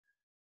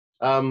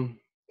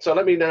So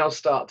let me now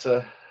start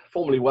to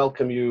formally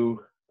welcome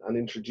you and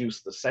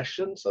introduce the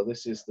session. So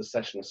this is the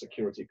session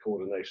Security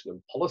Coordination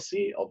and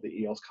Policy of the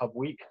EOSC-hub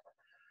week.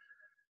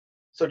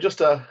 So just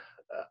the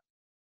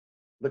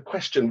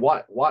question,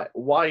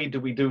 why do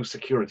we do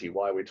security?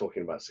 Why are we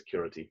talking about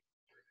security?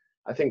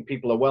 I think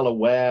people are well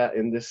aware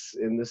in this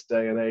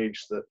day and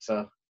age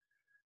that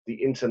the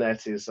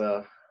internet is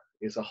a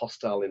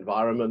hostile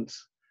environment.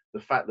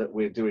 The fact that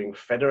we're doing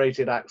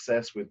federated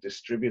access with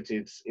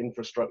distributed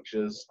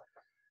infrastructures,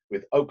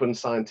 with open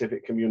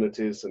scientific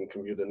communities and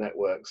computer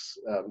networks,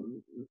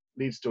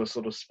 leads to a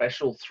sort of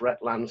special threat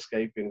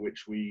landscape in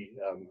which we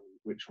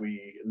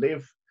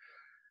live,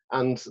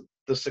 and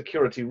the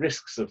security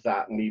risks of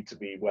that need to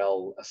be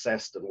well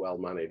assessed and well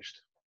managed.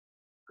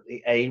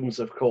 The aims,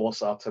 of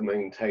course, are to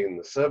maintain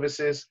the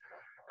services,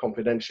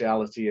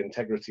 confidentiality,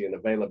 integrity, and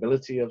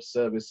availability of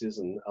services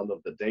and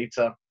of the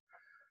data.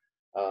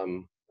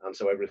 And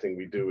so everything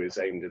we do is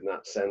aimed in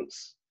that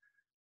sense.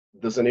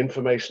 There's an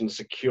information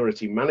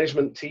security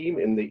management team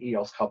in the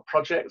EOSC-hub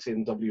project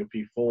in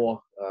WP4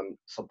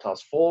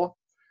 subtask 4,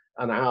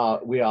 and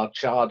we are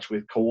charged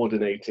with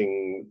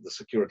coordinating the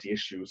security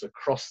issues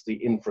across the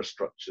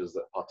infrastructures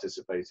that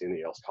participate in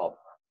EOSC-hub.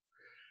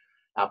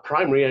 Our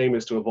primary aim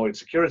is to avoid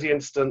security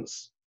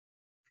incidents,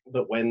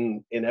 but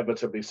when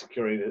inevitably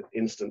security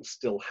incidents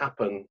still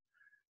happen,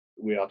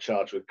 we are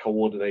charged with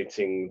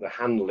coordinating the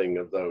handling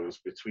of those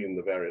between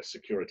the various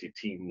security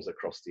teams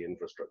across the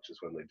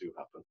infrastructures when they do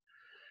happen.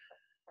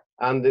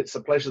 And it's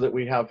a pleasure that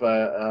we have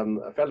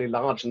a fairly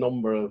large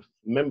number of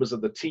members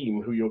of the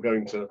team who you're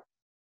going to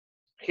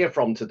hear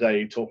from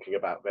today talking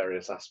about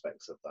various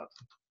aspects of that.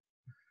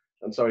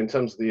 And so in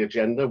terms of the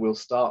agenda, we'll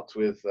start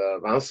with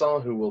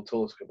Vincent, who will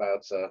talk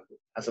about,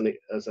 as an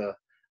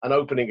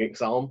opening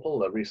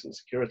example, a recent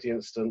security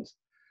incident.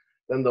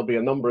 Then there'll be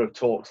a number of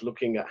talks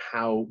looking at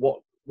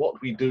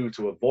what we do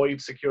to avoid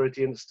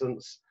security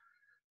incidents,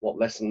 what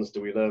lessons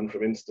do we learn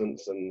from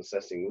incidents and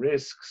assessing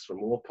risks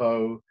from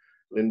ORPO.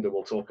 Linda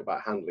will talk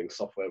about handling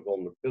software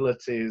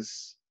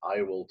vulnerabilities.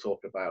 I will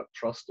talk about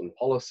trust and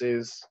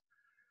policies.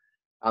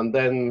 And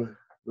then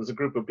there's a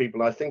group of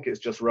people, I think it's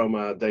just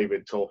Roma and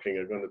David talking,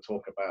 are going to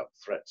talk about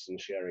threats and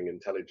sharing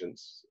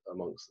intelligence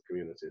amongst the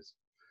communities.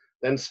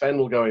 Then Sven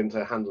will go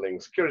into handling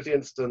security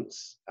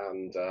incidents,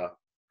 and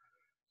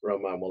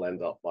Roman will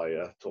end up by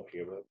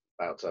talking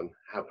about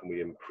how can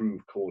we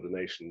improve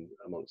coordination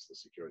amongst the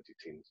security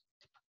teams.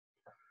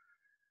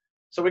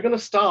 So we're going to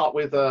start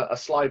with a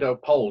Slido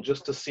poll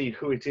just to see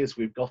who it is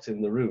we've got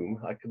in the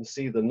room. I can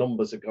see the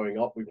numbers are going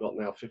up. We've got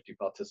now 50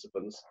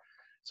 participants.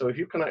 So if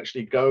you can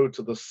actually go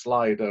to the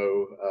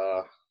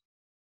slido.com,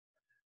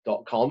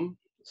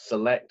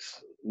 select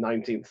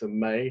 19th of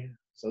May.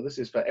 So this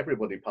is for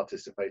everybody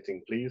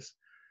participating, please.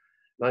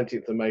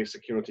 19th of May,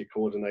 security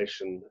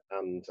coordination,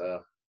 and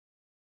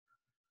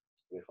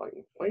if I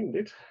can find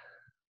it.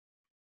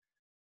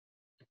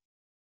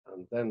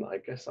 And then I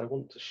guess I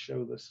want to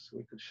show this.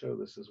 We could show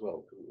this as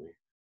well, couldn't we?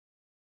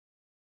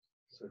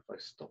 So if I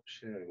stop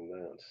sharing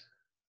that,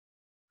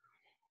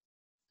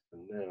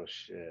 and now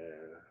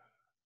share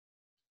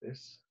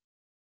this.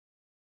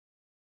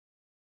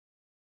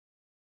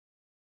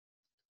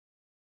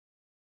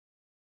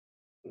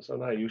 And so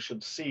now you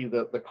should see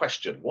the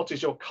question. What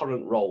is your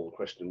current role?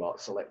 Question mark,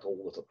 select all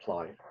that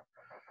apply.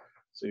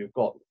 So you've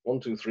got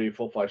 1, 2, 3,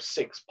 4, 5,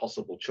 6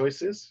 possible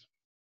choices.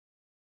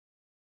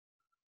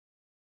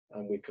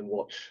 And we can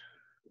watch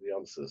the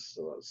answers.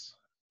 So that's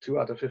 2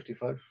 out of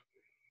 55.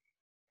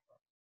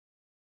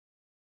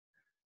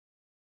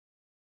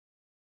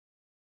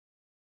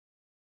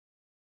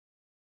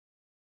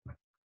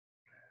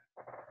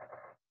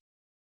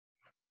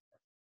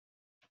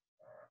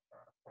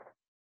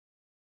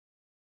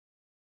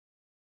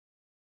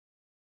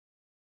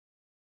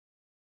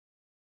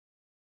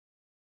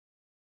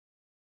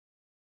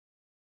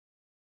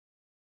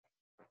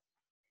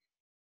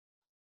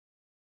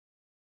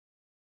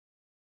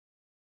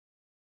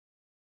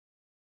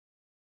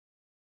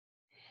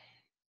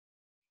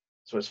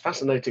 So it's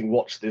fascinating to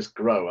watch this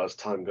grow as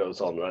time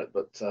goes on, right?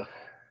 But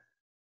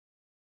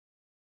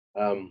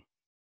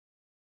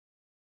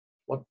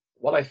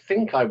what I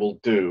think I will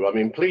do, I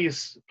mean,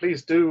 please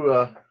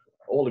do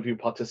all of you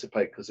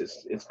participate, because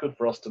it's good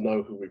for us to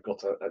know who we've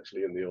got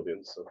actually in the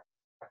audience. So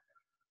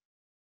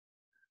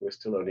we're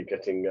still only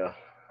getting a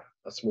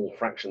small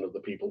fraction of the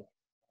people.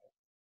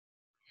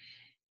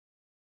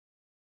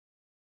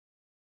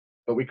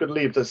 But we could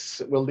leave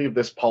this, we'll leave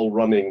this poll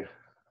running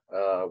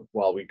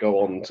while we go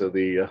on to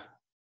the...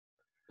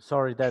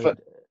 Sorry, David.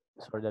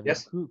 Sorry, David.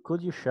 Yes?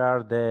 Could you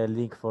share the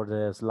link for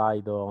the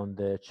Slido on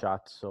the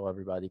chat so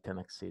everybody can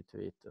access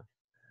to it?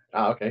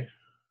 Okay.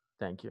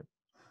 Thank you.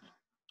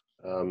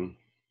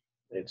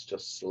 It's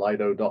just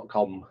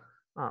slido.com.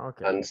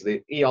 Okay. And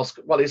the EOSC,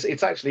 well,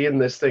 it's actually in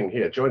this thing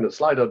here. Join at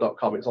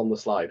slido.com. It's on the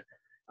slide.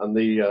 And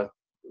the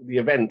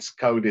event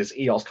code is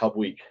EOSC-hub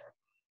week.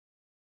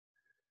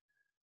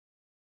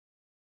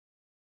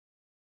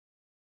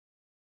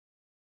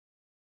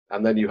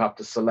 And then you have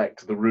to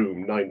select the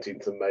room,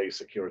 19th of May,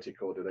 security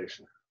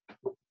coordination.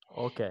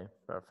 Okay,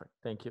 perfect.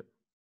 Thank you.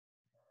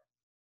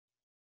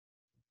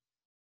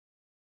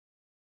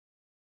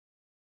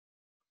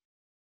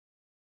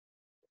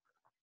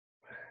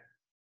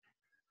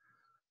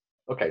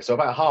 Okay, so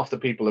about half the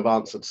people have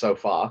answered so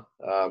far.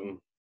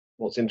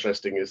 What's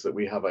interesting is that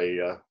we have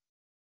a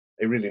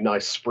really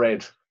nice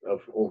spread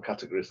of all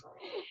categories.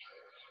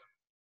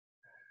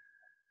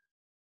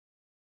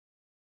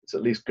 It's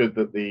at least good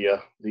that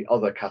the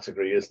other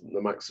category isn't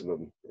the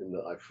maximum, in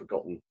that I've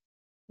forgotten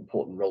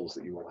important roles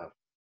that you all have.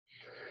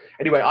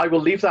 Anyway, I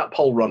will leave that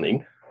poll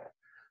running,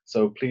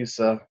 so please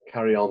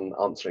carry on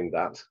answering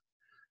that.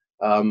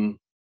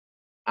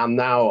 And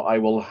now I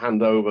will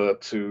hand over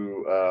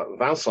to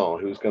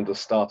Vincent, who's going to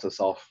start us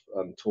off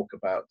and talk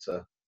about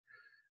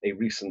a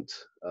recent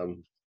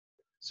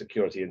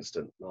security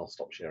incident. And I'll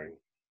stop sharing.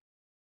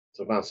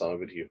 So Vincent,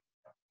 over to you.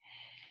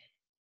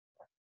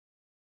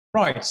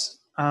 Right.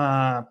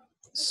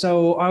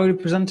 So I will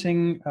be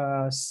presenting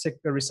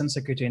recent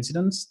security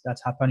incidents that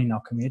happen in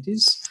our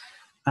communities,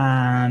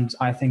 and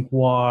I think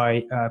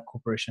why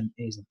cooperation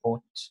is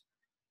important.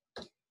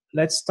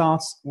 Let's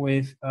start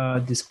with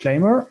a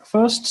disclaimer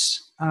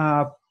first.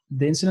 The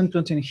incident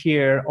presented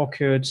here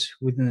occurred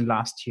within the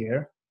last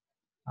year.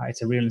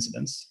 It's a real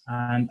incident,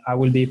 and I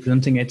will be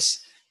presenting it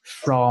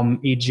from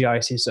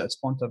EGIC CERT's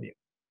point of view.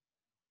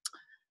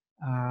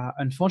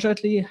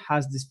 Unfortunately,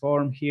 as this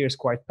forum here is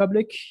quite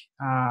public,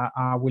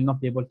 I will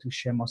not be able to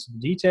share most of the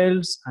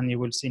details, and you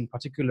will see in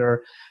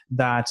particular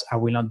that I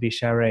will not be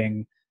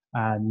sharing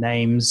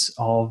names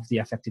of the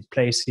affected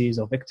places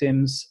or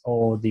victims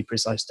or the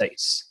precise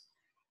dates.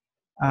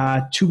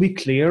 To be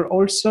clear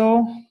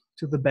also,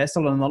 to the best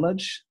of our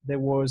knowledge, there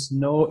was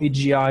no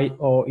EGI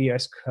or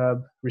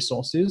EOSC-hub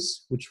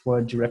resources which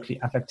were directly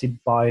affected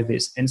by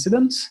this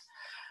incident.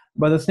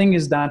 But the thing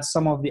is that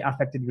some of the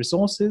affected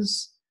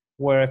resources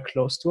were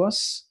close to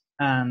us,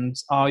 and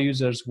our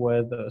users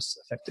were thus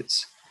affected.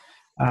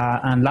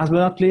 And last but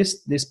not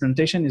least, this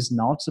presentation is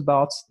not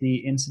about the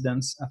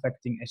incidents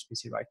affecting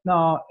HPC right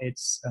now.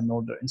 It's an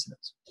older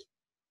incident.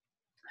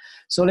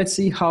 So let's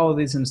see how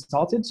this incident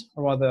started,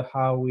 or rather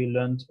how we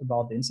learned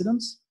about the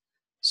incidents.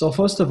 So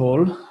first of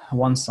all,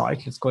 one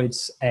site, let's call it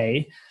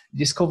A,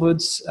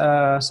 discovered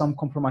some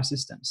compromised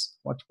systems.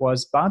 What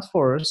was bad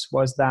for us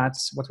was that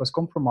what was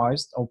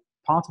compromised, or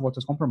part of what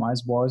was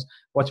compromised, was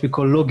what we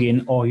call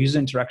login or user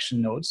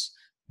interaction nodes,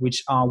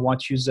 which are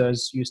what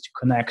users use to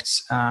connect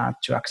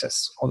to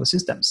access other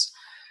systems,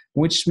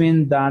 which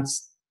means that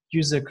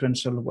user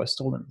credentials were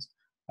stolen.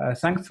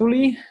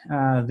 Thankfully,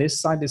 this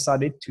site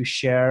decided to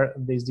share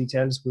these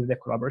details with their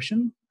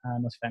collaboration,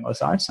 notifying all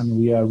sites, and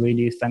we are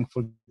really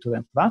thankful to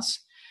them for that.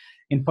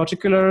 In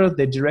particular,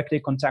 they directly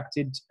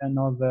contacted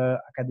another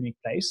academic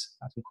place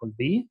that we call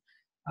B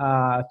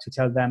to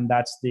tell them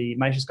that the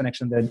malicious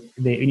connection that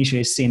they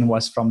initially seen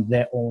was from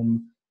their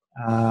own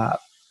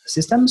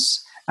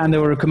systems, and they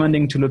were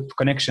recommending to look for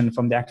connection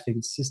from the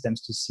activated systems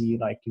to see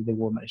like if there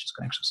were malicious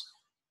connections.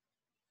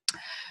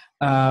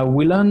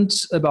 We learned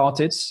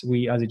about it,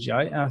 we as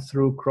EGI,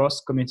 through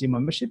cross-community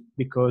membership,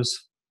 because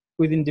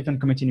within different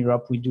communities in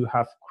Europe, we do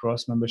have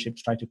cross-membership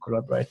to try to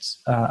collaborate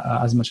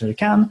as much as we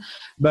can,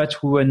 but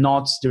we were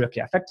not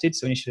directly affected,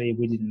 so initially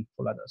we didn't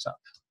follow that up.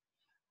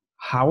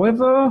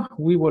 However,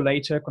 we were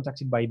later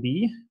contacted by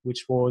B,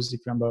 which was,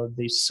 if you remember,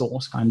 the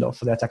source kind of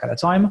for the attack at the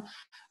time,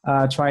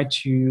 tried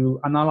to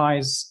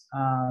analyze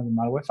the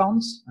malware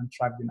found and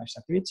track the malicious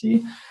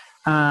activity,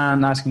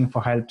 and asking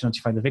for help to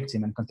notify the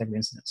victim and contact the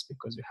incidents,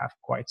 because we have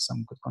quite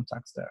some good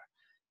contacts there.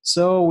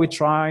 So we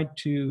tried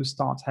to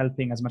start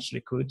helping as much as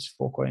we could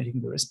for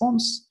coordinating the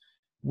response,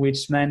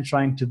 which meant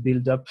trying to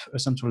build up a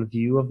central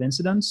view of the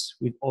incidents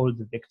with all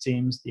the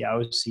victims, the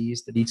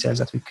IOCs, the details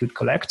that we could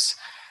collect,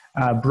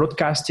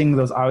 broadcasting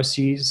those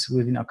IOCs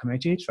within our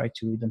community, try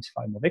to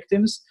identify more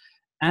victims,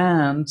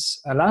 and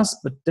last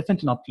but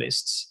definitely not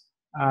least,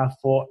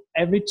 for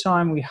every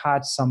time we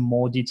had some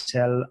more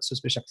detailed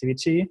suspicious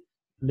activity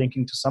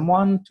linking to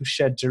someone, to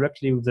share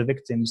directly with the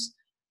victims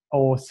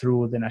or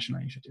through the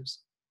national initiatives.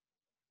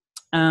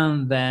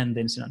 And then the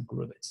incident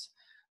grew a bit.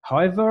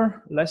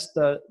 However,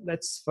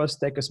 let's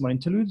first take a small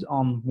interlude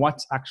on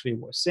what actually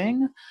we're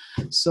saying.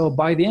 So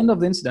by the end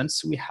of the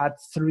incidents, we had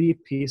 3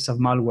 pieces of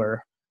malware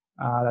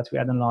that we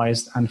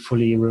analyzed and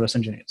fully reverse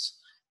engineered.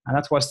 And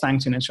that was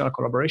thanks to an internal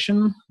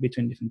collaboration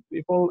between different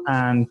people,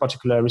 and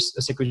particular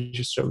security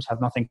researchers have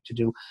nothing to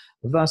do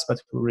with us,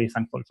 but we're really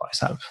thankful for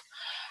ourselves.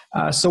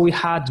 So we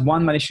had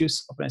one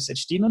malicious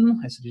OpenSSH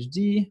daemon,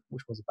 SSHD,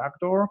 which was a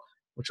backdoor,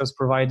 which was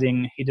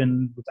providing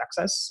hidden root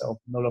access, so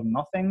no log,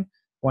 nothing,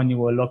 when you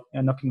were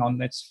knocking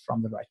on it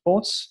from the right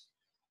ports.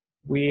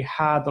 We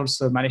had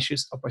also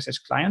malicious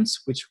OpenSSH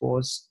clients, which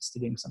was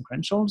stealing some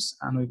credentials,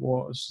 and we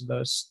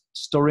was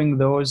storing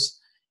those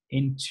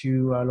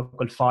into a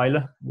local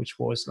file, which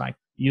was like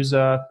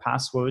user,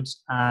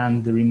 passwords,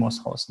 and the remote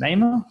host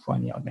name for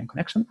any outbound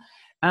connection.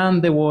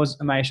 And there was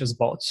a malicious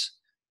bot,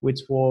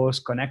 which was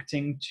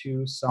connecting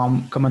to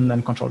some command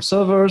and control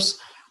servers,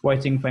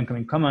 waiting for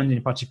incoming command,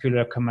 in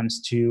particular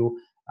commands to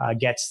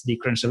get the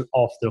credential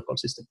of the local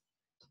system.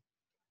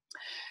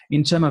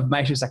 In terms of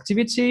malicious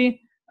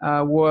activity,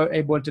 we're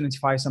able to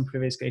identify some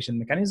previous escalation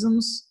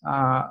mechanisms.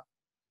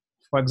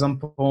 For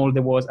example,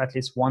 there was at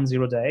least one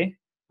 0-day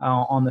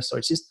on the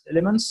storage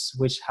elements,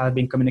 which have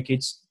been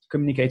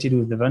communicated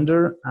with the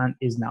vendor and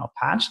is now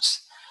patched.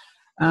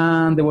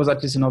 And there was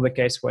at least another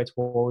case where it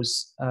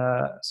was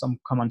some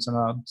comments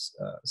about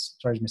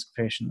storage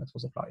misconfiguration that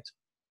was applied.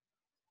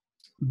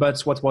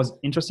 But what was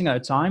interesting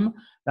at the time,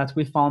 that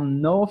we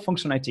found no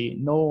functionality,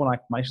 no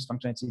like malicious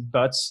functionality,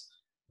 but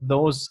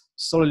those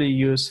solely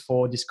used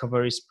for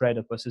discovery, spread,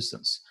 or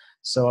persistence.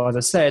 So as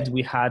I said,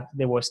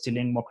 they were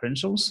stealing more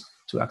credentials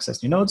to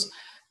access new nodes.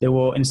 They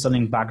were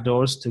installing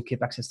backdoors to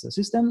keep access to the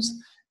systems.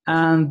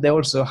 And they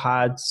also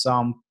had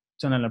some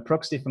tunnel and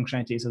proxy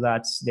functionality so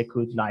that they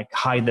could like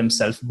hide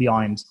themselves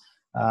behind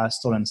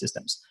stolen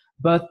systems.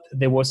 But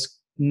there was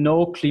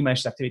no clean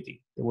malicious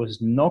activity. There was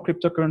no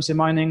cryptocurrency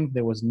mining.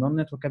 There was no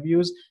network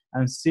abuse.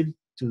 And still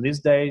to these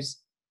days,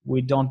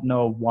 we don't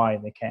know why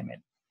they came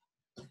in.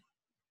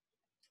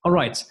 All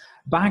right,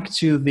 back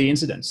to the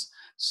incidents.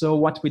 So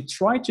what we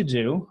tried to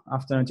do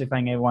after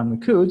identifying everyone we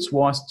could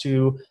was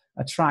to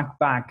track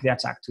back the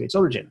attack to its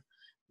origin.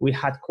 We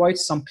had quite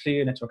some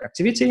clear network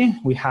activity.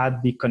 We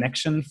had the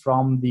connection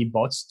from the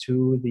bots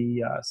to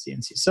the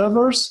CNC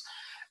servers,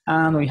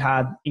 and we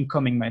had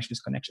incoming malicious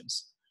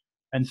connections.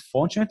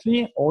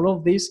 Unfortunately, all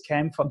of this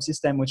came from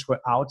systems which were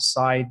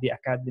outside the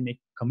academic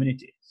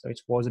community. So it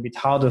was a bit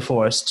harder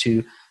for us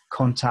to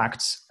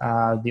contact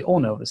the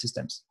owner of the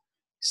systems.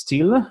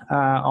 Still,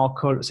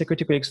 our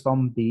security colleagues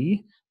from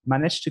B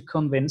managed to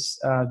convince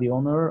the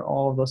owner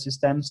of those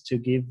systems to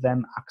give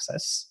them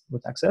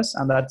root access,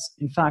 and that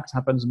in fact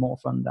happens more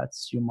often than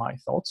you might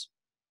thought.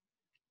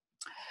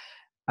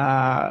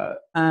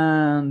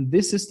 And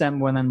this system,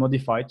 when then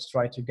modified, to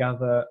try to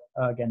gather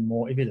again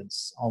more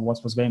evidence on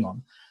what was going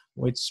on,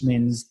 which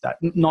means that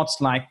not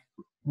like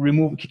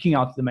kicking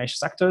out the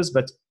malicious actors,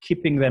 but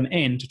keeping them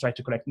in to try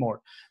to collect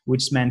more,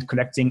 which meant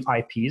collecting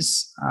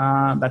IPs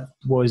that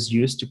was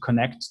used to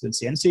connect to the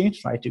CNC,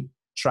 try to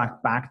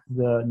track back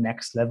the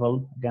next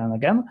level again and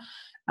again,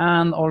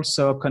 and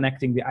also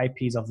connecting the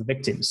IPs of the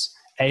victims,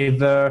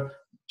 either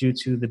due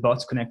to the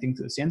bots connecting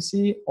to the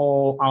CNC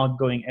or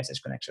outgoing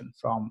SH connection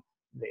from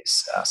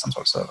these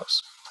central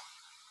servers.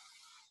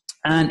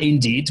 And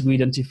indeed, we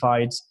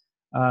identified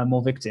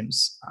more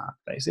victims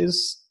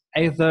places,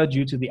 either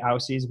due to the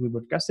IOCs we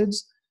broadcasted,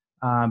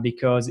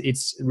 because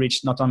it's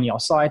reached not only our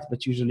site,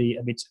 but usually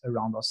a bit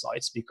around our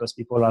sites, because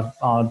people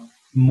are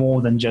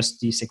more than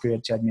just the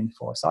security admin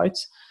for a site.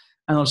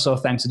 And also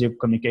thanks to the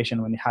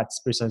communication when it had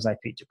precise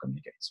IP to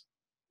communicate.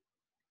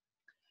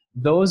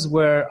 Those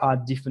were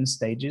at different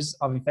stages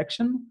of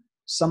infection.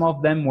 Some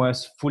of them were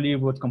fully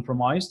root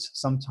compromised.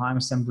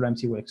 Sometimes some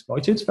vulnerability were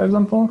exploited, for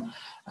example.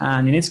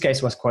 And in this case,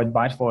 it was quite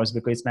bad for us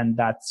because it meant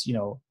that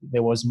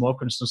there was more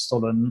credentials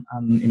stolen,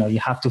 and you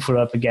have to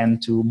follow up again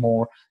to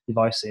more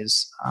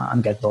devices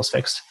and get those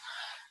fixed.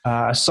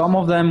 Some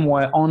of them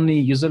were only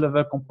user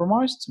level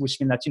compromised,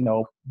 which means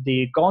that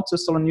they got a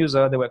stolen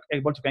user, they were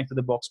able to connect to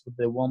the box, but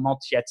they were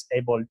not yet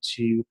able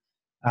to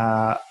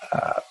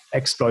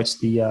exploit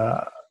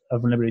the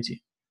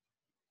vulnerability.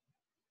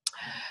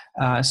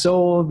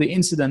 So the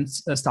incident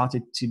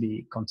started to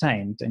be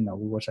contained.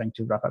 We were trying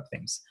to wrap up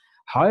things.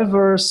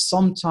 However,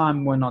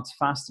 sometimes we're not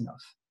fast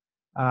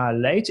enough.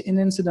 Late in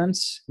the incident,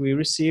 we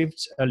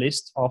received a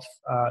list of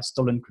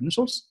stolen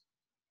credentials.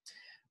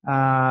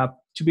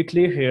 To be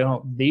clear here,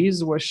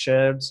 these were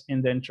shared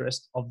in the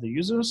interest of the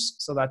users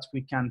so that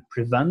we can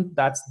prevent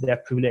that their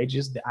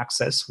privileges, the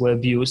access were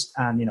abused,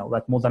 and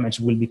that more damage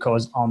will be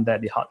caused on their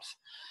behalf.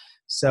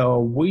 So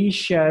we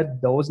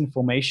shared those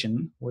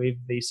information with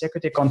the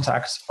security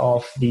contacts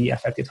of the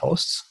affected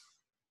hosts,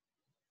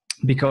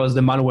 because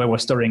the malware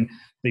was storing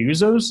the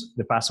users,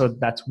 the password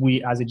that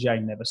we as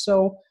AGI never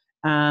saw,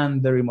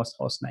 and the remote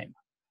host name.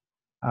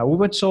 We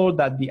were told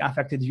that the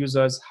affected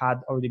users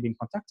had already been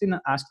contacted and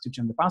asked to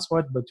change the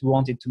password, but we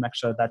wanted to make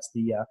sure that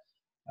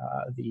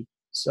the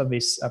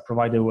service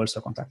provider was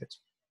also contacted.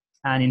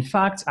 And in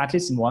fact, at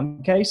least in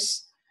one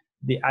case,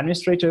 the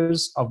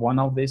administrators of one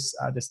of these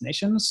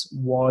destinations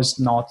were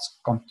not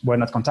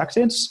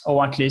contacted,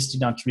 or at least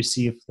did not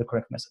receive the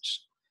correct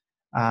message.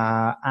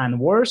 And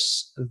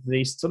worse,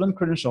 the stolen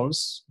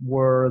credentials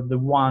were the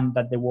one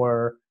that they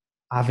were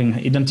having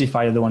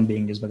identified the one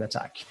being used by the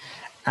attack.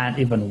 And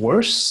even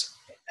worse,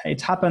 it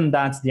happened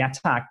that the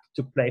attack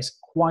took place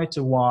quite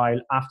a while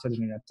after the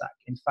attack.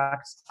 In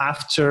fact,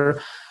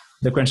 after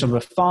the credentials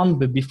were found,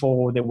 but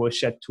before they were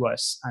shared to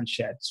us and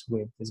shared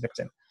with this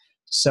victim.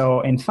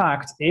 So in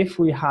fact, if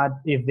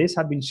this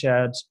had been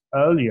shared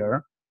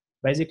earlier,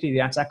 basically the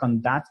attack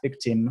on that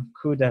victim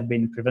could have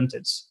been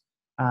prevented.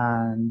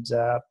 And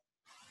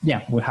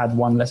we had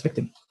one less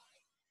victim.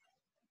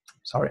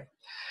 Sorry.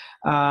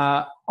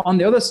 On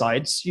the other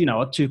side,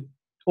 to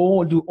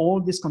do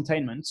all this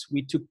containment,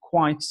 we took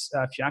quite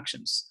a few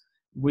actions.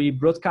 We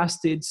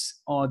broadcasted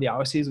all the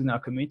IOCs in our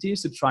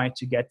communities to try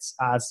to get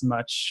as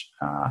much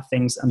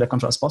things under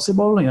control as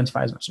possible,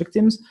 identify as much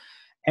victims.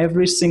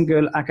 every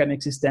single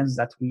academic system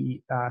that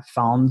we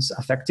found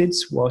affected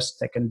was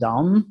taken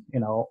down,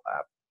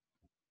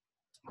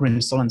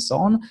 reinstalled and so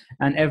on.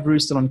 And every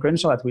stolen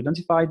credential that we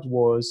identified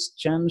was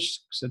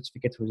changed,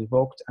 certificate was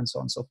revoked, and so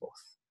on and so forth.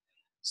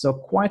 So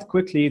quite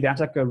quickly, the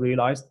attacker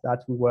realized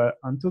that we were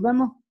onto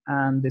them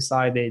and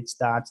decided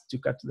that to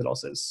cut the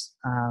losses.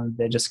 And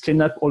they just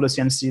cleaned up all the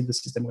CNC the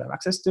system we have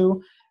access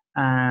to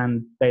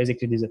and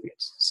basically disappeared.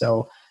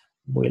 So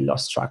we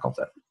lost track of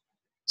them.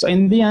 So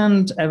in the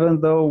end, even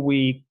though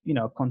we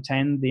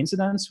contained the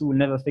incidents, we will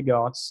never figure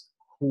out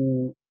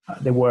who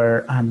they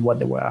were and what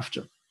they were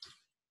after.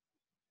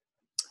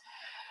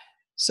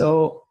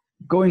 So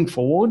going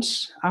forward,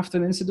 after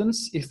the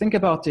incidents, if you think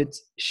about it,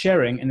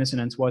 sharing an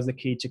incident was the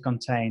key to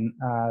contain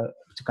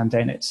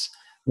it.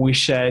 We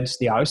shared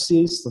the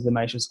IOCs, so the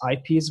malicious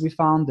IPs we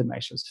found, the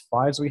malicious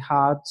files we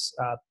had,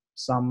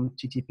 some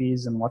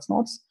TTPs and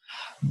whatnot.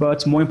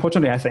 But more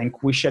importantly, I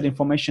think we shared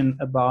information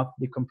about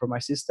the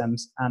compromised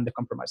systems and the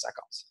compromised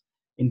accounts,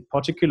 in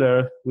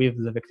particular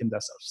with the victim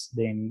themselves,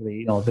 being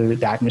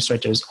the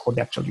administrators or the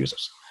actual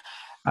users.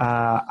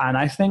 And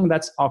I think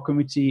that our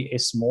community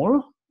is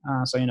small.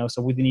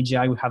 So within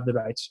EGI, we have the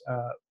right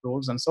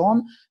rules and so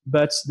on,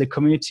 but the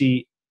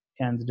community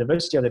and the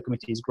diversity of the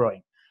community is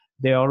growing.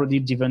 There are already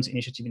different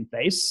initiatives in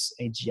place,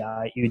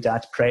 AGI,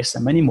 UDAT, PRESS,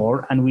 and many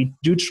more, and we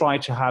do try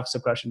to have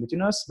separation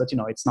between us, but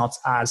it's not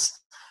as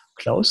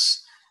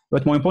close.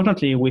 But more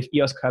importantly, with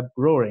EOSC-hub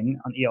growing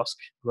and EOSC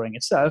growing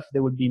itself,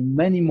 there will be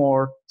many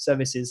more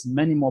services,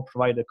 many more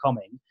providers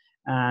coming,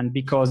 and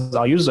because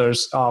our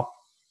users are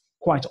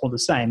quite all the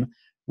same,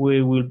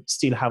 we will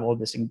still have all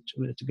this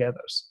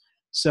together.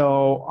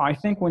 So I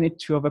think we need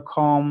to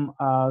overcome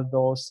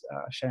those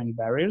sharing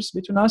barriers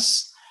between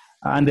us.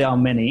 And there are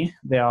many.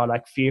 There are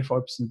like fear for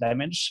reputation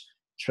damage,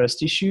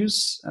 trust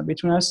issues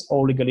between us,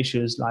 or legal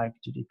issues like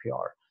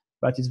GDPR.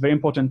 But it's very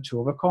important to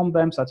overcome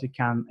them so that we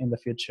can, in the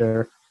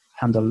future,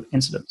 handle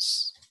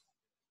incidents.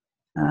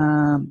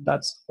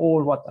 That's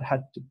all what I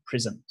had to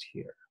present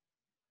here.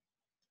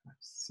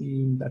 Let's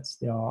see, that's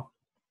the...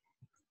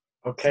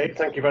 Okay,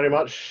 thank you very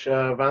much,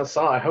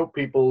 Vincent. I hope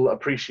people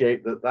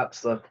appreciate that.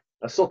 That's a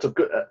sort of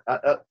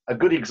a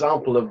good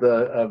example of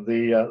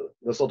the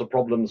sort of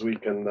problems we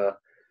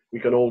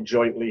can all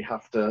jointly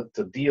have to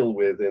deal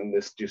with in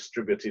this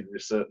distributed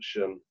research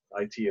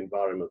IT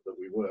environment that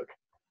we work.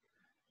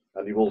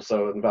 And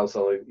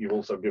Vincent, you've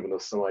also given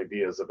us some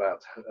ideas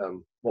about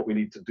what we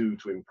need to do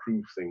to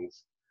improve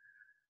things.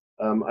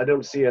 I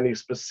don't see any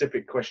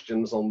specific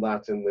questions on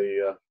that in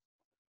the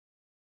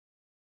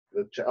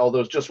chat. Oh,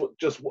 there's just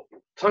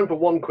time for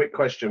one quick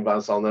question,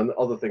 Vincent, and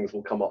other things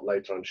will come up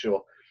later, I'm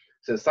sure.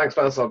 It says, thanks,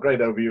 Vincent, great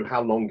overview.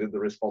 How long did the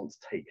response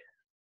take?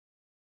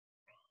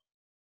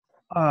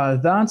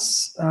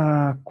 That's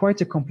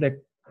quite a complex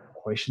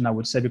question, I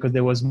would say, because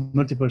there was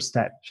multiple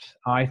steps.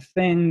 I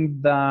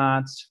think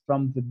that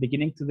from the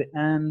beginning to the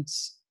end,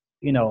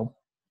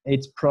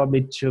 it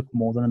probably took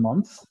more than a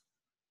month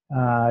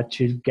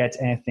to get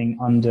anything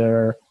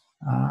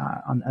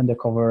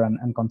undercover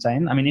and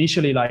contain. I mean,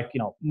 initially,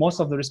 most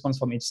of the response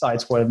from each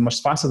side were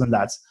much faster than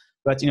that.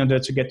 But in order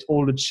to get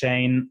all the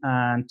chain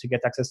and to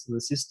get access to the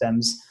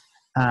systems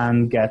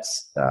and get,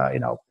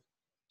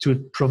 to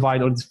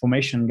provide all this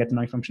information, get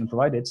enough information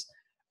provided,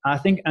 I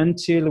think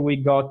until we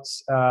got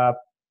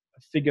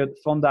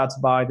found out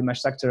by the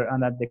mesh sector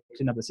and that they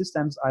cleaned up the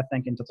systems, I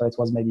think in total it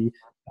was maybe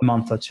a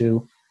month or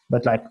two.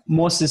 But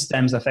most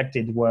systems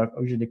affected were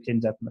usually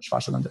cleaned up much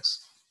faster than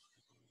this.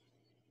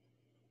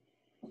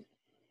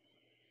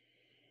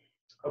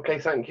 Okay,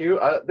 thank you.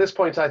 At this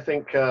point, I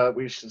think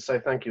we should say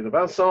thank you to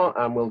Vincent,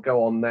 and we'll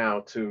go on now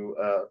to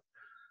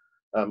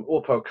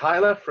Urpo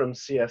Kaila from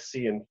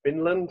CSC in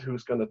Finland,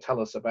 who's going to tell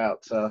us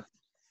about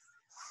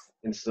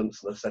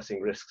incidents and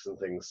assessing risks and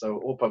things. So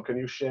Urpo, can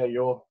you share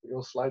your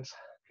slides,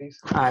 please?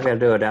 I will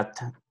do that.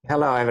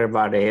 Hello,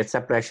 everybody. It's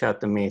a pleasure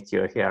to meet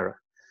you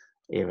here,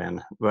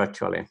 even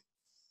virtually.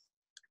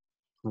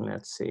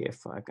 Let's see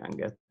if I can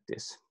get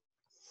this.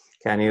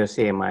 Can you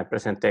see my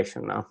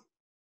presentation now?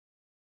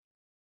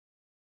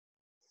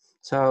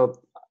 So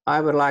I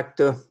would like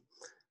to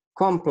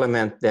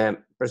complement the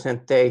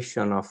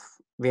presentation of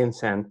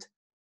Vincent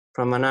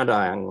from another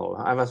angle.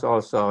 I was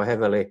also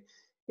heavily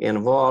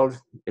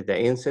involved with the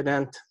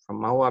incident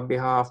from our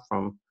behalf,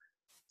 from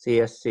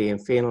CSC in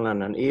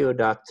Finland and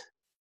EUDAT.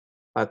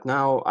 But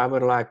now I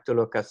would like to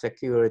look at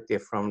security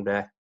from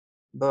the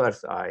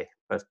bird's eye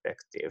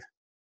perspective.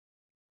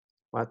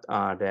 What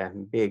are the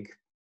big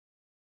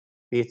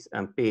bits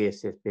and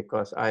pieces?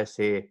 Because I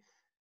see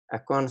a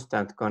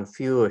constant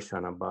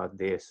confusion about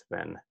this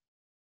when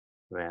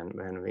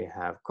we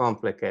have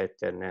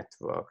complicated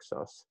networks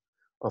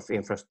of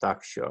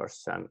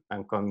infrastructures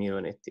and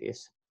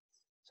communities.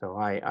 So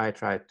I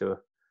try to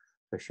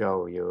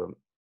show you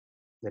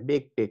the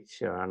big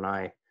picture, and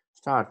I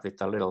start with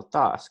a little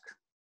task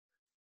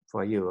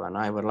for you. And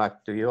I would like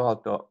you all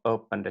to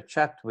open the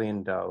chat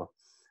window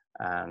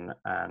and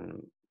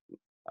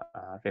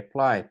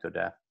reply to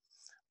the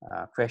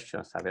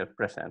questions I will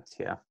present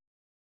here.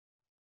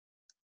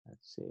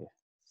 Let's see.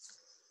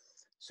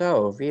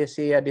 So we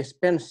see a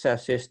dispenser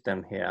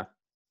system here.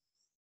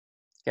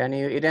 Can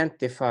you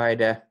identify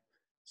the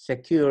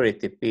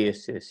security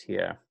pieces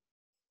here?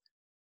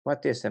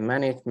 What is the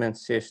management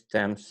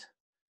systems?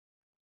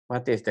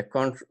 What is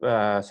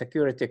the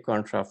security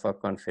control for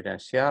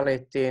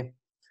confidentiality,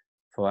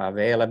 for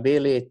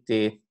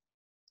availability?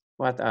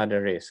 What are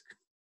the risks?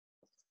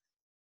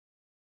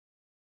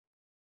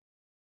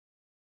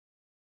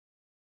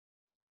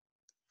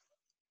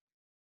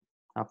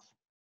 Up.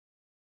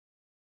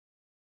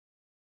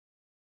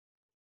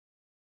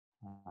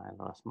 I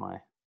lost my,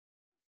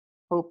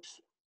 oops,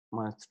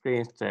 my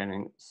screen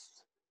training.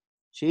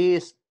 She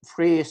is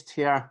freezed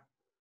here.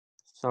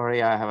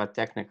 Sorry, I have a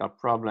technical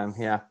problem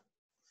here.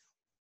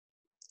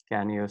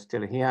 Can you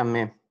still hear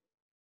me?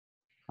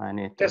 I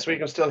need to... Yes, we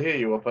can still hear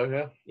you, Oppo,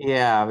 yeah?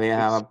 Yeah, we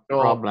have a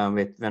problem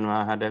with when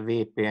I had a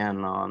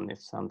VPN on, it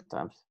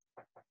sometimes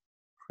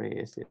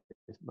freezes,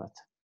 but...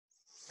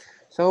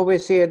 So we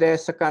see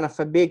there's a kind of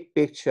a big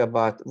picture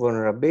about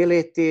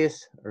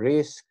vulnerabilities,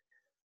 risk,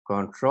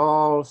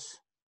 controls,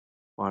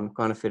 on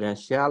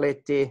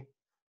confidentiality,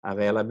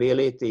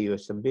 availability,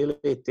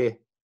 usability,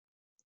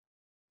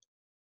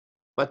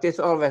 but it's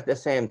always the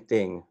same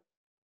thing.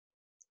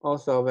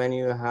 Also, when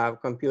you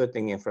have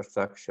computing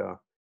infrastructure,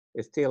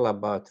 it's still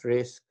about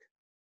risk,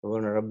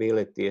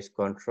 vulnerabilities,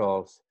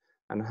 controls,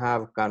 and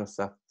have kind of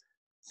a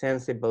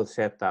sensible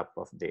setup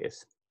of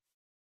this.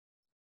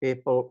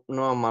 People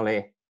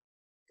normally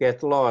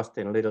get lost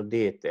in little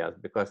details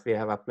because we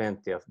have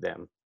plenty of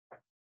them.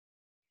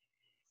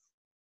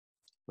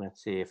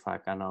 Let's see if I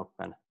can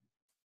open.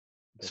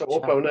 So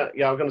Oppo, now,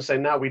 yeah, I'm going to say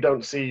now we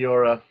don't see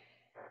your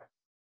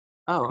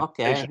oh,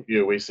 okay.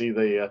 view. We see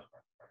the.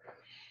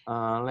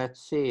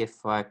 Let's see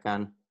if I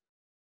can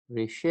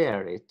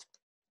reshare it.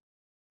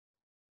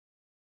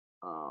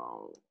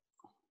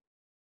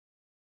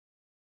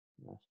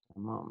 Just a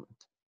moment.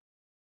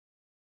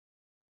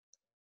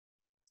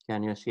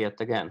 Can you see it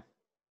again?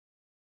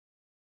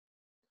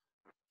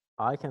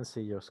 I can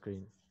see your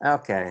screen.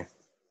 Okay.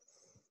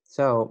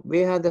 So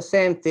we have the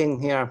same thing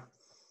here.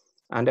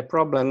 And the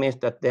problem is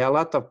that there are a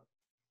lot of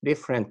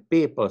different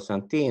peoples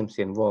and teams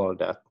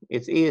involved.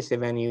 It's easy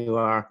when you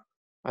are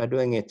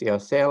doing it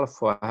yourself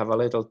or have a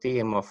little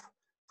team of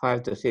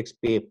 5 to 6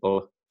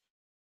 people.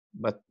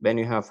 But when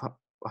you have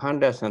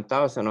hundreds and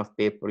thousands of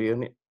people,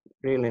 you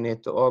really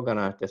need to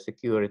organize the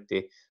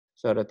security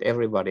so that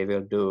everybody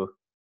will do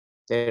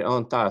their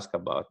own task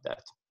about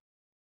that.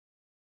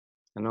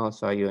 And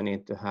also you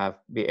need to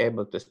be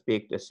able to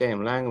speak the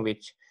same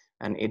language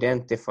and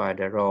identify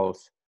the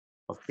roles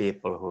of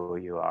people who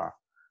you are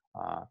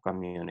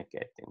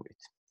communicating with.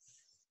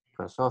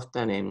 Because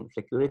often in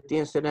security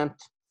incident,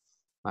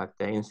 like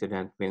the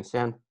incident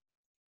Vincent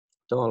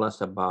told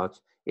us about,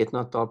 it's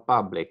not all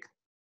public.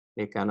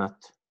 We cannot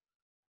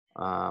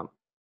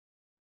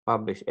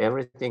publish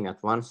everything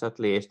at once at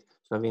least,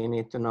 so we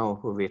need to know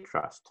who we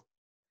trust.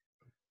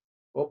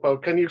 Oppo,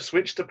 can you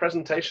switch to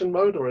presentation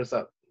mode, or is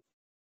that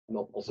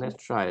not possible?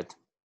 Let's try it.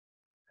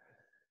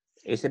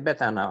 Is it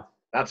better now?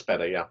 That's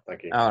better, yeah,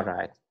 thank you. All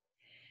right.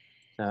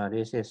 So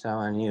this is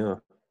our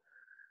new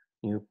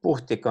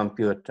Puhti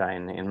computer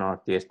in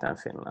northeastern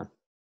Finland.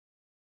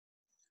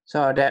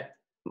 So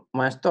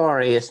my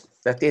story is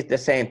that it's the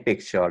same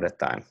picture all the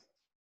time.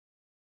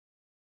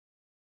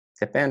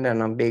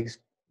 Depending on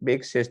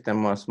big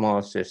system or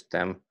small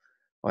system,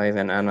 or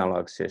even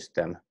analog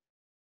system,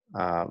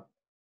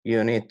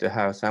 you need to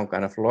have some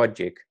kind of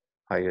logic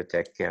how you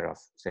take care of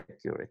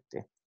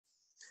security.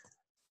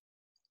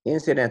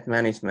 Incident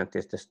management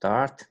is the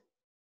start,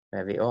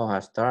 where we all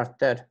have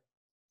started.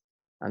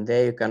 And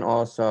there you can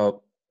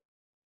also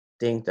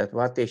think that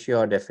what is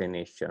your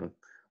definition?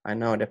 I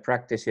know the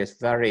practices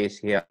varies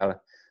here.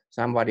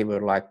 Somebody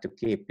would like to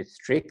keep it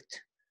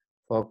strict,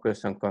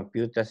 focus on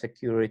computer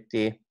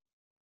security,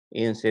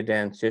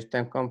 incident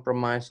system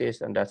compromises,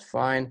 and that's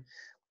fine.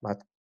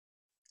 But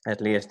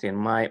at least in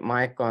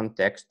my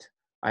context,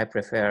 I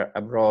prefer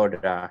a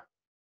broader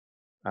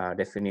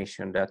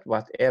definition that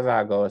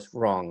whatever goes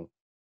wrong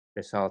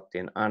results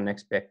in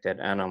unexpected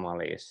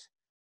anomalies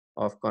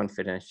of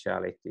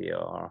confidentiality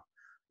or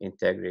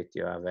integrity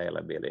or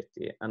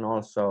availability, and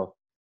also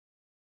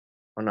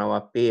on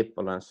our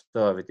people and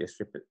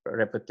services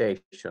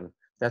reputation.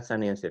 That's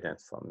an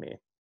incident for me.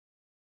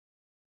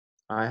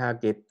 I have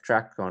kept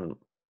track on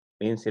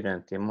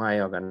incident in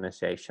my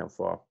organization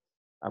for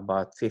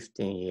about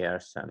 15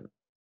 years, and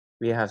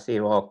we have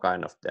seen all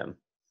kinds of them.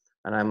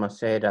 And I must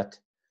say that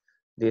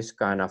this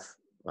kind of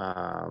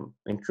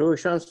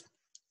intrusions,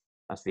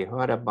 as we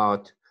heard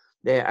about,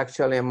 they're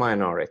actually a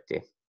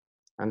minority,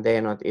 and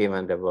they're not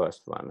even the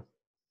worst one.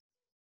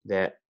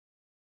 The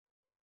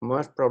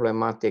most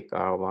problematic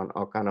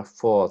are kind of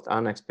fault,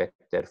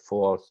 unexpected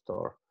faults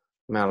or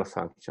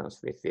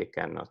malfunctions which we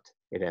cannot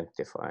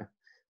identify.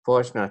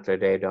 Fortunately,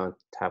 they don't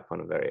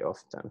happen very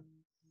often.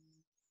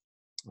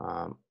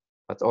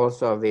 But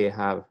also we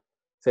have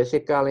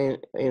physical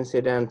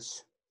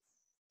incidents,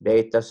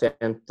 data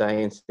center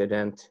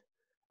incident,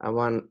 and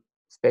one,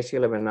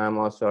 especially when I'm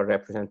also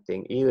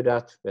representing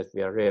EUDAT, that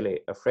we are really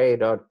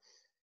afraid of,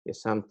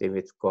 is something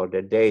which is called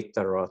the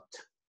data rot,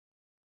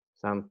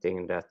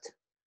 something that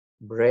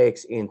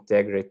breaks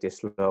integrity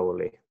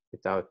slowly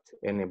without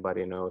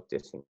anybody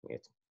noticing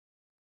it.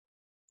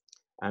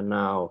 And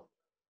now,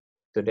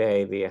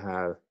 today we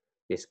have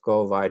this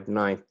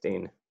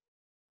COVID-19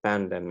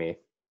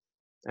 pandemic,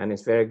 and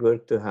it's very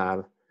good to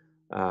have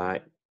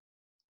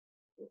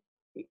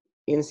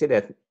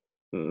incident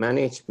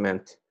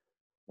management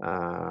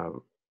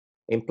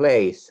in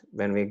place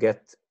when we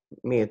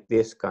meet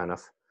this kind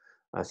of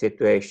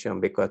situation,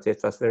 because it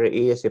was very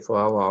easy for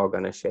our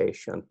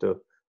organization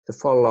to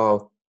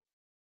follow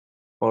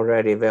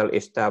already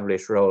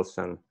well-established roles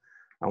and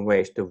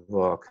ways to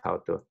work,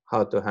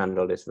 how to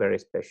handle this very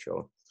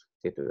special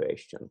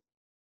situation.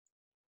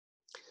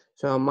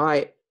 So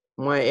my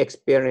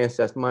experience,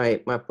 as my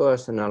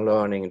personal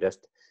learning, that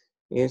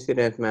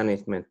incident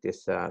management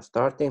is a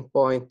starting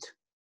point,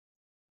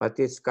 but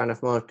it's kind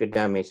of mostly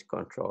damage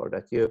control,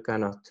 that you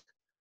cannot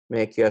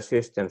make your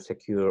system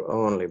secure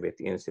only with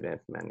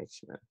incident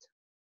management.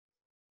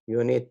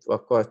 You need,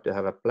 of course, to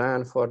have a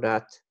plan for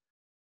that,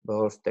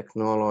 both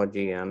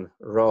technology and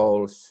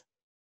roles,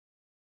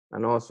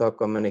 and also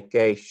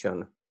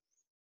communication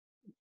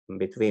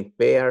between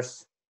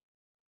peers,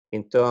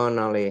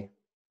 internally,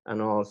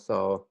 and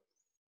also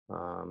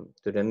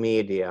to the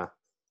media.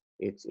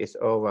 It's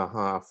over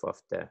half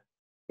of the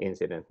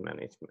incident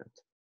management.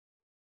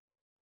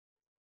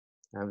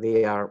 And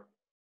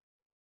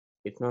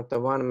it's not a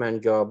one-man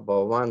job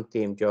or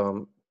one-team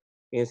job.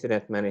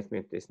 Incident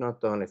management is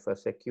not only for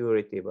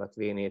security, but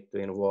we need to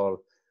involve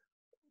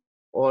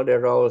all the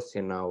roles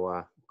in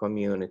our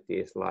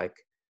communities,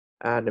 like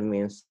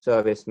admins,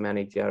 service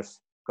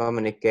managers,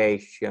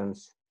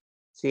 communications,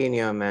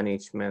 senior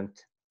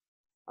management,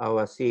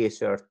 our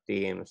CSERT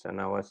teams, and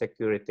our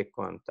security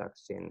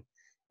contacts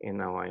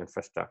in our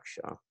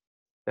infrastructure.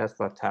 That's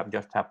what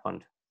just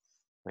happened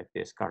with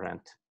this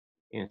current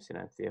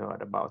incident we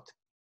heard about.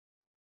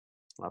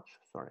 Oops,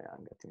 sorry,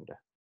 I'm getting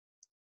there.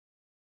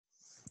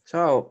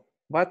 So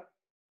what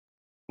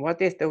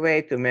is the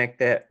way to make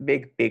the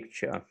big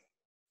picture?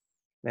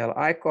 Well,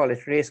 I call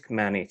it risk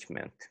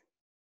management,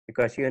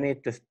 because you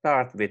need to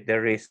start with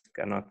the risk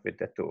and not with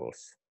the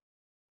tools.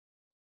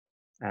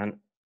 And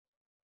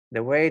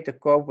the way to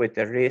cope with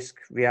the risk,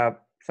 we are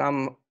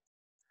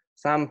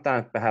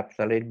sometimes perhaps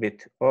a little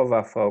bit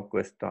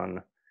over-focused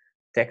on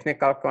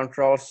technical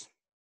controls,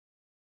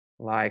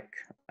 like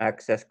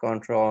access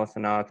controls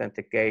and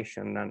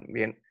authentication, and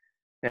we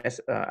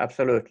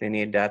absolutely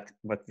need that.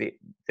 But the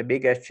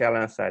biggest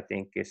challenge, I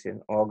think, is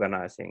in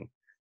organizing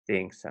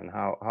things and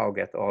how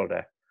get all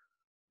the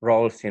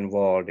roles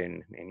involved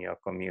in your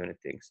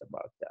communities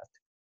about that.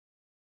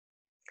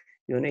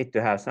 You need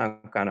to have some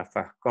kind of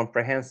a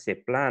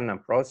comprehensive plan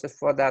and process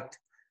for that,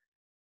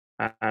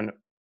 and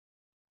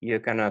you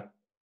cannot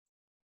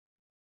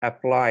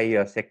apply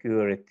your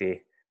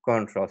security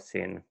controls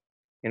in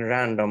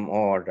random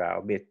order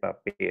or bit by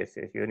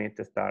pieces. You need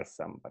to start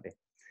somebody,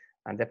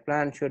 and the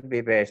plan should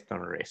be based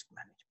on risk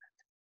management.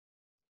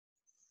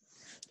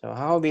 So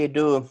how we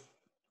do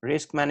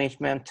risk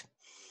management?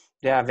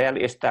 There are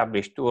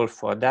well-established tools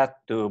for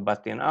that too,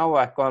 but in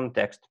our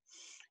context,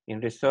 in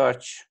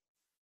research,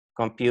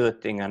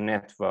 computing, and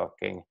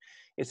networking,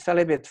 it's a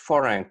little bit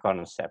foreign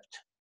concept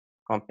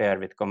compared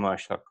with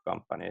commercial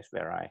companies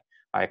where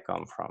I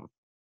come from.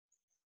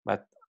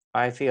 But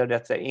I feel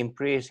that's an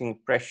increasing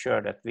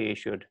pressure that we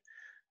should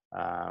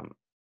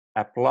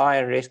apply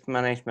risk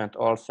management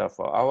also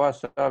for our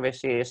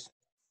services,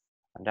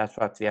 and that's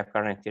what we are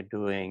currently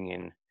doing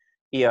in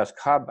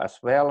EOSC-hub as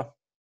well.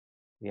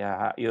 We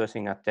are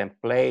using a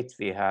template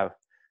we have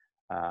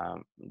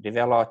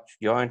developed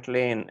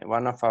jointly in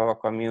one of our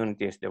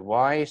communities, the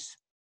WISE,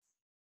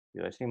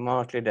 using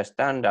mostly the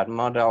standard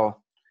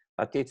model,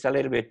 but it's a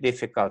little bit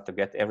difficult to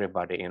get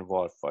everybody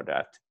involved for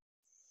that.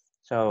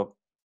 So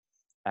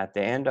at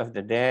the end of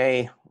the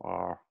day,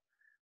 or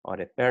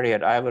the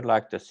period, I would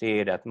like to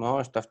see that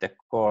most of the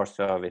core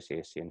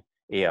services in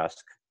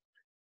EOSC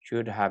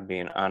should have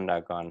been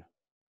undergone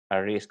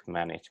a risk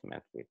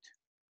management with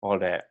all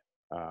the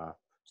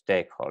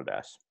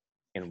stakeholders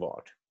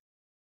involved.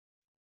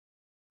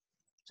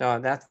 So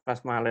that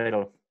was my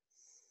little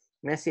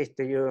message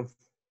to you.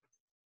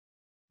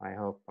 I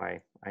hope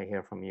I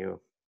hear from you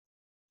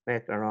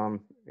later on.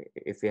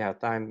 If we have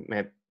time,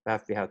 maybe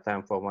perhaps we have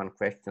time for one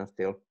question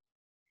still.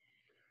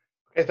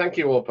 Okay, thank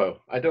you, Orpo.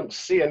 I don't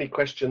see any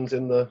questions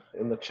in the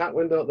chat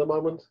window at the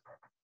moment.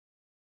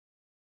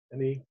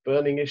 Any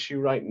burning issue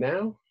right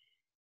now?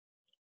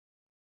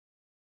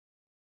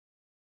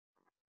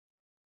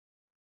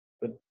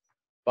 But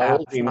by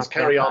all means,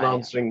 carry on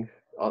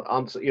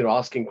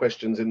asking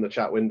questions in the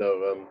chat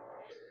window.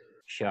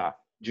 Sure.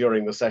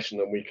 During the session,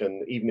 and we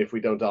can, even if we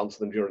don't answer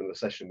them during the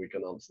session, we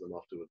can answer them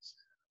afterwards.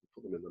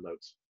 Put them in the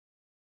notes.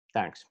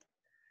 Thanks.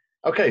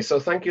 Okay, so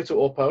thank you to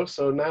Orpo.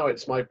 So now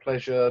it's my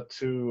pleasure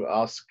to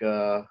ask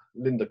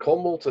Linda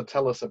Cornwall to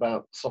tell us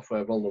about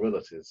software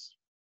vulnerabilities.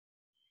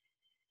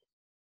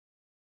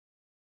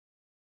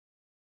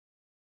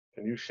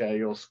 Can you share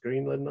your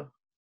screen, Linda?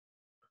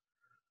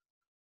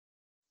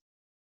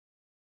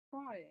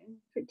 trying.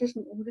 If it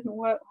didn't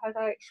work as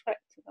I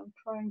expected, I'm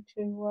trying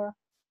to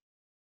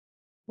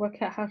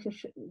work out how to.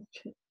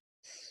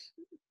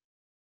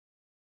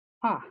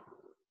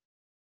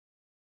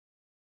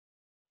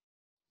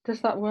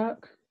 Does that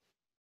work?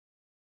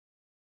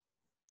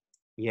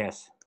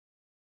 Yes.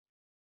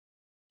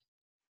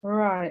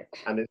 Right.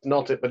 And it's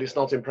not it, but it's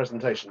not in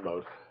presentation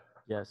mode.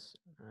 Yes.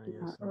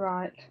 Yes.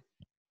 Right.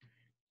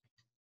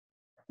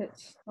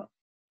 It's not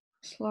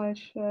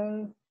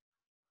slideshow.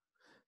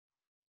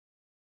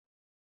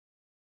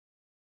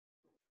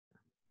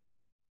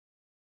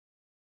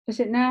 Is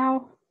it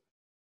now?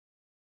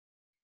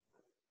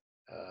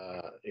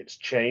 It's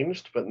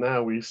changed, but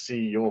now we see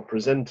your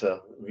presenter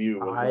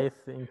view. I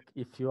think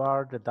if you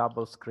are the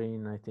double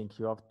screen, I think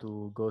you have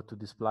to go to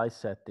display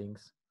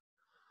settings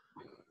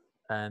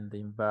and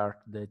invert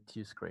the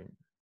two screen.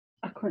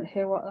 I couldn't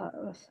hear what that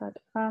was said.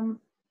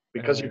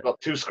 Because you've got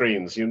two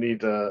screens, you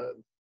need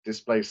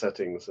display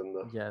settings and.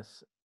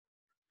 Yes.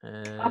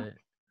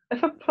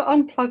 If I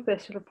unplug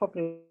this, it'll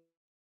probably.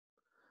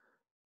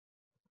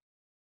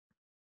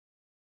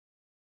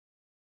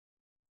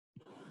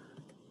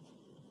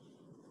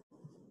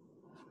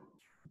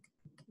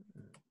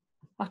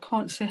 I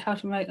can't see how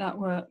to make that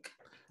work.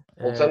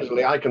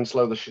 Alternatively, I can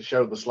show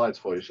the slides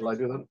for you. Shall I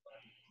do that?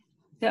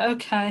 Yeah,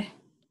 okay.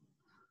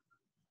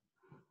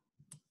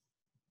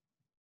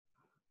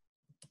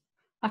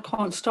 I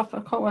can't stop it.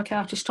 I can't work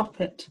out how to stop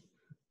it.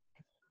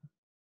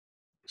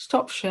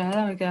 Stop share,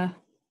 there we go.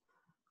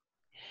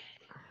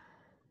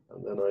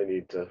 And then I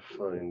need to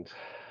find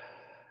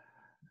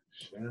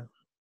share.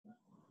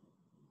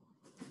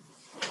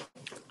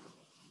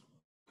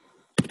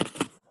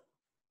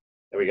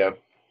 There we go.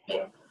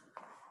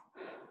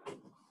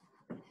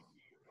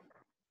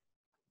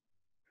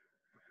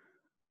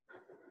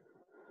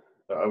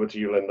 So over to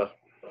you, Linda.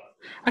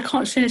 I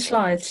can't see any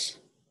slides.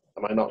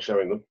 Am I not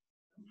showing them?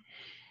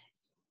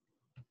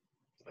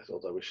 I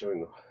thought I was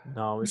showing them.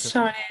 No, we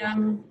Sorry,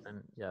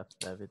 yeah,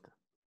 David.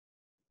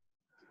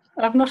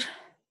 I've not.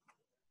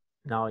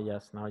 Now,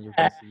 yes, now you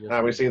can see.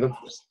 Now we see them.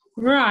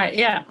 Right,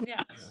 yeah.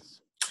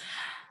 Yes.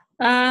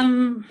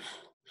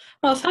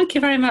 Well, thank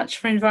you very much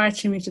for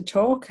inviting me to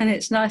talk, and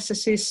it's nice to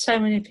see so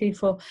many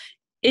people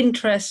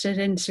interested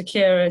in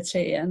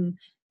security and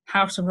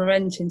how to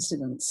prevent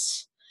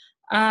incidents.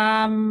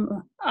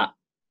 One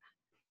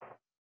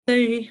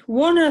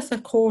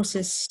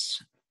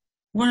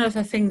of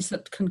the things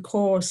that can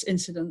cause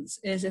incidents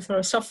is if there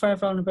are software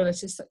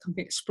vulnerabilities that can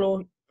be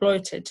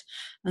exploited,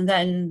 and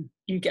then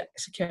you get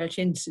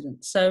security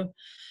incidents. So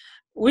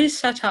we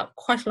set up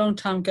quite a long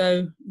time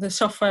ago the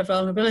software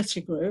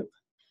vulnerability group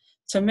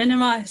to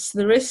minimize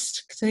the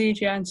risk to the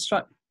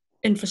EGI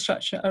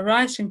infrastructure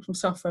arising from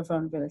software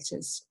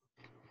vulnerabilities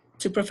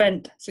to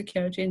prevent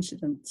security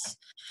incidents.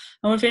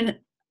 And we've been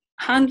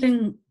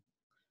handling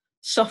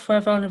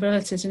software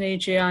vulnerabilities in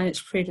EGI and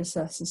its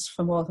predecessors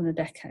for more than a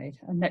decade.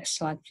 And next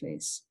slide,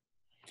 please.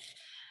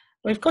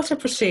 We've got a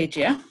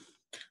procedure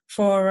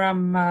for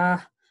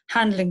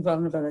handling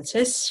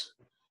vulnerabilities,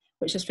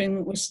 which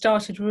we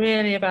started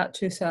really about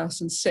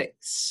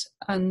 2006,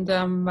 and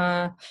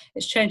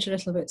it's changed a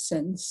little bit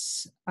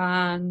since.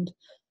 And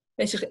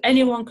basically,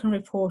 anyone can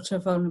report a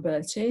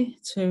vulnerability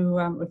to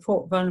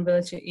report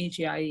vulnerability at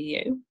EGI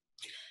EU.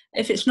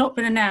 If it's not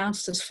been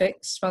announced as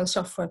fixed by the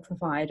software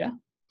provider,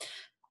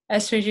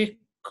 SVG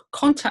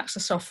contacts the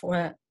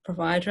software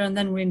provider and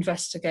then we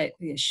investigate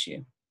the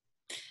issue.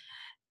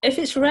 If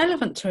it's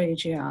relevant to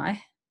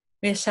EGI,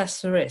 we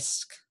assess the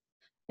risk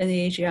in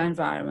the EGI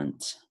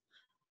environment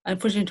and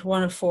put it into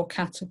one of four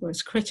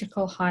categories: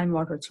 critical, high,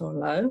 moderate, or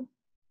low.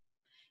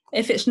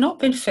 If it's not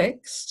been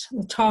fixed,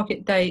 the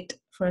target date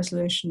for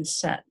resolution is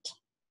set.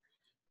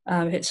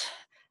 If it's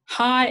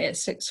high,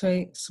 it's 6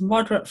 weeks,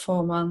 moderate,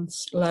 4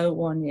 months, low,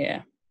 1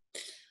 year.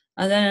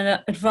 And then an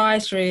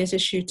advisory is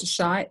issued to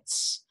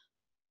sites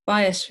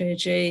by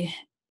SVG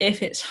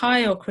if it's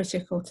high or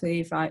critical to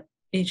the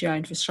EGI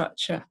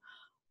infrastructure,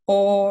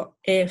 or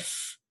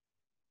if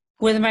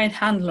we're the main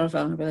handler of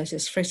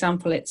vulnerabilities. For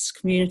example, it's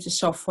community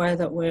software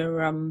that we're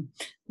the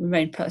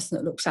main person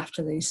that looks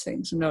after these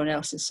things, and no one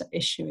else is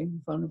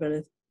issuing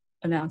vulnerability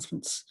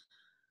announcements.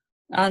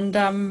 And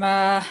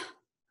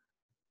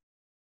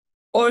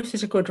or if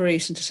there's a good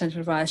reason to send an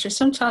advisory.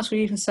 Sometimes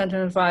we even send an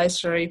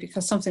advisory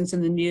because something's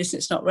in the news and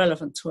it's not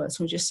relevant to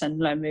us. We just send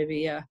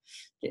maybe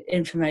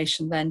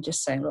information then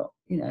just saying, look,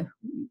 we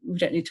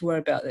don't need to worry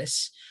about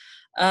this.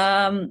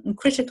 And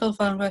critical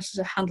vulnerabilities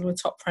are handled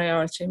with top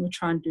priority, and we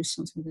try and do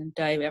something within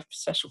a day. We have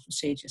special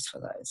procedures for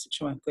those, which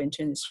I won't go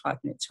into in this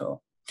 5-minute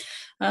talk.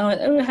 We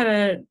had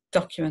a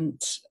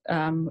document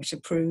which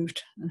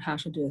approved and how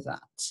to do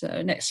that.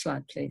 So next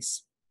slide,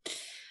 please.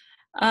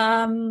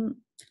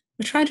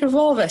 We're trying to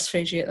evolve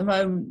SVG at the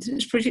moment.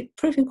 It's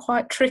proving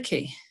quite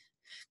tricky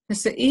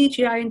because the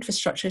EGI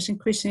infrastructure is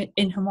increasingly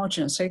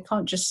inhomogeneous. So you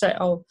can't just say,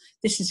 oh,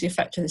 this is the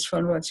effect of this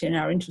vulnerability in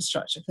our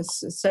infrastructure,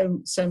 because there's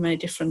so many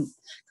different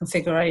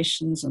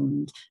configurations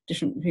and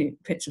different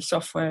bits of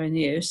software in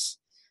use.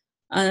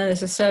 And there's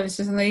the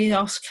services in the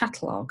EOS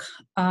catalogue.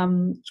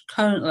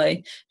 Currently,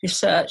 if you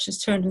search, there's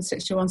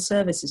 261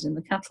 services in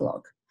the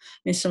catalogue.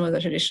 In some of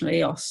the traditional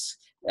EOS,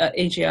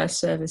 EGI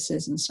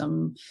services and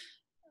some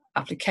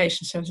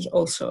application services,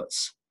 all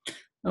sorts.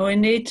 And we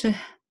need to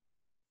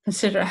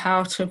consider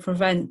how to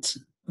prevent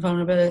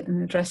vulnerability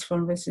and address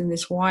vulnerability in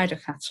this wider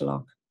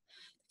catalogue,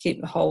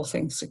 keep the whole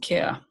thing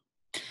secure.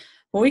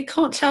 But we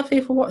can't tell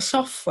people what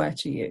software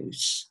to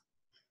use.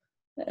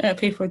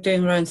 People are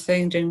doing their own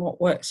thing, doing what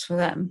works for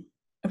them.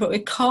 But we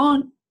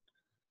can't,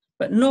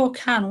 but nor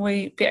can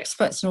we be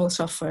experts in all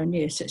software in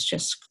use. It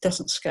just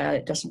doesn't scale,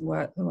 it doesn't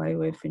work the way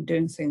we've been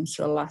doing things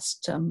for the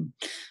last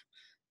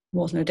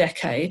more than a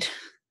decade.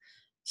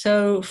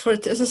 So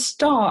as a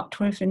start,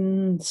 we've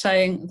been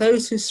saying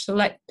those who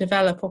select,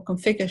 develop or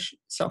configure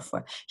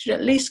software should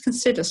at least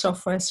consider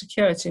software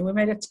security. We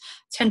made a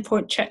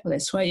 10-point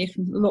checklist where you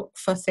can look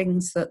for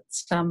things that,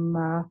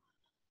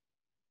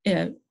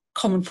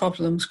 common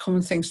problems,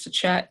 common things to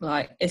check,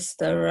 like is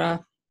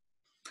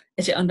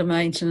it under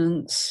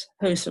maintenance,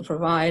 who's the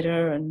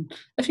provider, and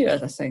a few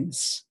other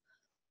things.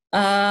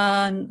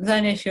 And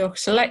then if you're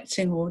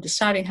selecting or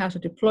deciding how to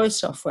deploy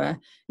software,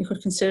 you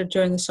could consider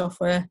joining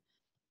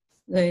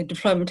the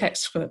deployment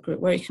expert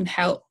group, where you can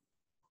help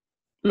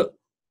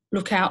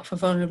look out for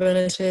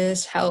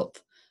vulnerabilities, help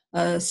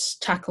us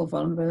tackle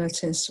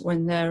vulnerabilities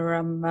when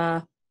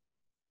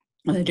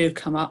they do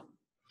come up.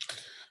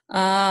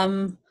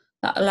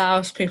 That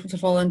allows people to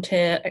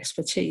volunteer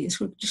expertise.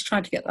 We're just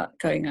trying to get that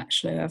going,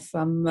 actually.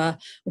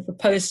 We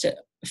proposed it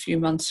a few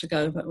months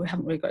ago, but we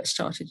haven't really got it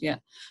started yet.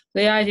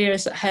 The idea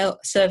is that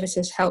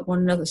services help one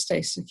another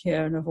stay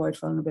secure and avoid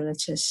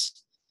vulnerabilities.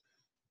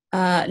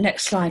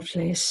 Next slide,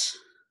 please.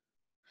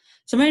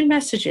 The main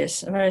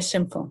messages are very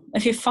simple.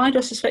 If you find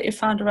or suspect you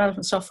found a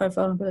relevant software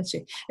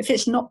vulnerability, if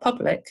it's not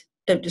public,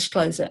 don't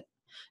disclose it.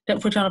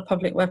 Don't put it on a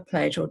public web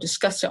page or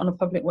discuss it on a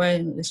public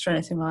mailing list or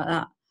anything like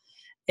that.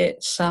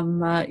 It's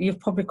you're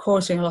probably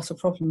causing a lot of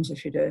problems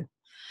if you do.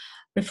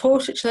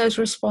 Report it to those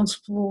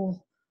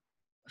responsible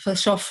for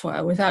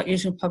software without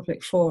using a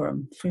public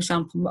forum. For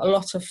example, a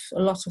lot of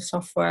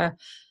software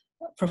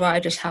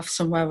providers have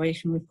somewhere where you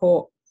can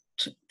report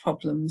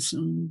problems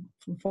and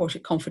report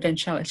it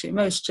confidentiality.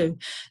 Most do.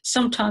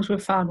 Sometimes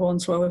we've found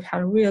ones where we've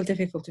had a real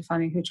difficulty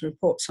finding who to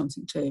report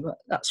something to, but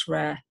that's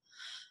rare.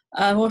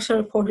 Also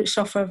reported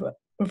software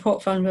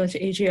report vulnerability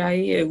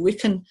EGI-EU. We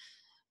can,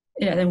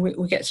 then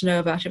we get to know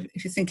about it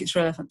if you think it's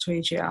relevant to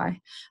EGI.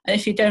 And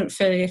if you don't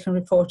feel you can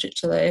report it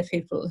to the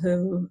people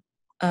who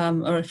are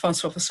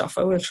responsible for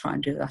software, we'll try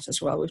and do that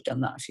as well. We've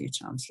done that a few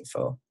times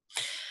before.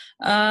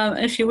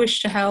 And if you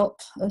wish to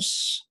help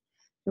us,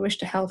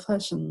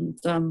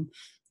 and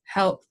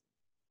help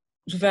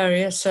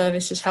various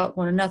services help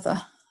one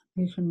another,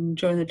 you can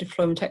join the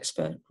deployment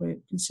expert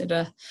group.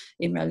 Consider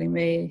emailing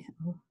me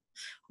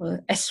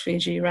or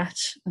SVG-RAT,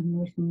 and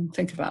we can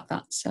think about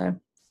that. So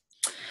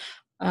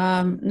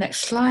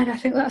next slide. I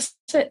think that's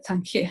it.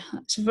 Thank you.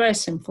 It's very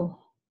simple.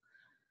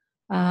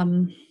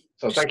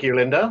 So thank you,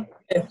 Linda.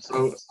 Yeah.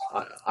 So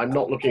I'm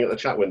not looking at the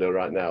chat window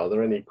right now. Are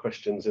there any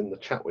questions in the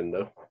chat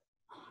window?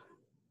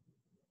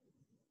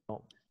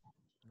 No,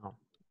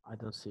 I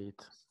don't see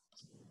it.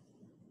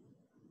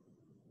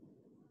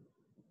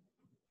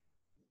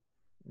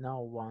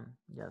 No one,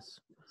 yes.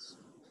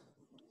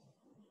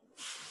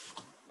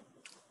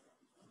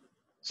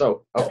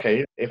 So,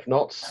 okay, if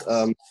not,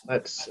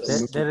 let's...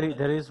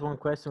 There is one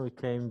question which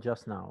came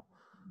just now.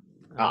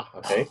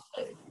 Okay.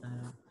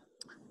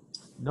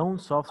 Known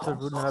software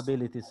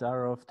vulnerabilities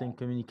are often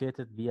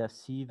communicated via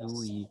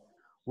CVE.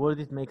 Would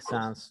it make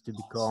sense to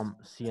become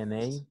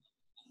CNA?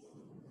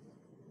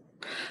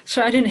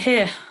 So I didn't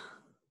hear.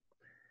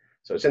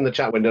 So it's in the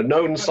chat window.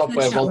 Known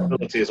software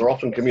vulnerabilities are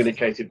often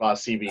communicated via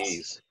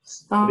CVEs.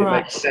 Would it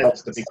make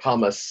sense to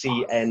become a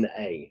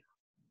CNA?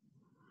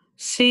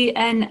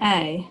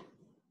 CNA?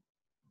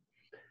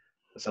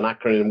 It's an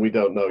acronym we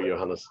don't know,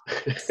 Johannes.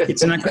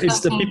 It's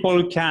the people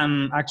who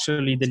can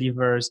actually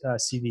deliver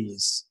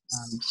CVs.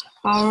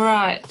 All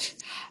right.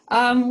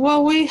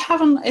 Well, we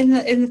haven't in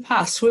the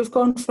past. We've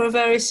gone for a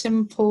very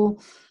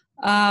simple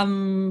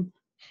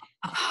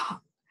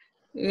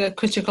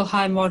critical,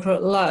 high,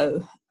 moderate,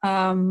 low.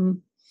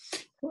 And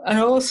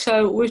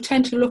also, we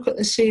tend to look at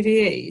the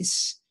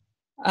CVEs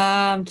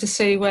to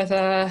see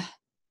whether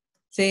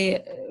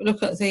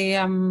look at the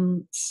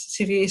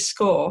CVE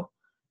score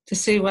to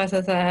see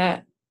whether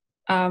they're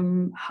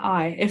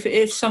high.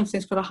 If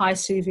something's got a high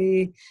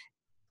CVSS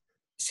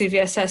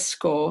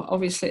score,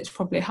 obviously it's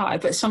probably high.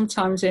 But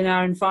sometimes in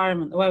our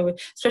environment, the way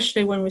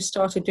especially when we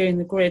started doing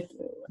the grid,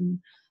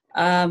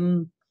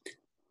 some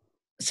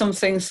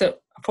things that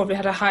probably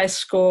had a high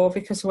score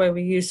because the way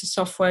we use the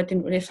software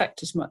didn't really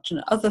affect as much,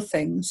 and other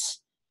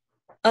things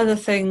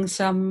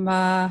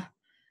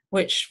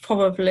which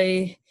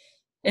probably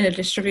in a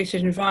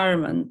distributed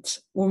environment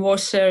were more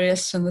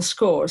serious than the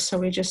scores. So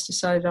we just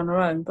decided on our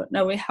own. But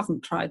no, we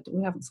haven't tried.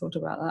 We haven't thought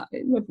about that.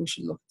 Maybe we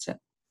should look at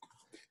it.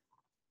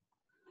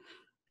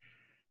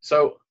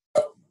 So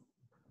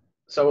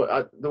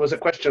So there was a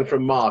question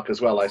from Mark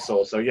as well, I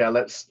saw. So yeah,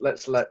 let's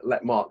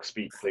let Mark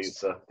speak,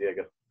 please,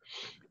 Diego.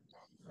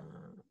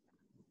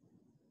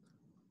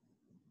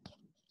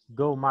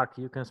 Go, Mark,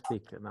 you can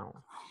speak now.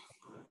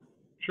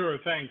 Sure,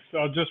 thanks.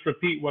 I'll just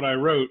repeat what I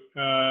wrote,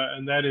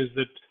 and that is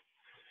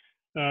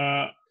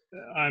that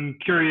I'm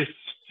curious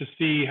to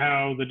see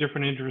how the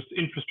different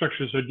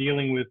infrastructures are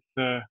dealing with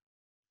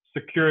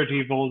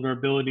security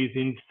vulnerabilities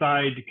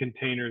inside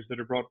containers that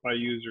are brought by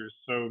users.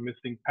 So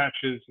missing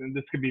patches, and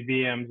this could be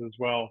VMs as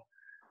well.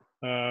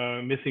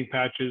 Missing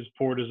patches,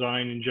 poor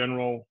design in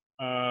general.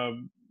 I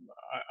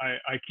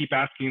keep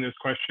asking this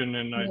question,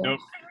 and I don't.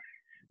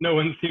 No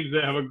one seems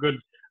to have a good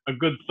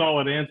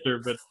solid answer,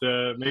 but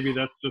maybe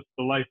that's just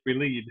the life we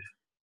lead.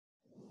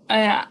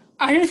 I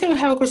don't think we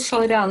have a good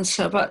solid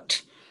answer,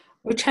 but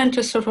we tend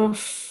to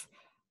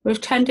we've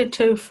tended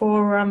to,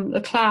 for the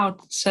cloud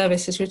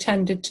services, we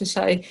tended to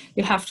say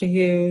you have to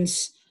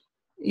use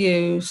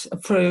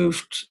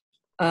approved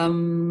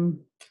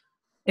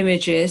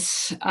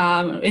images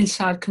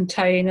inside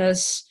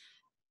containers.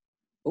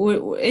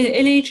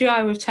 In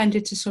EGI, we've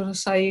tended to sort of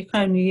say you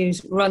can only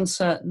run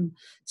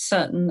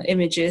certain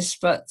images,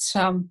 but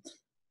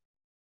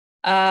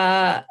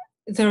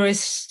there is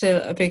still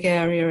a big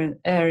area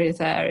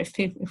there.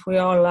 If we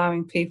are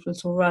allowing people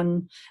to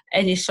run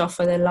any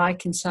software they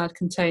like inside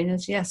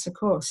containers, yes, of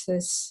course,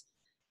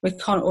 we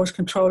can't always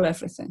control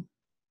everything.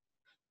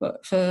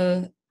 But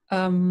for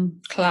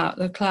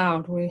the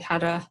cloud, we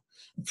had a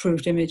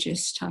approved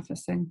images type of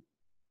thing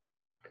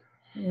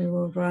we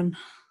will run.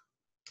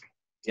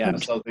 Yeah,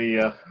 so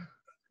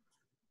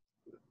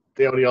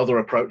the only other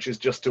approach is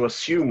just to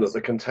assume that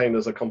the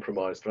containers are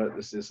compromised, right?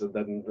 This is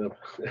then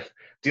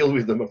deal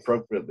with them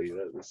appropriately.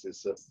 Right? This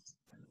is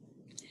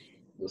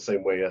the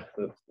same way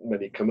that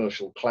many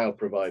commercial cloud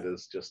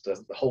providers just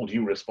hold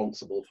you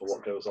responsible for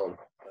what goes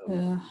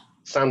on.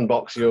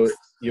 Sandbox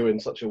you in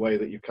such a way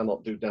that you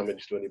cannot do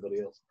damage to anybody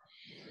else.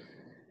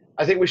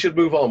 I think we should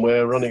move on.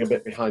 We're running a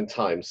bit behind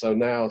time. So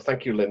now,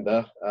 thank you,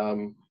 Linda.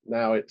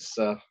 Now it's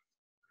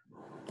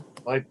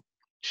my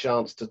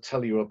chance to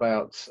tell you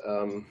about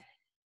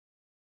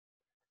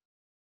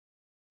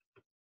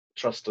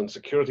trust and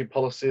security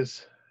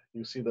policies.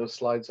 You see those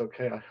slides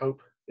okay, I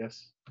hope?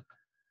 Yes?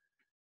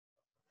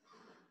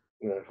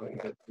 No, if I can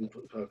get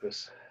input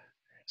focus.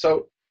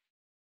 So,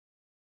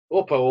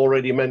 Orpo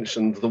already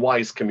mentioned the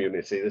WISE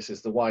community. This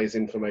is the WISE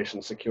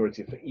Information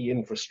Security for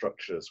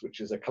E-Infrastructures, which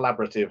is a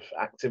collaborative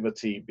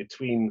activity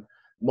between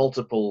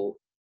multiple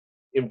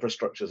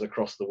infrastructures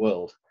across the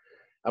world.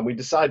 And we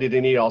decided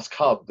in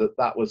EOSC-hub that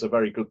that was a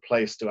very good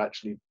place to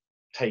actually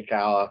take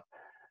our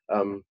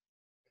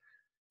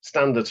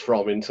standards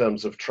from in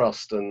terms of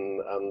trust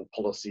and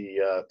policy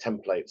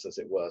templates, as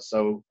it were.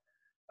 So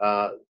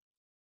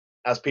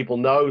as people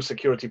know,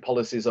 security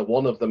policies are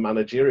one of the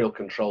managerial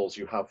controls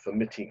you have for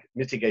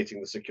mitigating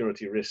the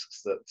security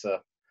risks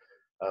that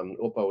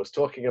Orpo was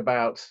talking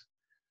about.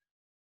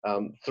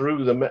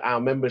 Through our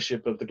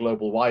membership of the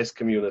global WISE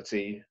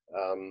community,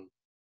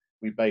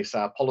 we base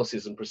our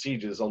policies and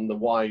procedures on the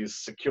WISE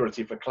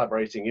Security for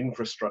Collaborating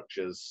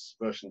Infrastructures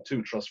version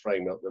 2 trust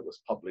framework that was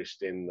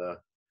published in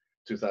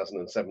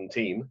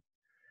 2017.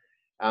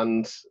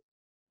 And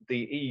the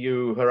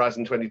EU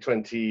Horizon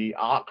 2020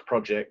 ARC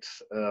project,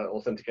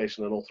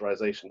 Authentication and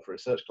Authorization for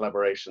Research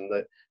Collaboration,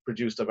 that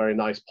produced a very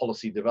nice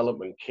policy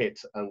development kit,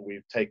 and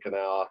we've taken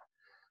our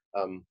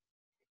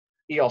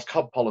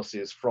EOSC-hub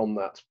policies from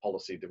that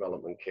policy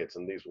development kit,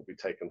 and these will be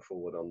taken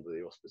forward under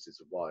the auspices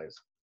of WISE.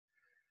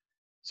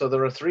 So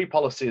there are 3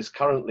 policies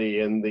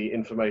currently in the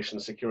information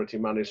security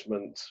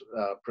management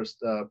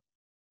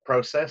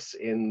process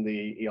in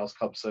the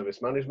EOSC-hub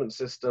service management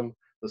system.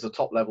 There's a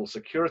top-level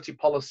security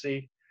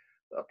policy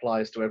that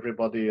applies to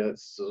everybody.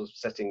 It's sort of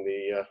setting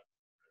the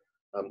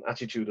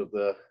attitude of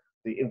the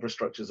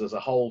infrastructures as a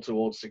whole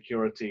towards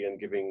security and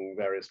giving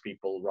various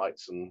people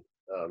rights and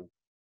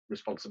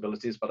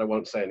responsibilities, but I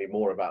won't say any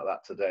more about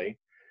that today.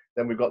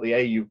 Then we've got the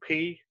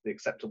AUP, the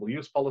Acceptable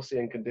Use Policy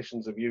and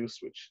Conditions of Use,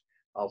 which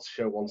I'll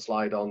show one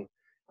slide on,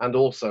 and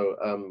also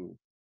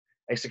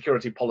a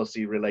security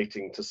policy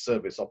relating to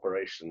service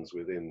operations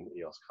within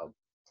EOSC-hub.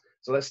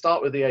 So let's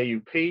start with the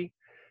AUP.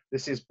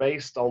 This is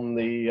based on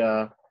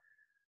the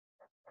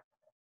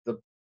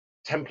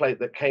template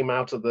that came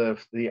out of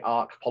the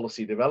ARC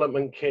policy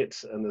development kit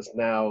and is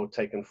now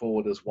taken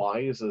forward as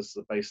WISE as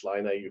the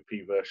baseline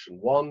AUP version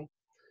 1.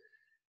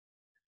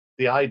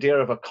 The idea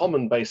of a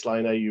common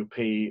baseline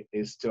AUP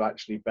is to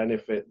actually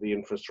benefit the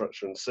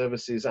infrastructure and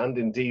services, and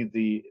indeed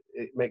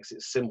it makes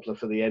it simpler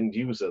for the end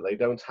user. They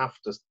don't have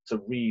to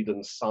read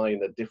and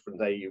sign a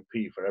different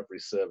AUP for every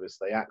service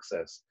they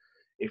access.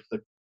 If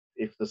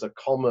there's a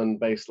common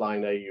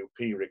baseline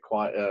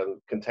AUP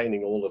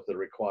containing all of the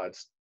required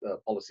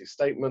policy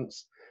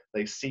statements,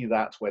 they see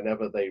that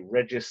whenever they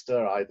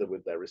register, either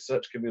with their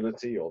research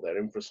community or their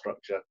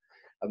infrastructure,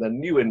 and then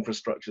new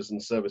infrastructures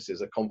and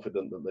services are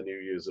confident that the new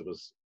user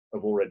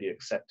have already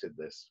accepted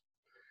this.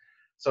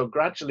 So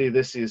gradually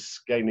this is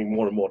gaining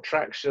more and more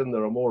traction.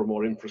 There are more and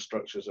more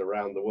infrastructures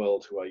around the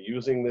world who are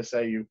using this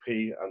AUP,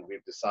 and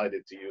we've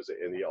decided to use it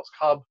in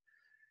EOSC-hub.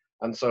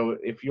 And so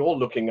if you're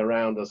looking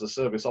around as a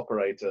service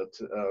operator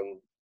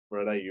for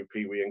an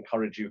AUP, we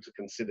encourage you to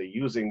consider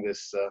using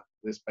this,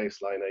 this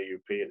baseline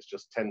AUP. It's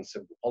just 10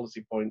 simple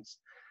policy points,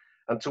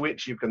 and to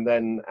which you can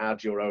then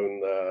add your own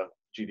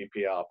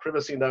GDPR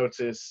privacy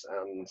notice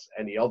and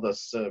any other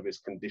service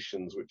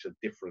conditions which are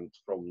different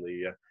from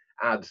the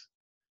add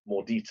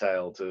more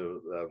detail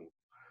to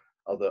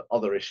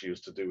other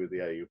issues to do with the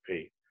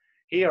AUP.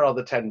 Here are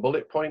the 10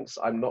 bullet points.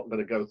 I'm not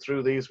going to go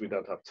through these. We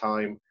don't have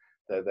time.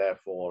 They're there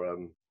for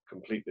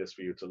completeness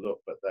for you to look,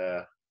 but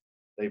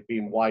they've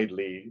been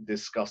widely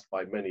discussed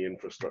by many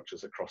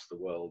infrastructures across the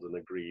world and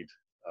agreed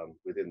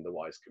within the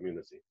WISE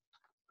community.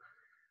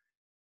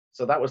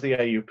 So that was the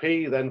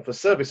AUP. Then for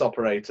service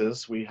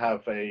operators, we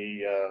have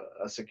a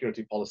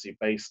security policy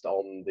based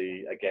on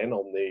the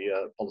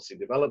policy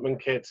development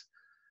kit.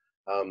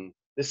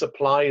 This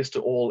applies to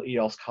all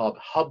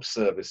EOSC-hub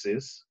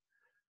services,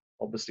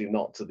 obviously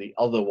not to the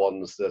other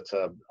ones that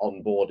are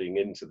onboarding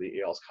into the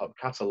EOSC-hub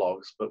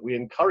catalogs, but we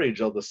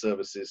encourage other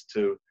services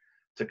to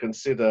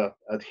consider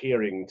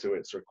adhering to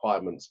its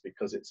requirements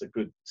because it's a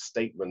good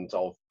statement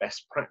of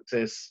best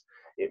practice.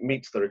 It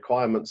meets the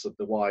requirements of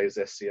the WISE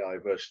SCI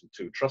version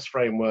 2 trust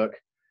framework,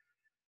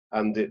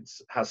 and it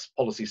has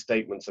policy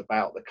statements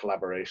about the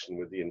collaboration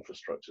with the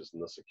infrastructures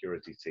and the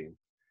security team.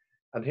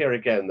 And here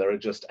again, there are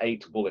just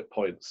 8 bullet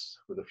points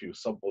with a few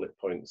sub-bullet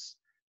points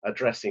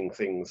addressing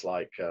things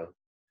like,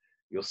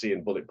 you'll see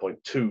in bullet point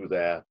 2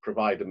 there,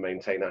 provide and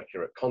maintain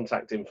accurate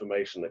contact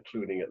information,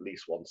 including at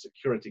least one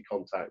security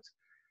contact,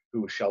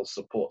 who shall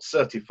support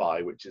certify,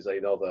 which is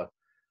another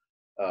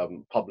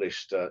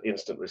published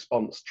instant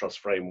response trust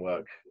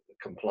framework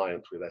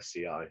compliant with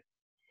SCI.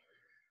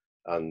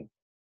 And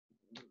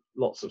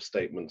lots of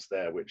statements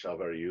there which are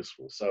very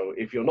useful. So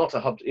if you're not a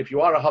hub, if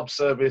you are a hub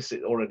service,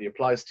 it already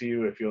applies to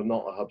you. If you're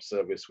not a hub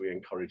service, we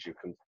encourage you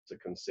to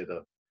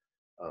consider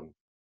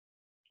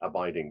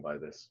abiding by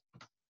this.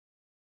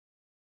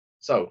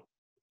 So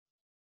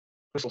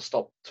this will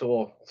stop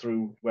tour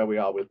through where we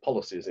are with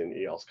policies in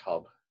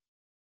EOSC-hub.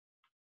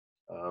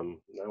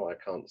 Now I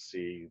can't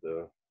see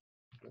the,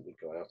 let me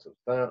go out of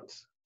that.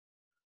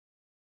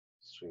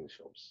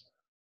 Screenshots.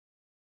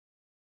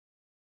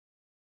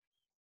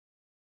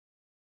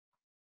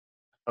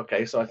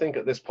 Okay, so I think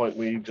at this point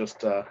we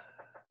just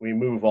we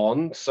move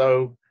on.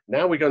 So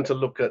now we're going to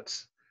look at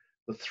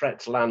the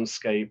threat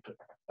landscape,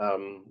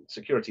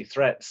 security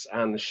threats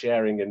and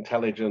sharing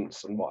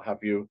intelligence and what have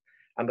you.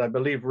 And I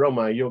believe,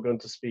 Roma, you're going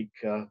to speak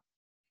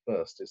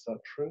first. Is that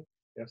true?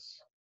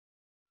 Yes.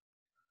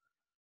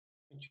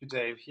 Thank you,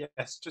 Dave.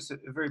 Yes, just a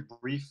very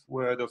brief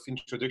word of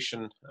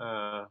introduction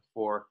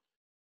for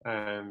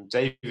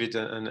David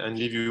and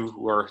Liviu,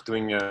 who are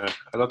doing a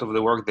lot of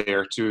the work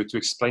there to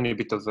explain a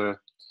bit of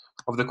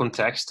the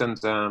context and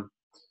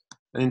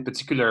in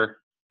particular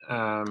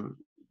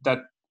that,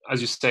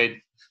 as you said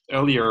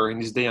earlier, in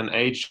this day and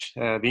age,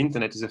 the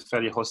internet is a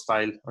fairly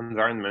hostile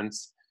environment,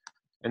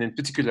 and in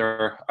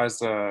particular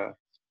as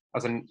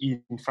an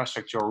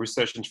infrastructure or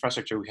research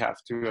infrastructure, we have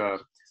to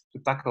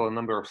tackle a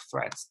number of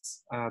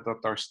threats that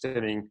are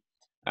stemming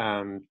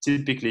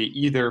typically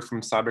either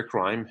from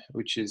cybercrime,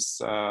 which is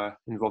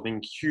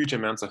involving huge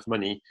amounts of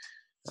money.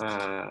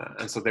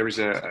 And so there is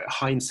a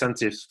high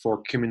incentive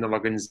for criminal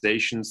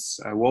organizations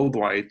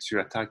worldwide to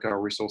attack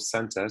our resource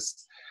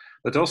centers,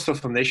 but also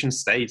from nation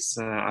states,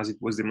 as it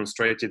was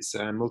demonstrated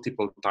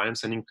multiple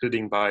times, and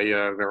including by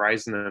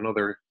Verizon and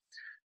other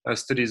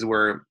studies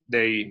where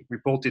they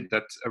reported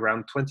that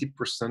around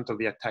 20% of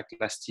the attack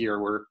last year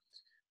were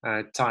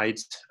tied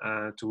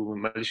to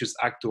malicious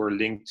act or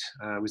linked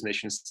with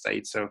nation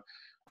states. So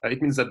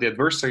it means that the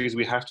adversaries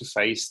we have to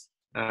face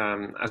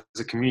as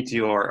a community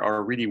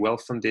are really well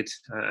funded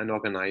and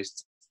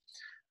organized.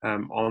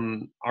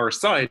 On our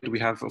side, we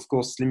have, of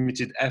course,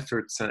 limited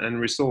efforts and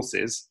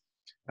resources,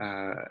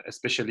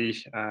 especially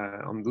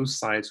on those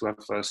sides who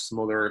have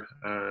smaller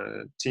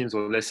teams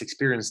or less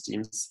experienced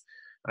teams.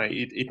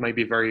 It might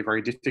be very,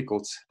 very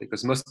difficult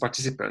because most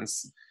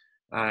participants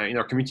in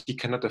our community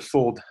cannot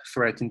afford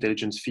threat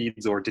intelligence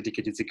feeds or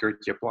dedicated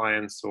security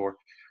appliance or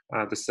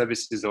the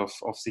services of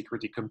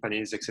security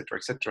companies, etc.,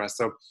 etc.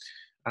 So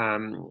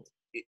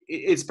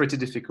it's pretty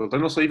difficult.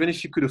 And also, even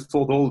if you could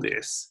afford all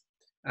this,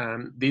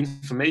 the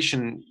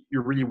information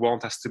you really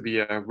want has to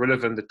be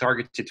relevant and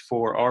targeted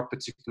for our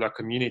particular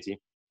community.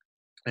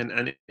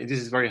 And this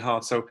is very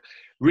hard. So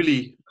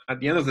really, at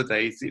the end of the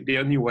day, the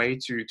only way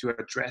to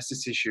address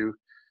this issue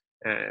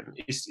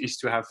is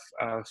to have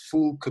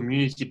full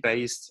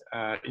community-based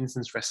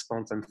incident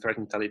response and threat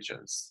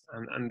intelligence,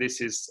 and this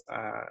is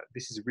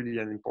really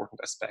an important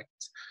aspect.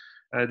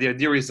 The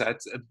idea is that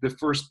the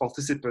first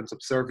participant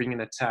observing an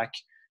attack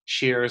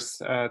shares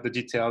the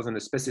details and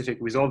the specific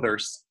with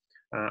others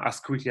as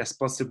quickly as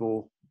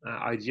possible,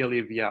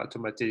 ideally via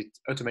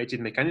automated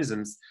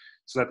mechanisms,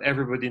 so that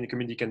everybody in the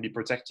community can be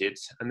protected.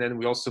 And then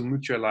we also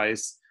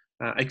mutualize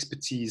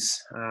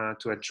expertise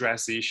to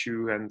address the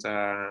issue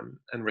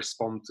and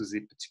respond to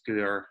the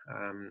particular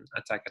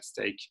attack at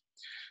stake.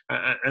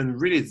 And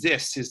really,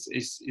 this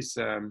is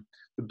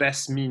the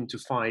best means to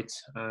fight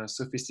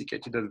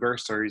sophisticated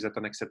adversaries at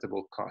an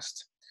acceptable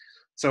cost.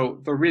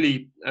 So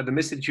really, the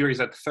message here is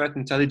that threat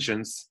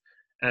intelligence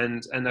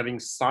and having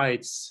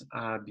sites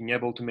being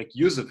able to make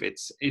use of it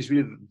is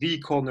really the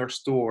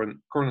cornerstone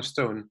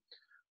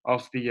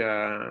of the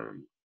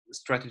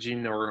strategy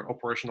in our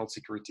operational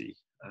security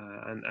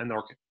and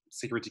our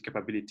security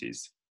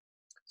capabilities.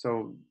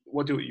 So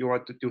what you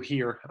want to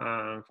hear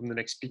from the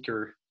next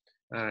speaker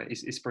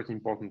is pretty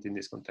important in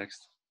this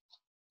context.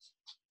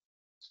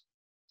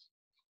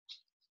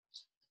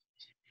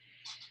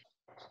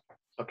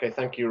 Okay,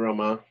 thank you,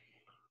 Romain.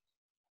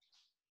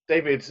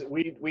 David,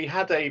 we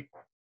had a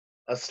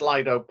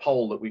Slido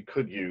poll that we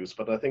could use,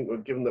 but I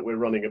think given that we're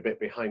running a bit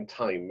behind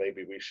time,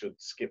 maybe we should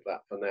skip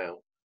that for now.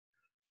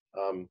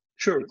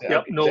 Sure. Is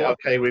it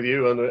okay with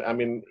you? And I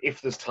mean,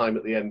 if there's time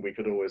at the end, we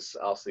could always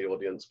ask the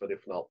audience, but if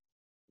not,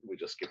 we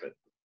just skip it.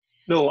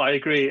 No, I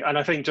agree, and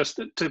I think just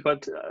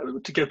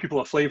to give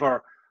people a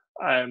flavour,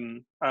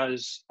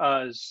 as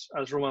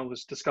Romain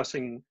was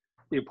discussing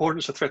the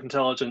importance of threat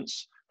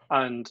intelligence,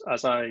 and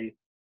as I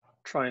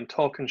try and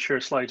talk and share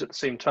slides at the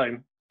same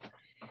time,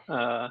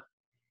 here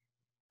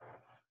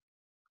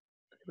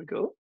we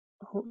go.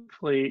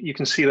 Hopefully, you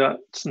can see that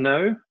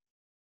now.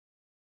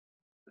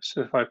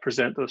 So if I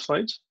present those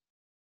slides,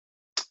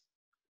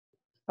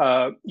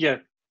 yeah.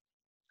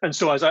 And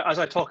so as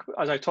I talk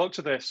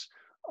to this.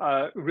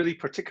 Really,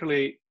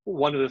 particularly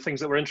one of the things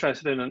that we're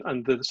interested in,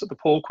 and the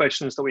poll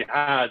questions that we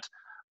had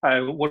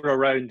were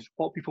around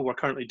what people were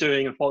currently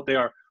doing and what they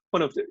are,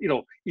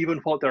 even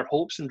what their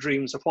hopes and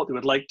dreams of what they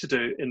would like to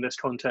do in this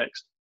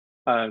context.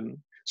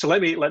 So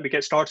let me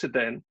get started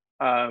then.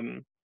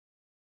 Can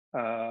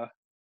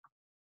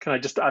I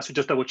just ask you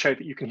just double check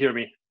that you can hear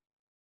me?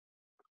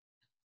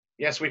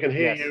 Yes, we can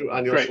hear you,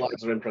 and your Great.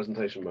 slides are in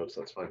presentation mode,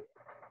 so that's fine.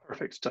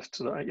 Perfect. Just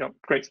so that, yeah,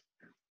 great.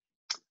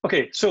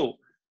 Okay, so.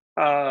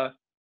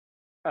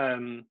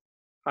 I'm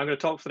going to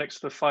talk for the next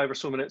 5 or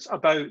so minutes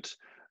about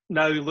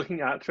now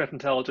looking at threat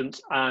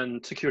intelligence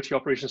and security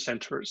operations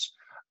centers,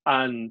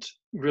 and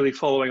really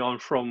following on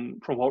from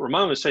what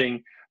Romain was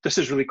saying, this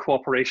is really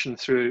cooperation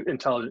through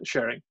intelligence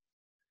sharing.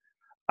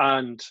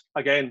 And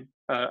again,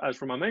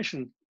 as Romain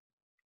mentioned,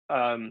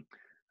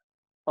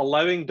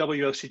 allowing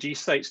WLCG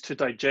sites to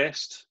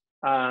digest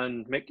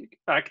and make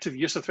active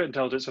use of threat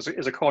intelligence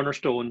is a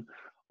cornerstone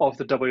of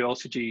the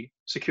WLCG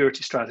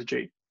security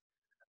strategy.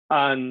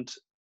 And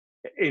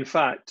in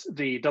fact,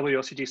 the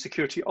WLCG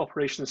Security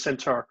Operations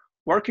Center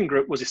Working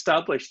Group was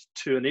established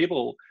to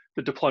enable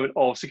the deployment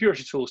of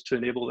security tools to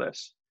enable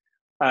this.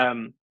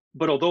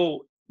 But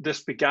although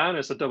this began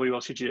as a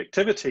WLCG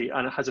activity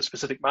and it has a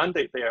specific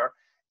mandate there,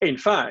 in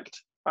fact,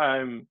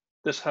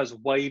 this has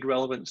wide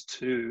relevance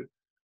to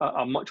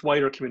a much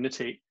wider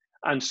community.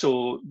 And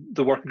so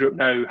the working group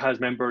now has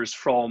members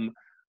from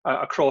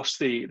across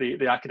the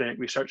academic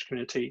research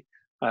community,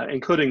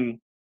 including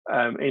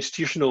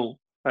institutional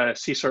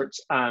CSIRTs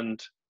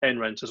and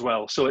NRENs as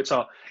well. So it's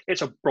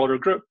a broader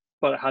group,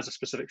 but it has a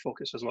specific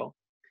focus as well.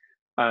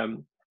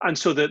 And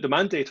so the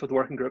mandate of the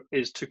working group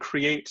is to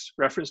create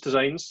reference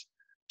designs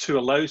to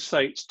allow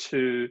sites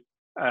to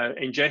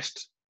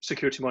ingest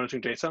security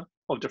monitoring data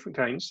of different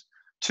kinds,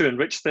 to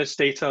enrich this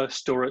data,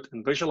 store it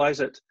and visualize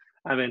it,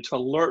 and then to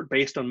alert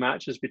based on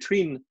matches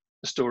between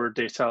the stored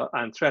data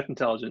and threat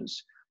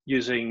intelligence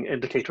using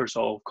indicators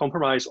of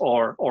compromise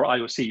or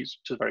IOCs,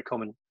 which is a very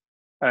common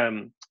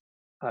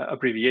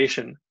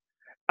abbreviation.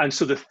 And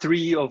so the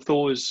three of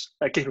those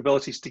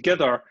capabilities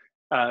together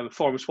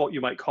forms what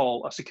you might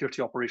call a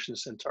security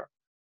operations center.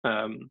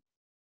 You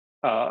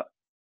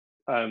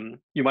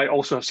might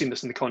also have seen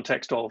this in the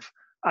context of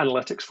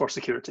analytics for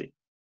security.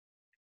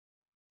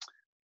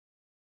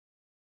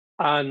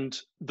 And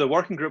the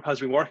working group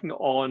has been working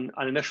on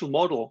an initial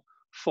model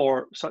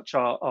for such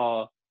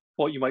a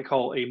what you might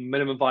call a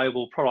minimum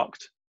viable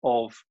product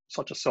of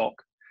such a SOC.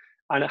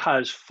 And it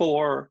has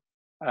four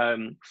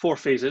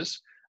phases.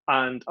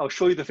 And I'll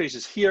show you the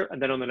phases here,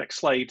 and then on the next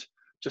slide,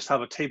 just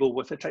have a table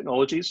with the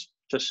technologies,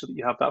 just so that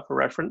you have that for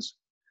reference.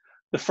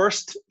 The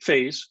first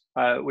phase,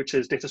 which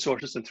is data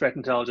sources and threat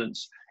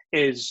intelligence,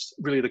 is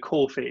really the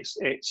core phase.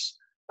 It's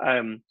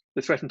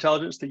the threat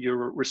intelligence that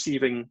you're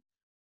receiving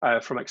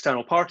from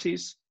external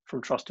parties,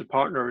 from trusted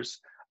partners,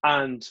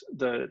 and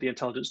the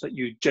intelligence that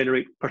you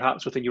generate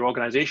perhaps within your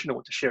organization and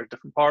want to share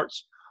different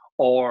parts,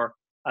 or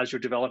as you're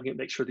developing it,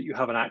 make sure that you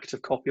have an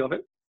active copy of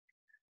it.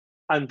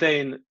 And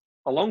then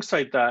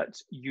alongside that,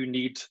 you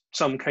need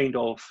some kind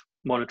of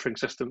monitoring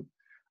system.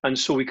 And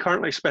so we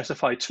currently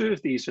specify two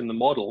of these in the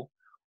model.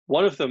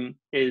 One of them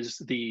is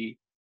the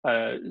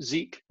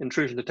Zeek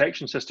intrusion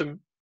detection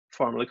system,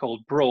 formerly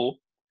called BRO,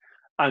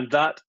 and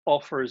that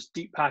offers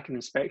deep packet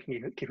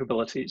inspection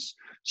capabilities.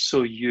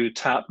 So you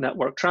tap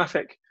network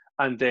traffic,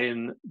 and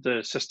then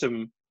the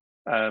system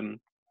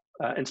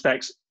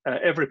inspects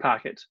every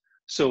packet.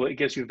 So it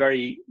gives you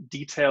very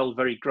detailed,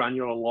 very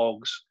granular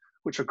logs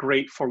which are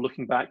great for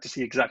looking back to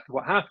see exactly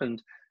what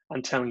happened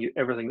and telling you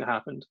everything that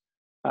happened.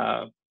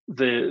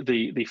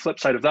 The flip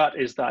side of that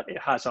is that it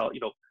has a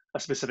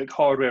specific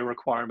hardware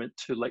requirement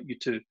to let you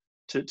to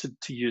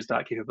use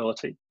that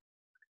capability.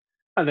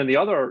 And then the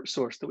other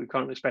source that we've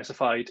currently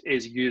specified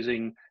is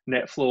using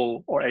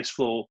NetFlow or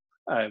SFlow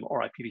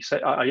or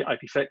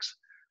IPFix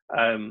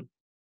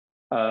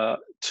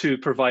to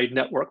provide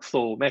network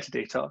flow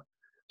metadata.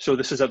 So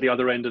this is at the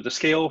other end of the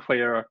scale,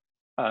 where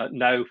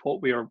now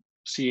what we are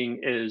seeing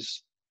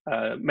is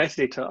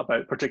metadata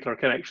about particular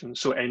connections,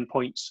 so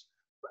endpoints,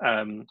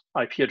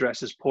 IP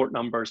addresses, port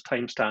numbers,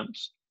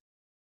 timestamps,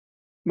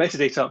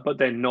 metadata, but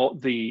then not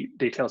the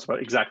details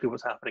about exactly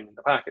what's happening in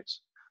the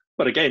packets.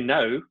 But again,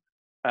 now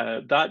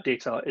that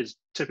data is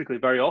typically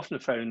very often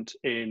found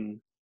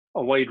in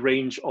a wide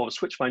range of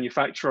switch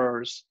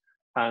manufacturers,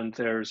 and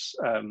there's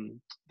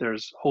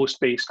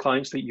host-based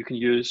clients that you can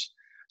use.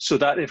 So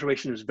that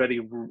information is very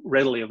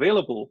readily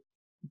available,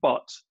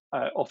 but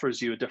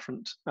offers you a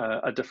different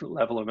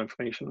level of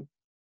information.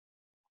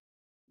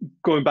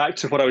 Going back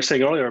to what I was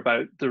saying earlier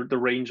about the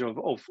range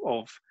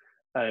of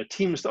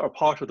teams that are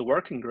part of the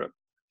working group,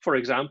 for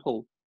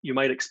example, you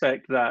might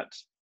expect that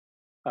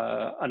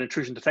an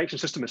intrusion detection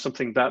system is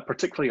something that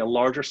particularly a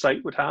larger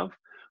site would have.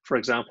 For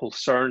example,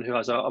 CERN, who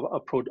has a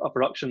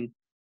production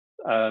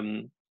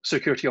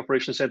security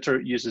operations center,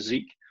 uses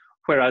Zeek,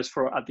 whereas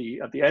at the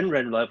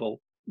NREN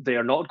level, they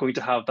are not going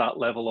to have that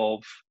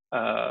level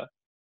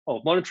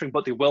of monitoring,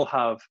 but they will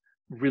have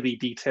really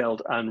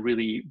detailed and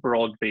really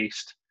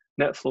broad-based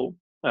NetFlow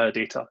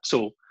data.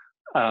 So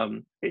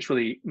it's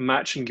really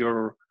matching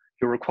your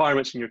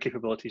requirements and your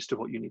capabilities to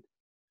what you need.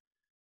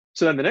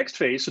 So then the next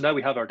phase, so now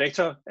we have our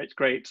data, it's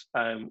great.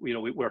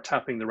 We're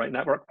tapping the right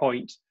network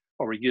point,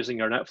 or we're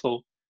using our NetFlow.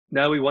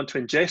 Now we want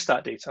to ingest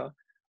that data.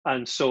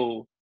 And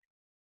so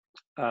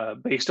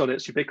based on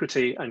its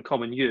ubiquity and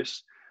common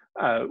use,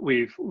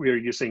 we're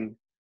using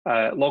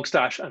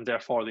Logstash and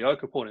therefore the other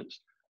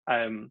components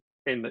in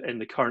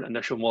the current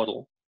initial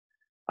model.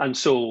 And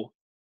so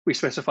we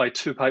specify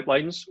two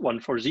pipelines,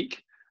 one for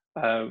Zeek,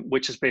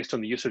 which is based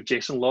on the use of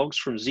JSON logs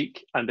from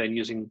Zeek, and then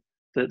using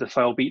the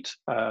FileBeat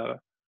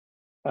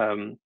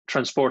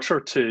transporter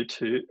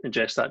to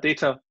ingest that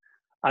data.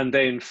 And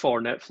then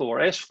for NetFlow or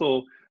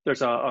SFlow,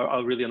 there's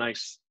a really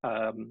nice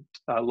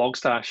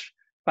Logstash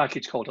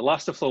package called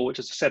Elastaflow, which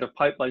is a set of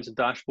pipelines and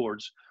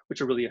dashboards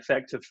which are really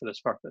effective for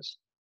this purpose.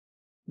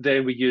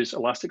 Then we use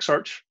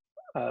Elasticsearch,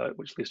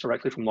 which leads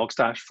directly from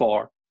Logstash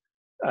for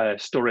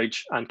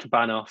storage, and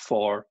Kibana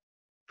for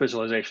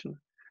visualization.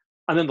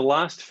 And then the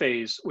last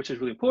phase, which is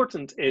really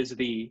important, is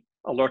the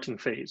alerting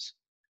phase.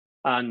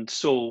 And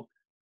so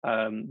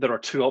there are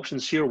two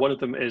options here. One of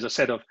them is a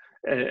set of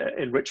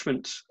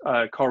enrichment,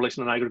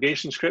 correlation, and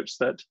aggregation scripts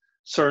that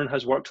CERN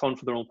has worked on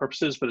for their own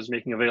purposes, but is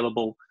making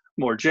available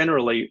more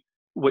generally,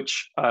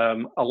 which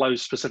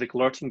allows specific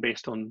alerting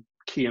based on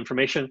key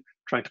information,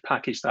 trying to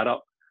package that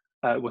up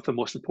with the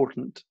most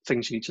important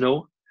things you need to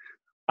know.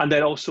 And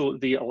then also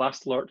the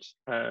ElastAlert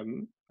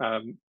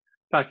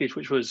package,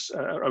 which was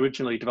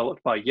originally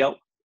developed by Yelp,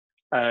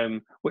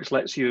 which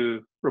lets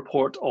you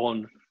report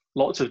on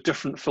lots of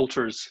different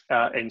filters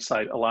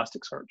inside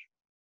Elasticsearch.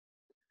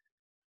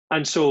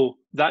 And so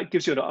that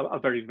gives you a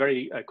very,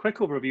 very quick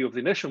overview of the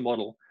initial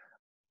model.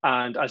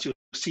 And as you'll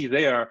see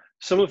there,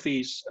 some of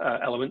these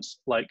elements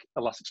like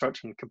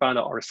Elasticsearch and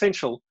Kibana are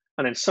essential,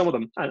 and then some of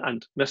them,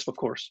 and MISP, of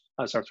course,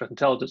 as our threat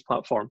intelligence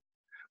platform,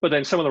 but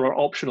then some of them are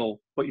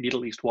optional, but you need at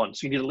least one.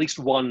 So you need at least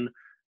one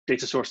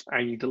data source,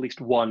 and you need at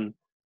least one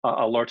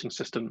alerting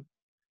system.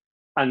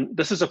 And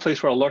this is a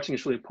place where alerting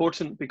is really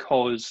important,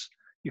 because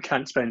you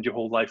can't spend your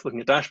whole life looking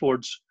at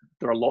dashboards.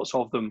 There are lots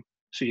of them.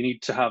 So you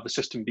need to have the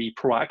system be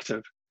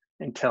proactive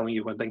in telling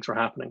you when things are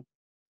happening.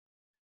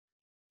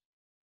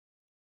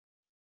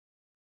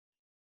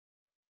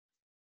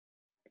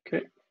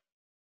 Okay.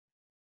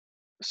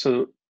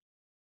 So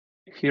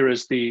here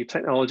is the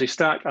technology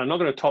stack. I'm not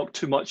going to talk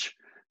too much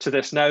to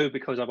this now,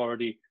 because I've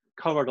already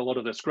covered a lot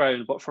of this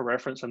ground, but for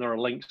reference, and there are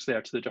links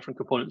there to the different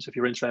components if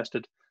you're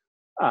interested.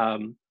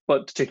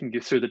 But taking you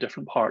through the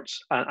different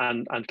parts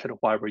and kind of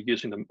why we're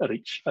using them at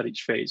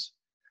each phase.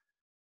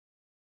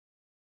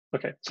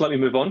 Okay, so let me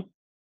move on.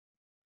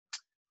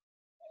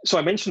 So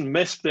I mentioned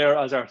MISP there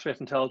as our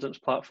threat intelligence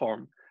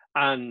platform,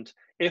 and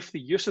if the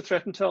use of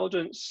threat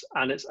intelligence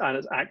and its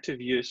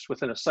active use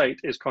within a site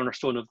is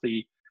cornerstone of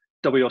the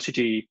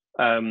WLCG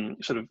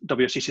sort of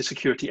WCC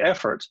security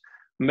effort,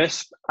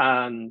 MISP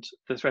and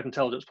the threat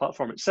intelligence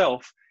platform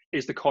itself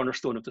is the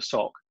cornerstone of the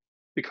SOC,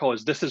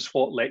 because this is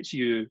what lets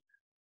you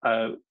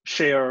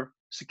share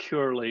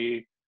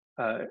securely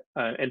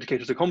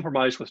indicators of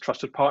compromise with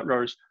trusted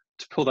partners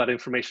to pull that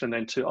information and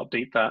then to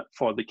update that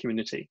for the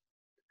community.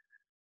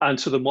 And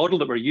so the model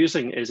that we're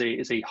using is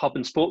a hub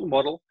and spoke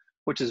model,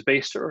 which is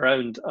based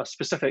around a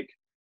specific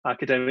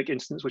academic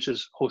instance, which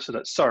is hosted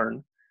at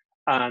CERN.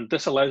 And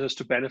this allows us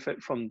to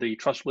benefit from the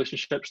trust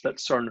relationships that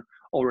CERN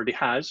already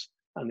has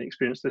and the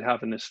experience they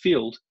have in this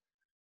field.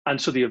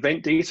 And so the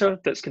event data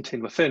that's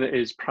contained within it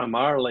is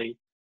primarily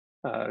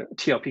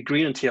TLP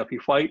green and TLP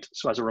white.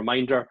 So as a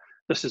reminder,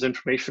 This is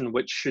information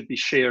which should be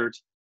shared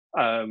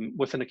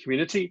within a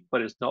community,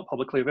 but is not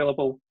publicly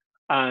available,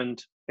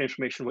 and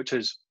information which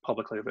is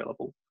publicly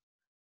available.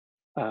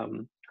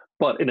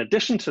 But in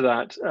addition to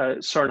that,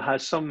 CERN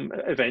has some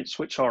events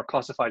which are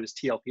classified as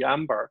TLP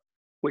Amber,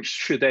 which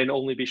should then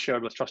only be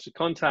shared with trusted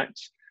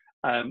contacts,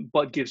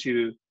 but gives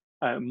you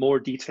more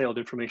detailed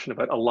information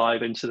about a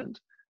live incident.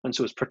 And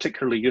so it's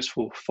particularly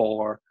useful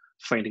for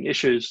finding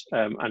issues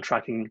and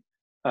tracking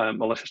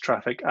malicious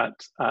traffic at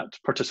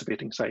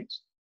participating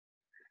sites.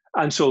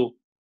 And so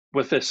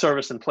with this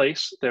service in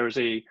place, there is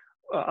a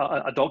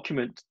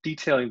document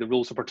detailing the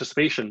rules of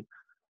participation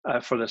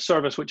for this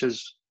service, which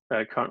is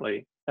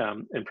currently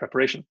in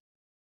preparation.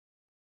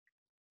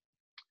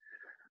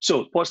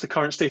 So what's the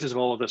current status of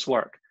all of this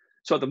work?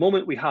 So at the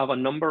moment, we have a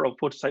number of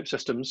prototype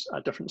systems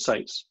at different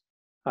sites,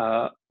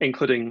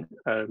 including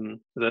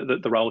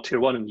the RAL Tier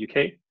 1 in the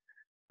UK.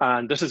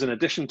 And this is in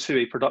addition to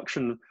a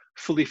production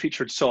fully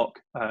featured SOC,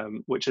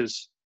 which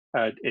is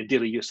in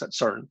daily use at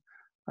CERN.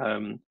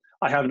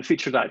 I haven't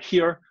featured that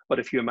here, but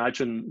if you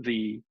imagine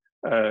the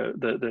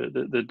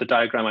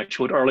diagram I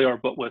showed earlier,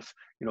 but with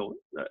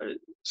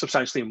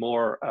substantially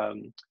more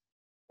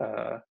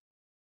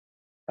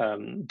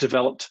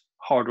developed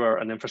hardware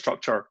and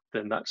infrastructure,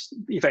 then that's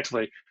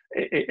effectively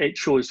it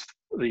shows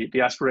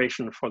the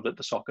aspiration for the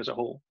SOC as a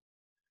whole.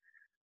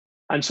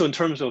 And so in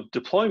terms of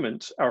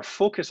deployment, our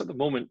focus at the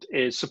moment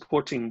is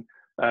supporting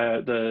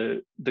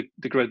the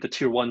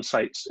Tier 1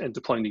 sites in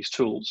deploying these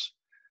tools.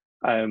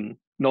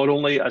 Not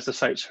only as the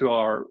sites who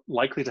are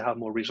likely to have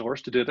more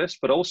resource to do this,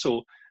 but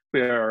also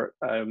where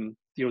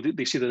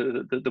they see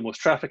the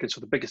most traffic and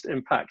so the biggest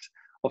impact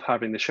of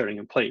having the sharing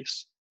in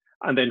place.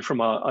 And then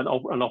from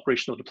an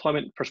operational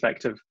deployment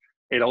perspective,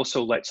 it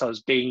also lets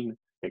us gain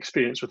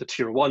experience with the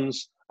Tier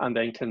 1s and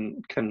then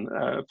can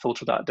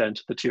filter that down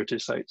to the Tier 2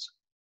 sites.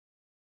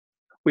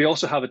 We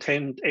also have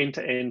an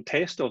end-to-end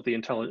test of the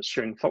intelligence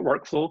sharing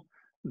workflow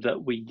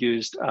that we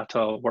used at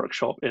a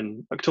workshop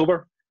in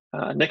October,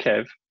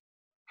 NICEV,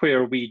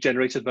 where we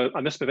generated a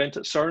MISP event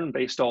at CERN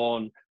based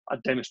on a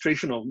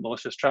demonstration of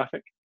malicious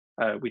traffic.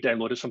 We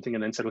downloaded something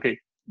and then said, okay,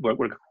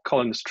 we're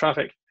calling this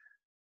traffic,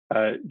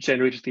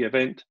 generated the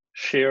event,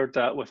 shared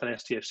that with an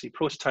STFC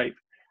prototype,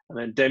 and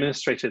then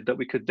demonstrated that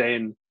we could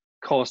then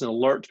cause an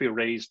alert to be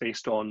raised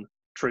based on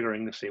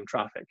triggering the same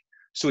traffic.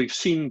 So we've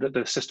seen that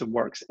the system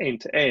works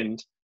end to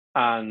end,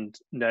 and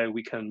now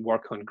we can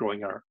work on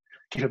growing our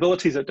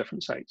capabilities at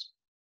different sites.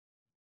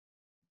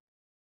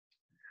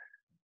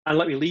 And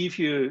let me leave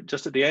you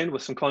just at the end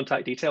with some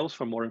contact details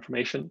for more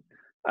information.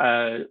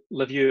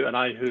 Liviu and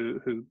I,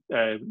 who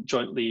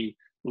jointly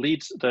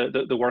lead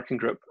the working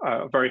group,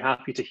 are very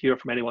happy to hear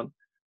from anyone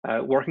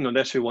working on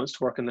this who wants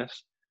to work on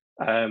this.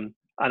 And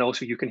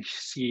also you can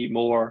see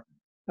more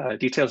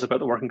details about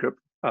the working group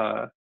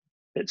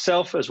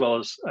itself, as well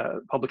as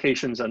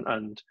publications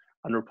and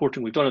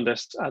reporting we've done on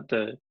this at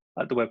the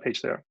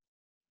webpage there.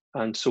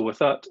 And so with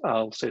that,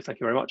 I'll say thank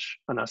you very much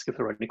and ask if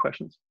there are any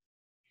questions.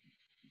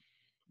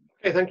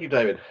 Okay, thank you,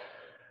 David.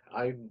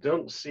 I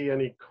don't see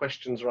any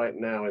questions right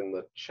now in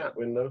the chat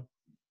window.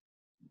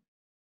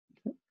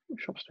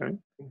 Shop steering.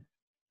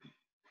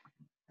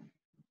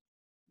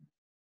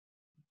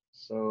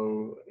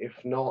 So if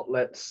not,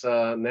 let's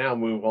now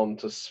move on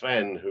to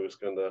Sven, who's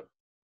going to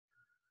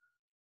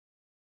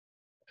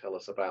tell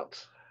us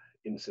about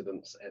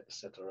incidents,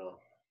 etc.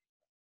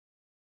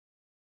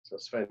 So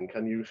Sven,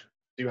 do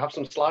you have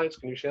some slides?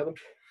 Can you share them?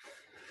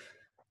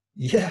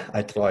 Yeah,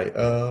 I try.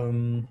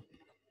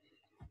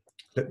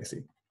 Let me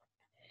see.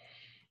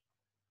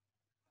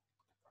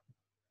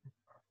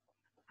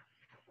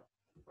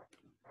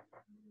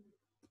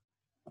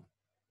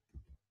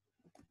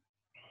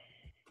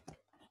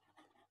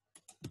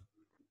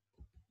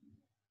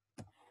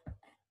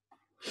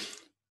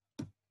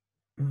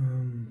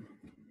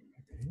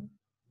 Okay.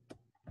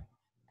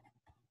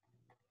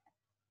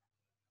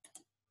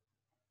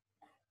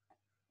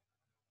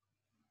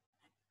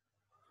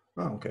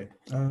 Oh, okay.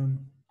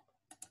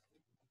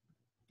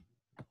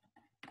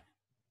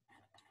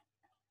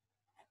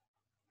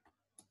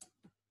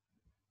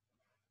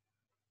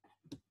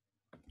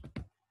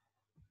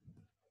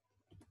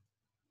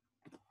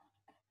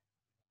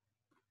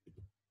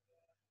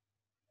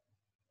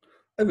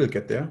 I will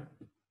get there.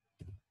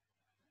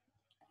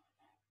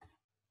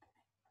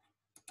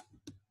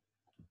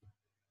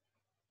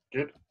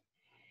 Good.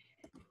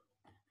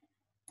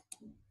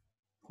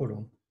 Hold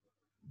on.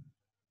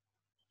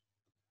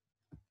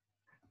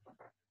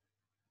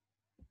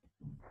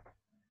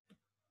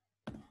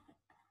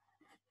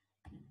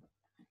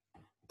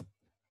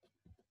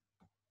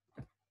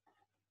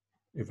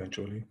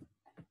 Eventually.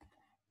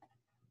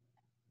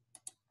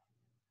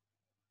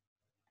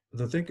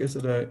 The thing is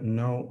that I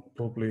now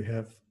probably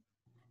have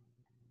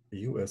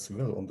you as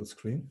well on the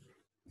screen.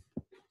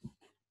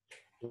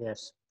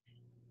 Yes.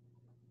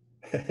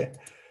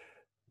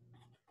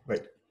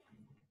 Wait.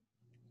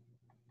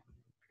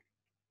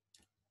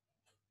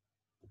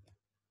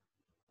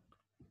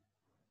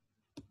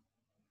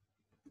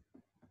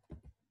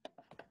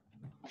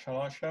 Shall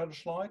I share the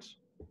slides?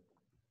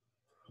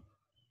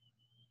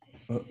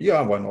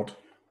 Yeah, why not?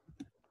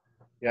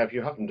 Yeah, if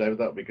you have them, David,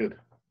 that would be good.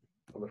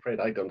 I'm afraid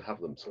I don't have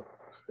them, so.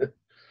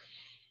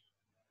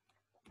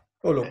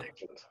 Oh, look.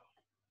 Excellent.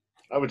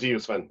 Over to you,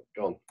 Sven.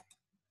 Go on.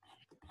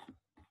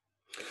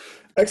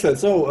 Excellent.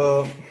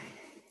 So,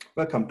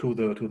 welcome to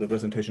the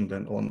presentation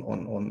then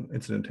on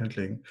incident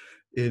handling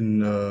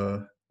in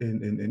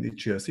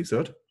EOSC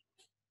cert.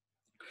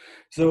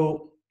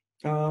 So,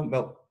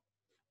 well,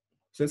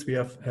 since we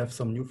have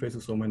some new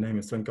faces, so my name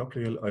is Sven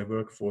Gabriel. I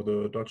work for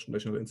the Dutch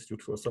National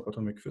Institute for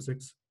Subatomic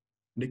Physics,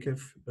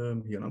 NICEF,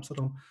 here in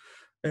Amsterdam,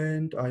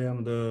 and I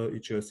am the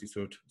EOSC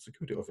cert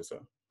security officer.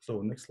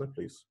 So, next slide,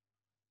 please.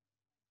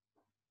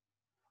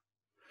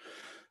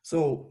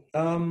 So,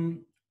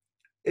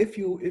 if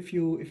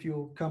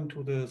you come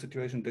to the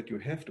situation that you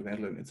have to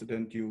handle an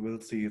incident, you will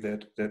see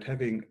that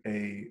having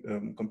a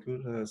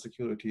computer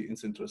security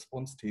incident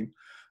response team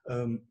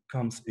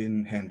comes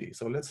in handy.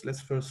 So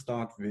let's first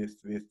start with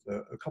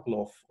a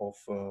couple of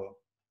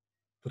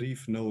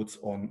brief notes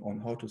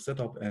on how to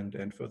set up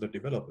and further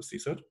develop a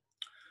CSIRT.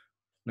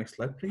 Next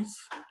slide, please.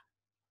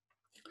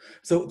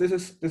 So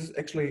this is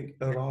actually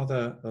a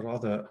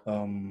rather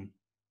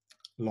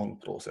long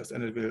process,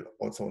 and it will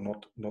also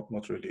not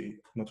really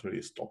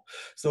stop.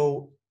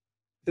 So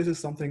this is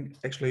something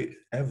actually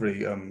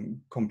every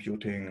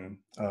computing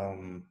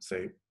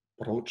say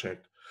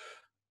project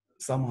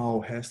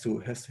somehow has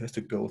to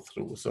go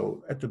through.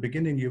 So at the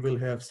beginning you will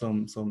have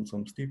some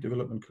steep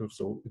development curve,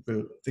 so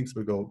things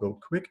will go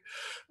quick.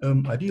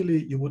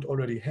 Ideally you would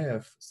already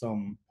have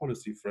some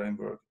policy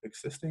framework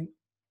existing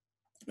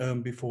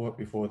before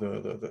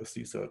the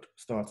CSIRT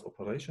starts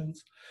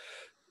operations.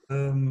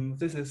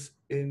 This is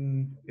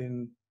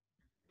in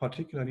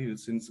particular needed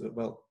since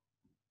well,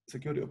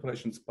 security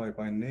operations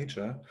by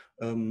nature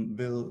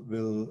will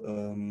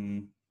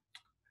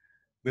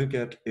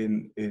get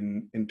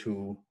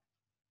into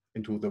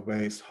the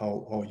ways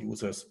how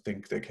users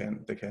think they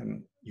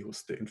can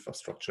use the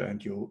infrastructure,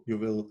 and you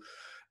will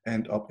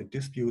end up in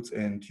disputes,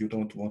 and you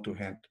don't want to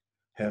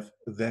have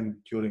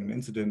them during an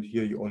incident.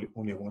 Here you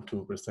only want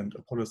to present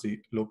a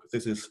policy. Look,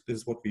 this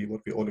is what we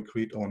all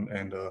agreed on,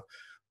 and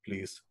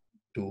please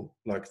do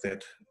like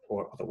that,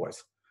 or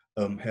otherwise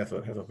have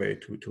a way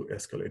to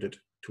escalate it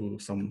to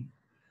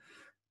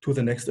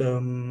the next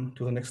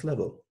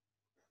level.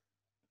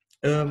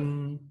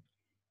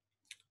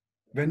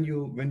 When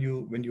you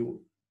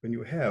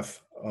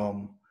have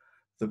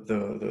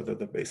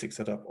the basic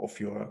setup of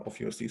your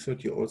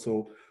CSIRT, you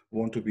also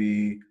want to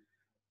be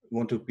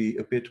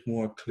a bit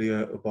more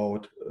clear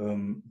about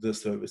the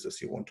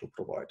services you want to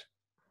provide,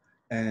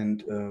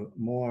 and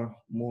more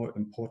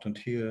important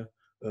here,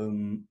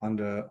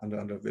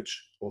 under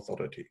which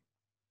authority.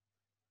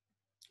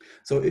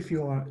 So if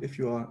you are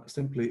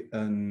simply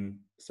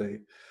say,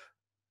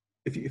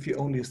 if you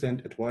only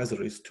send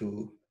advisories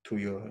to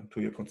your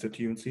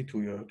constituency,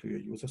 to your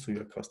users, to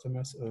your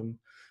customers,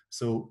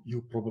 so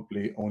you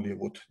probably only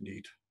would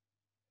need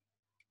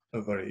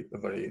a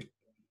very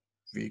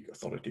weak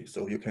authority.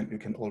 So you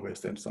can always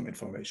send some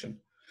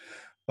information.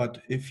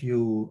 But if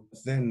you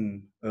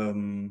then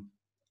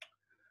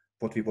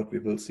what we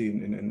will see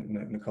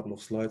in a couple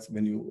of slides,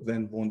 when you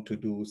then want to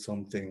do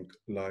something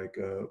like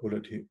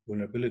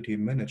vulnerability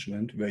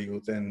management, where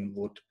you then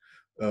would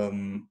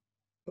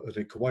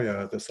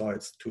require the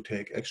sites to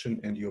take action,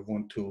 and you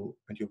want to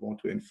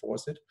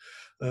enforce it,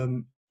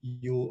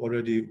 you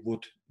already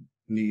would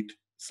need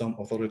some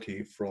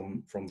authority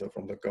from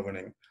the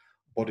governing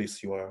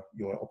bodies you are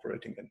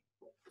operating in.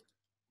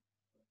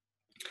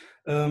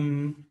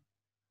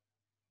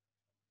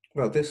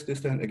 Well, this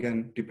then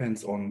again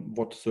depends on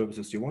what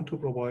services you want to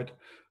provide.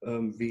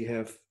 We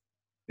have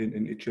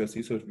in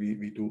EOSC cert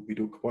we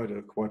do quite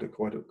a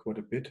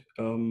bit,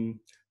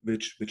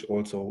 which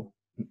also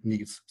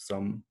needs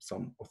some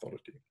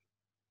authority.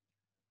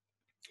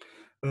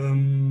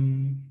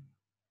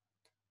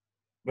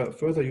 Well,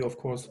 further, you of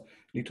course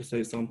need to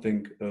say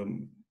something.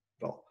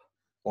 Well,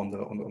 on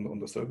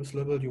the service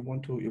level you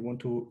want to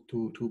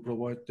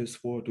provide this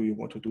for. Do you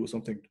want to do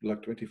something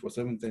like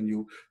 24/7? Then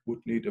you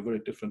would need a very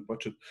different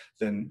budget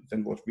than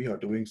what we are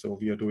doing. So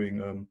we are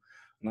doing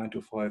 9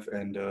 to 5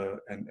 and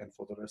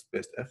for the rest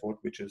best effort,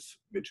 which is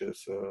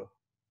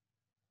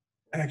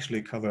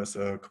actually covers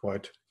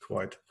quite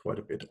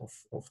a bit of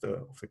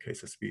the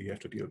cases we have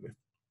to deal with.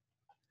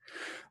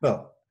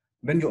 Well,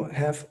 when you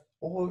have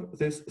all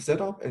this set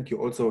up, and you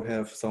also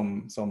have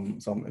some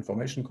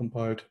information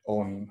compiled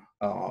on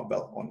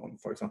well, on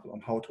for example on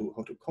how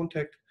to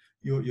contact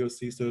your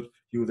CSIRT,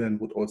 you then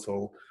would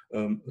also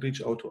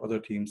reach out to other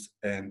teams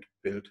and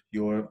build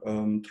your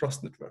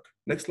trust network.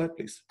 Next slide,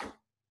 please.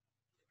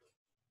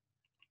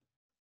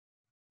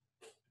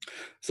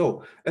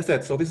 So as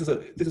said, so this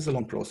is a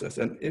long process,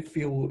 and if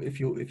you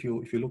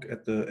look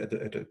at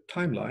the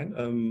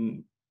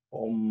timeline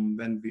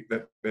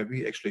where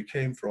we actually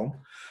came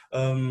from,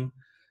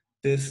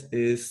 this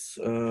is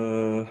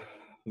well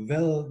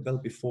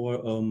before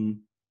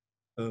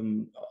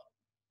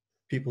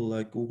people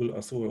like Google,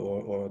 Azure,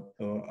 or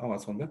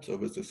Amazon Web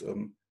Services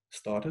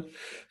started.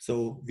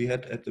 So we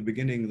had at the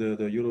beginning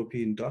the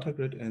European data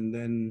grid, and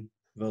then,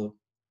 well,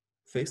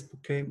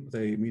 Facebook came.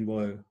 They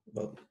meanwhile,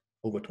 well,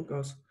 overtook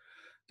us.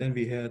 Then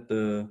we had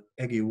the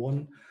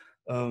EGI-1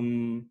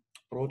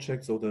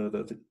 project, so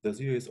the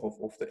series of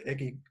the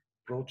EGI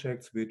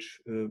projects, which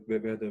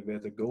where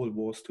the goal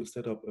was to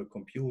set up a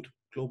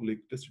globally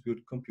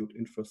distributed compute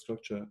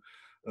infrastructure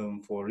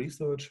for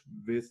research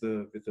with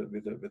the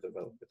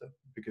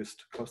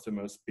biggest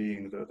customers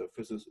being the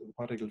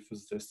particle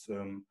physicists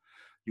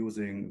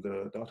using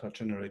the data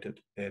generated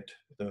at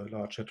the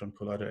Large Hadron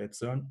Collider at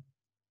CERN.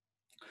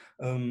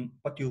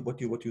 But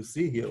what you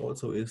see here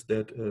also is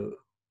that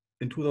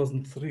in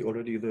 2003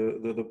 already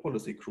the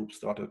policy group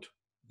started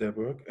their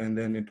work, and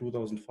then in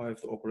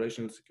 2005 the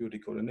operational security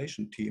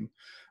coordination team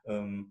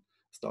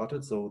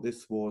started. So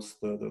this was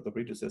the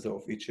predecessor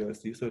of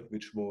EGI-CSERT,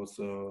 which was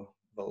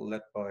well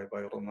led by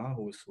Romain,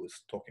 who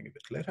is talking a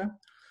bit later.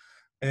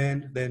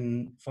 And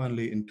then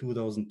finally in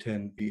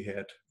 2010 we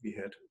had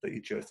the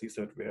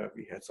EGI-CSERT, where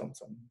we had some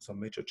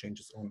major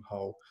changes on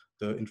how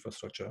the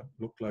infrastructure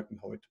looked like, and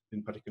how it,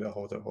 in particular,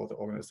 how the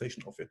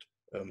organization of it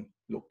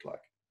looked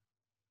like.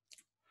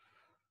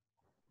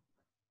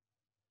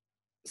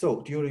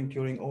 So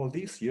during all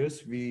these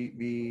years, we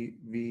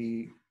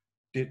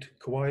did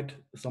quite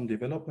some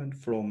development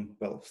from,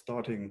 well,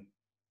 starting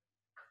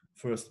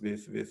first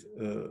with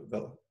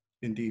well,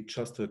 indeed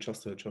just a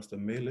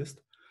mail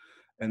list,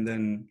 and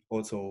then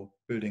also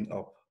building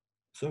up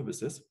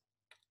services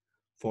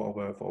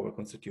for our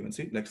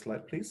constituency. Next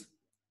slide, please.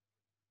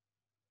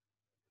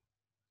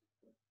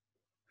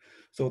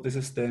 So this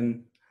is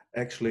then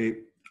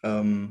actually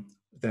then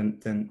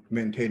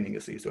maintaining a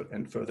CSERT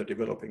and further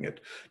developing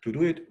it. To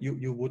do it,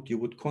 you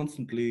would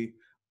constantly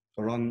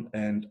run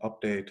and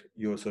update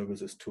your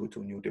services to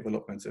new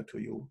developments and to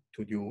new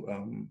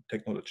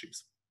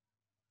technologies.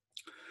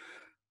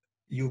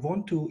 You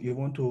want to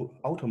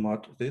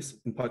automate this,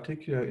 in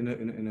particular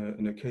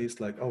in a case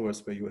like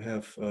ours, where you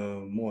have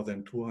more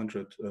than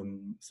 200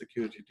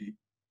 security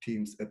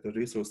teams at the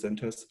resource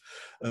centers.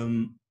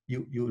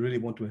 You really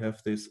want to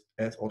have this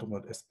as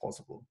automated as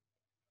possible,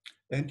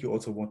 and you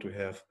also want to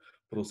have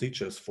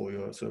procedures for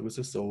your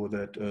services so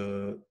that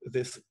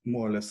this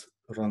more or less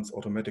runs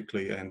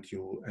automatically, and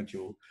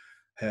you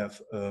have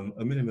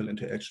a minimal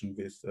interaction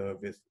with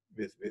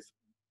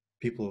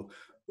people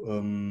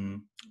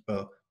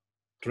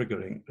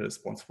triggering a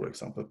response, for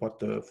example. But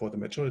for the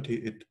majority,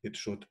 it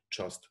should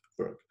just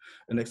work.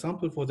 An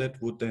example for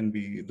that would then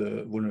be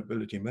the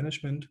vulnerability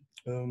management.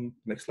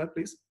 Next slide,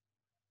 please.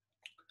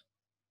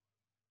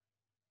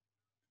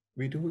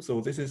 We do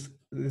so. This is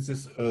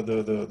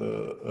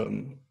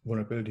the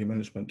vulnerability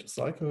management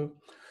cycle.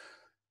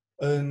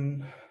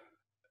 An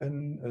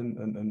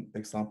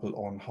example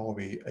on how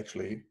we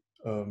actually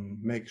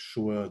make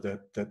sure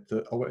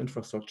that our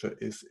infrastructure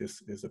is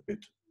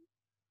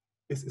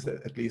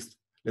at least,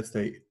 let's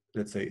say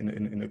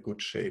in a good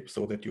shape,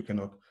 so that you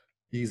cannot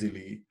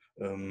easily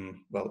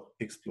well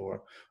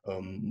explore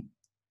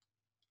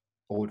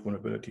old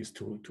vulnerabilities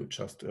to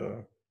just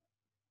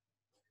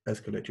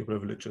escalate your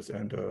privileges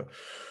and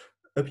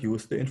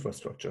abuse the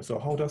infrastructure. So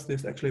how does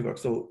this actually work?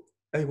 So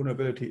a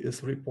vulnerability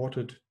is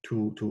reported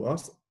to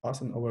us.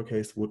 Us in our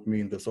case would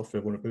mean the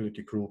software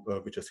vulnerability group,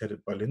 which is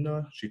headed by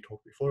Linda. She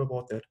talked before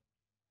about that.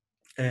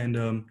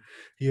 And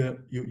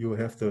here you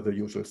have the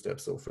usual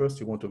steps. So first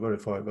you want to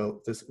verify,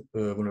 well, this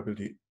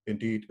vulnerability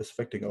indeed is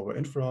affecting our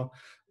infra.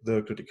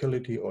 The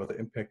criticality or the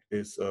impact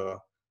is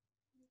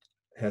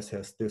has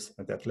this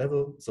and that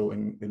level. So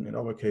in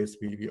our case,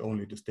 we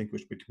only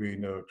distinguish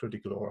between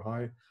critical or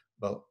high.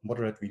 Well,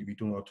 moderate we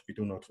do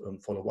not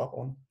follow up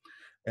on.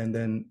 And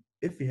then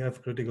if we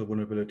have critical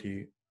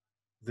vulnerability,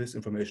 this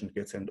information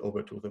gets sent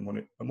over to the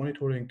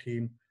monitoring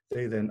team.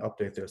 They then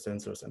update their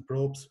sensors and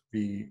probes.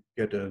 We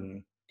get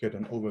an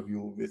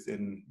overview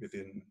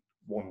within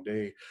 1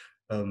 day,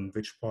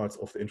 which parts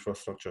of the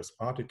infrastructures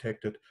are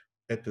detected.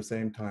 At the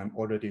same time,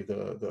 already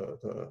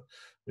the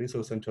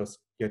resource centers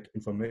get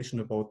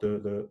information about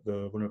the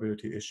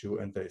vulnerability issue,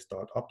 and they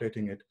start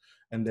updating it.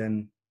 And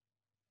then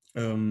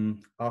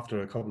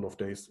after a couple of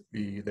days,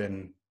 we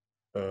then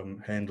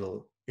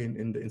handle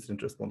in the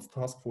incident response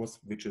task force,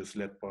 which is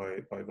led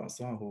by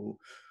Vincent, who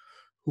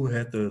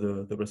had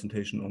the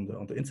presentation on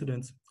the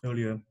incidents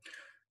earlier,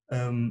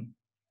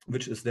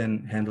 which is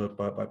then handled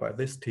by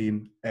this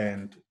team,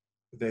 and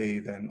they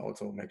then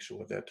also make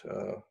sure that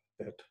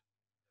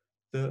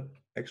the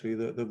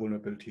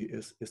vulnerability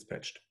is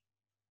patched.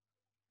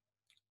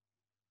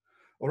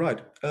 All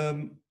right.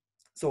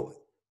 So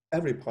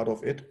every part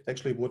of it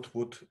actually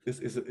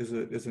is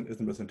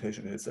a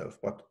presentation in itself,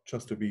 but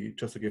just to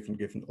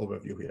give an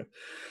overview here.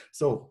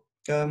 So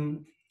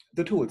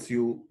the tools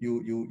you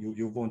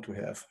want to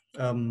have.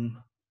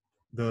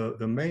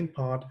 The main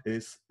part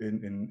is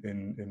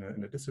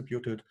in a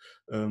distributed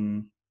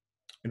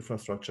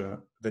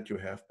infrastructure that you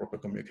have proper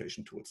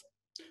communication tools.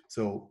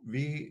 So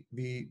we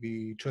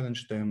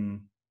challenge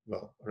them,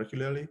 well,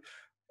 regularly,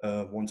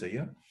 once a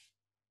year.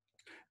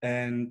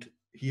 And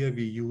here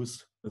we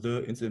use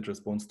the incident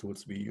response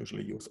tools we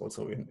usually use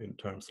also in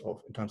terms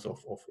of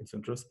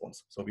incident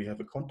response. So we have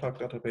a contact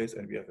database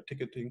and we have a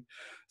ticketing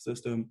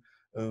system.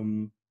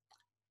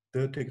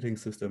 the ticketing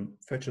system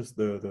fetches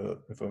the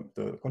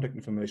contact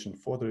information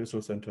for the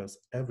resource centers.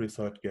 Every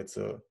site gets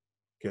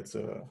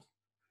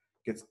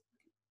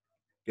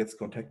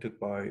contacted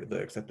by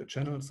the accepted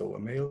channel, so a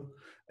mail,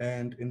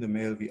 and in the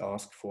mail we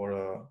ask for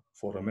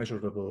a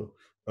measurable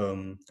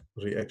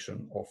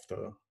reaction of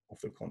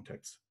the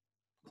contacts.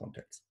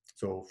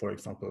 So, for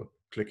example,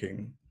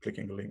 clicking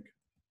a link.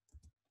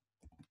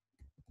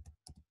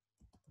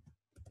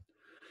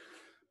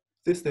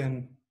 This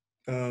then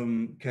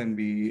can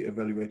be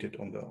evaluated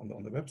on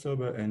the web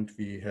server, and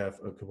we have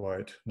a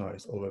quite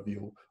nice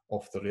overview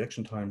of the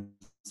reaction times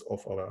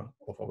of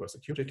our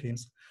security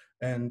teams.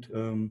 And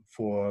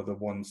for the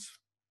ones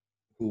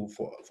who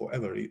for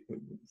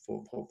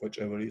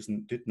whichever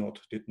reason did not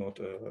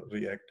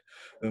react,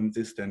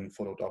 this then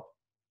followed up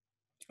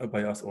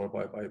by us or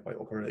by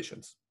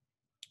operations.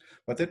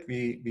 But that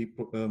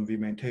we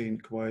maintain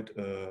quite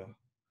a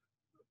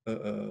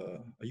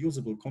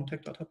usable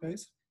contact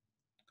database,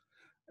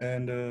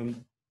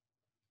 and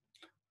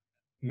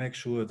make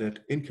sure that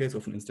in case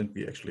of an incident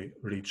we actually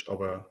reach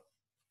our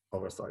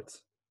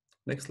sites.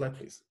 Next slide,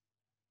 please.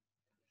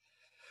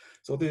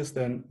 So this is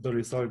then the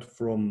result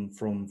from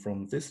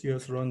this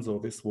year's run. So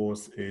this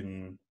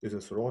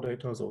is raw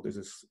data. So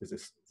this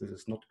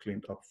is not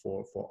cleaned up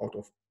for out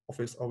of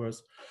office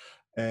hours,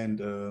 and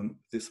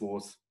this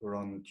was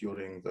run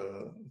during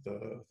the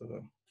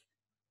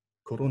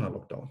Corona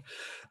lockdown.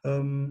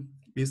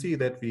 We see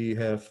that we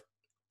have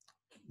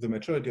the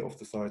majority of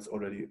the sites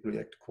already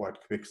react quite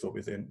quick, so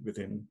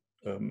within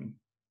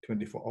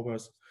 24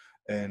 hours,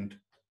 and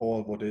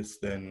all what is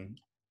then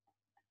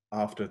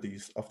after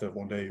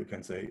 1 day, you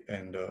can say,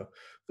 and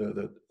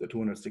the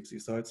 260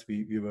 sites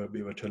we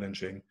were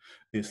challenging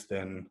is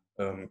then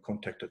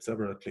contacted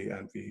separately,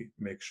 and we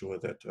make sure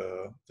that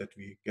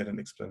we get an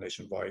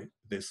explanation why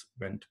this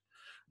went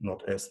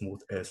not as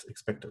smooth as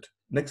expected.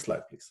 Next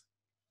slide, please.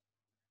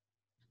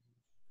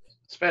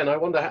 Sven, I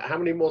wonder how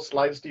many more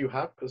slides do you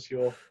have, because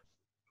you're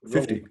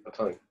 50 at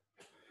time.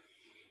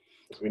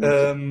 We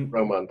need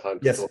Roman time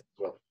to yes. talk as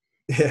well.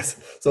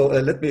 Yes. So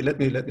let me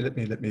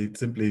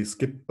simply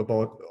skip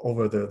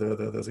over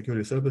the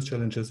security service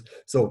challenges.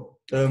 So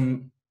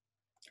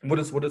what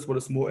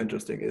is more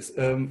interesting is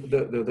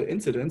the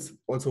incidents,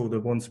 also the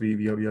ones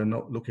we are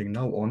now looking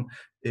on,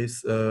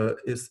 is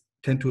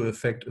tend to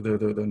affect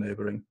the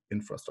neighboring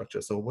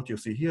infrastructure. So what you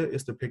see here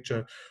is the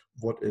picture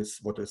what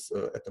is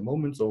at the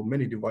moment. So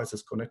many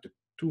devices connected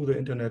to the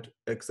internet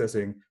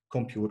accessing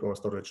compute or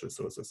storage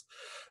resources.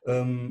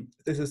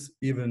 This is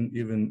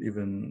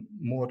even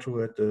more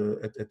true at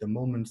the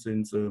moment,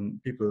 since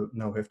people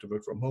now have to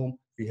work from home.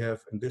 We have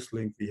in this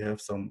link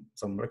some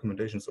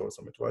recommendations or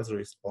some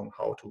advisories on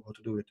how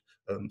to do it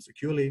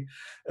securely.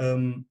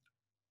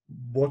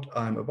 What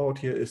I'm about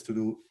here is to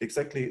do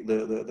exactly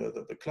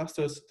the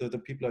clusters that the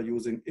people are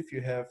using. If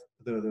you have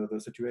the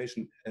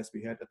situation as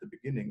we had at the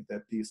beginning,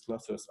 that these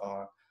clusters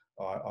are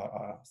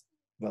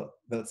well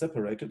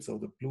separated, so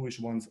the bluish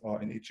ones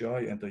are in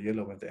EGI and the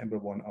yellow and the amber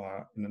one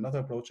are in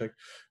another project,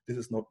 this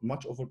is not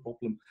much of a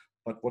problem.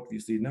 But what we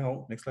see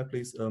now, next slide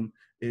please,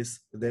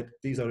 is that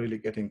these are really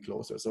getting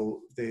closer.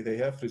 So they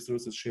have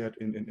resources shared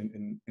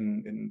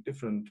in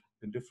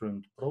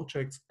different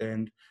projects,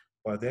 and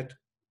by that,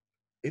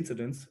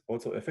 incidents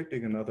also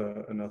affecting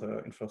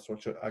another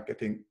infrastructure are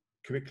getting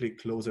quickly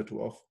closer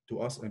to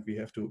us, and we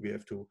have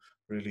to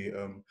really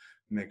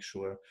make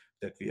sure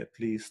that we at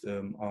least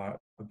are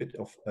a bit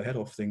ahead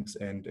of things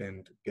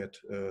and get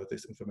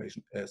this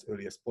information as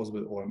early as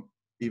possible, or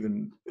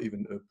even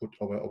put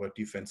our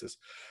defenses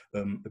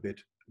a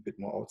bit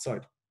more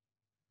outside.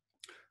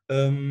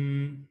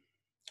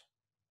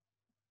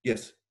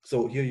 Yes.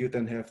 So here you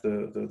then have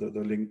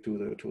the link to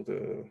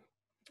the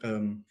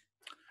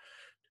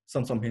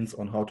some hints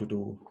on how to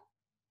do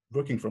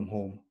working from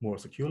home more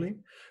securely,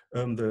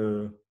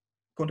 the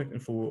contact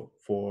info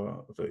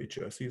for the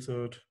EGIC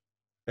cert,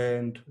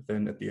 and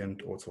then at the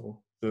end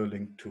also the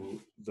link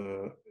to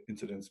the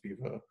incidents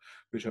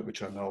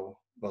which are now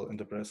well in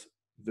the press.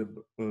 The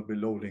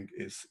below link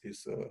is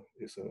a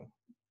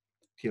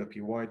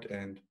TLP white,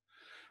 and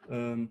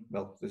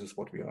well, this is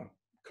what we are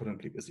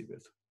currently busy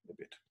with a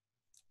bit.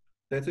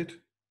 That's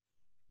it.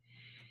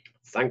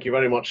 Thank you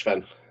very much,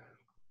 Sven.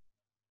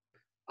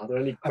 Are there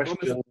any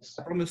questions?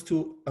 I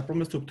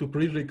promised to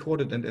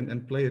pre-record it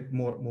and play it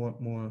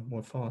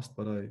more fast,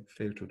 but I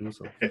failed to do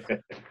so.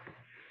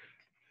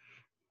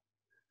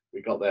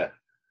 We got there.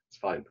 It's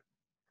fine.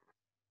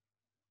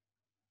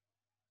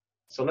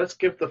 So let's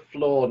give the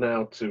floor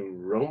now to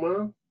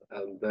Roma,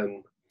 and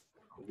then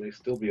there may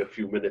still be a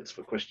few minutes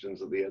for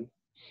questions at the end.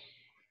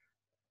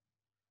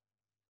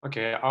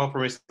 Okay, I'll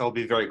promise I'll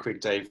be very quick,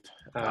 Dave.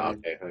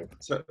 Okay,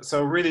 thanks.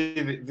 So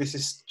really, this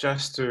is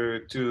just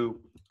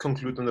to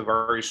conclude on the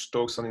various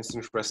talks on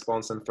incident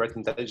response and threat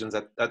intelligence,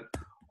 that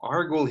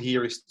our goal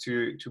here is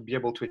to be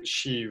able to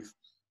achieve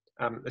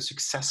a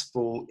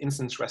successful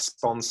incident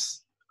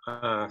response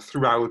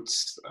throughout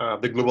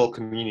the global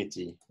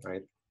community,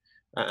 right?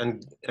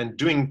 And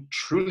doing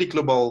truly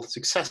global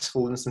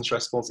successful incident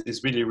response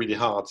is really, really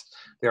hard.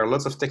 There are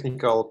lots of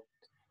technical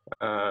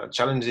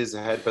challenges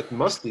ahead, but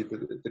mostly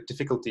the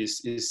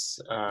difficulties is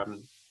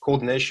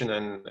coordination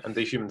and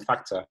the human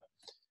factor.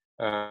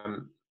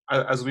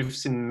 As we've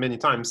seen many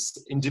times,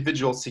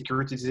 individual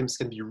security teams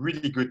can be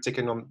really good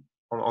taken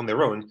on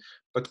their own,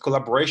 but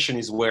collaboration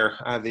is where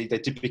they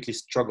typically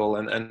struggle,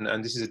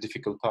 and this is a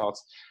difficult part.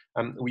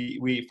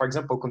 We for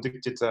example,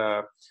 conducted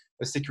a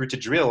security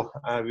drill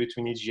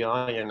between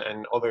EGI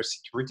and other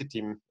security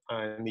team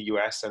in the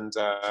US, and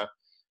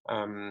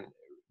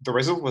the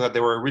result was that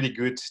they were really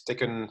good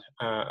taken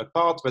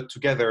apart, but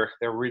together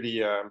they're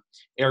really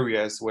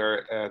areas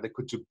where they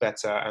could do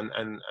better,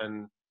 and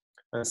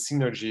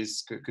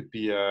synergies could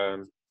be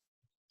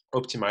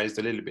optimized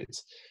a little bit.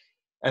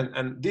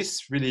 And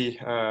this really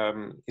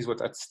is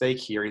what's at stake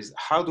here, is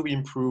how do we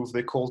improve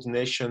the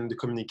coordination, the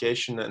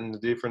communication, and the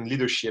different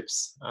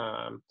leaderships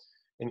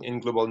in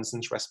global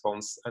incident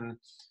response.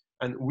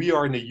 And we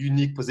are in a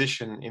unique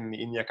position in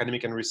the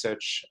academic and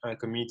research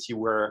community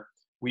where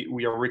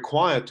we are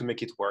required to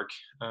make it work.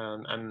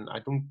 And I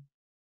don't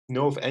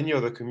know of any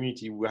other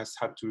community who has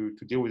had to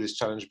deal with this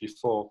challenge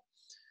before.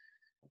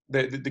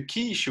 The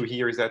key issue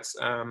here is that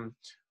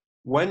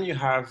when you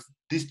have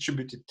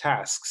distributed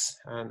tasks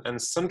and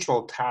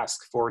central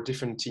tasks for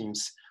different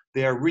teams,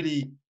 they are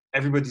really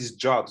everybody's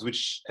jobs,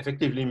 which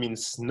effectively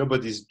means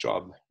nobody's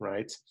job,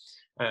 right?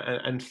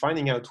 And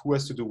finding out who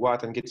has to do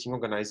what and getting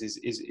organized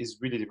is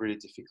really, really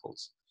difficult.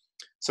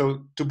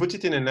 So to put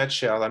it in a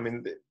nutshell, I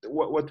mean,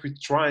 what we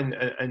try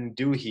and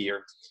do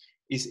here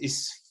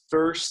is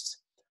first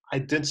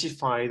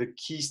identify the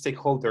key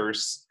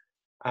stakeholders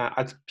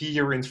at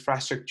peer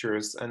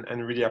infrastructures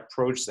and really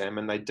approach them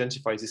and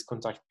identify these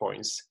contact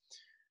points.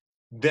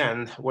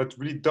 Then what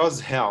really does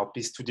help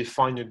is to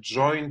define a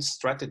joint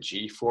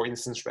strategy for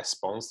incident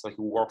response, like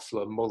a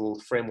workflow model,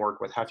 framework,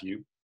 what have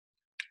you,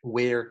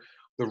 where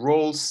the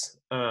roles,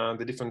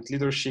 the different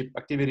leadership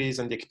activities,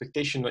 and the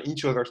expectation of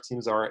each other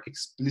teams are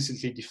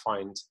explicitly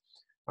defined.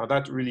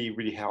 That really,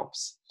 really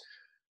helps.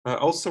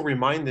 Also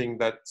remembering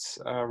that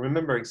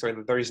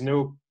there is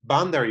no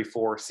boundary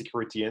for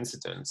security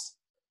incidents,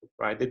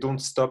 right? They don't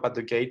stop at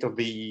the gate of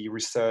the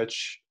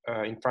research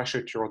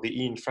infrastructure or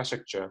the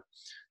e-infrastructure.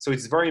 So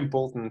it's very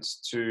important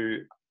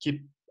to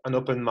keep an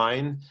open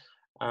mind,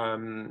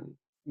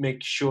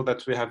 make sure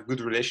that we have good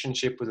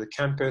relationship with the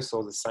campus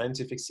or the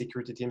scientific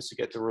security teams to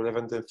get the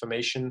relevant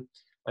information,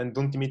 and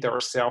don't limit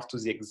ourselves to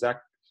the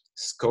exact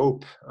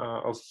scope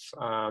of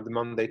the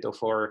mandate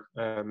of our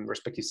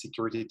respective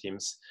security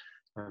teams.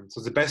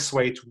 So the best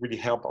way to really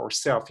help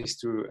ourselves is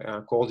to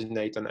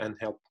coordinate and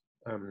help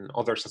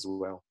others as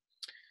well.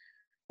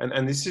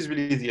 And this is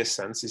really the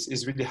essence,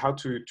 is really how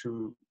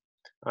to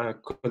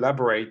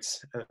collaborate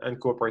and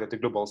cooperate at the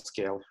global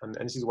scale. And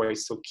this is why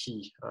it's so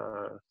key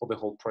for the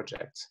whole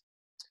project.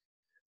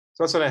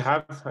 So that's what I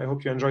have. I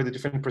hope you enjoyed the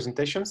different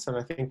presentations, and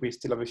I think we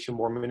still have a few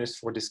more minutes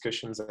for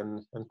discussions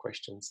and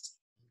questions.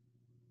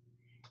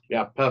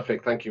 Yeah,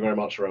 perfect. Thank you very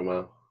much,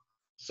 Romain.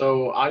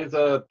 So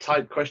either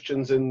type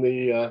questions in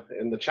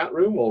the chat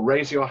room or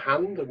raise your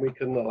hand and we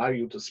can allow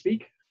you to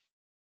speak.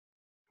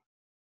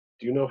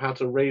 Do you know how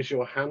to raise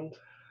your hand?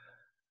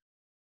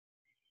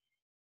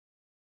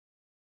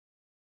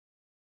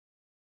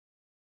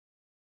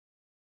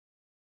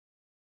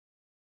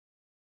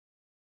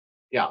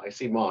 Yeah, I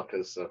see Mark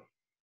as...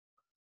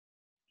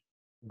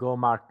 Go,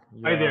 Mark.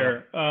 Hi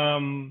there.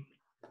 Can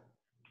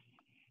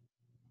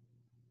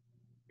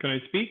I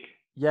speak?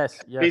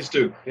 Yes, yes. Please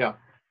do, yeah.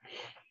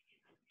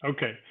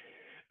 Okay.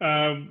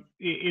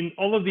 In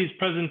all of these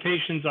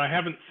presentations, I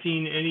haven't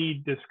seen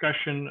any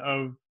discussion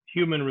of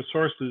human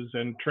resources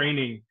and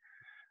training.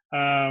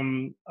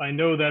 I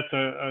know that's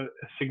a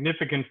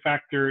significant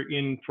factor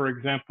in, for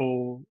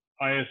example,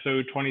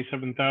 ISO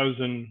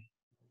 27000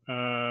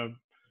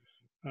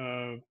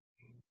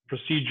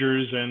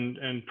 procedures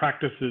and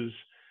practices.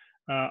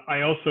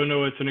 I also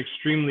know it's an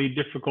extremely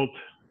difficult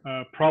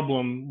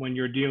problem when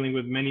you're dealing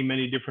with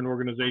many different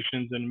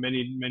organizations and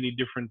many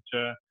different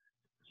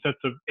sets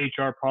of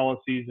HR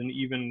policies and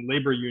even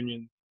labor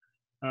unions.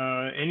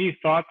 Any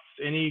thoughts,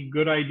 any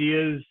good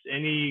ideas,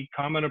 any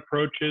common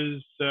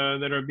approaches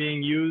that are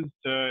being used?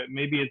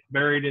 Maybe it's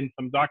buried in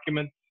some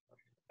documents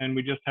and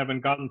we just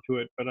haven't gotten to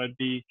it, but I'd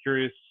be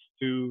curious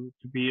to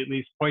be at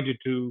least pointed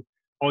to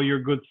all your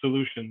good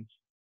solutions.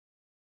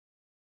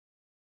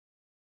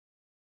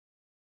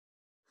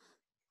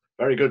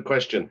 Very good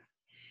question.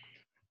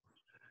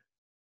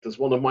 Does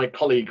one of my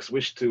colleagues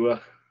wish to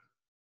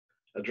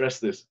address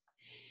this?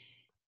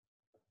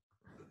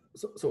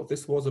 So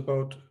this was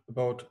about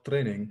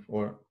training,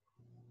 or?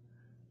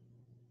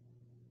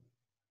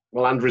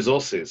 Well, and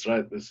resources,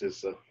 right? This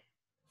is...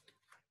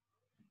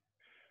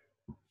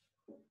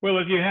 Well,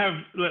 if you have,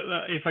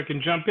 if I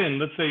can jump in,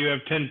 let's say you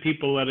have 10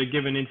 people at a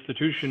given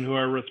institution who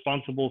are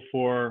responsible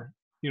for,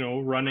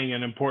 running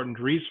an important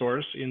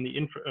resource in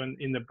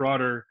the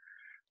broader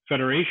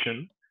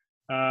federation.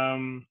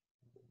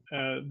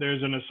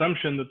 There's an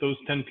assumption that those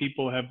 10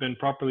 people have been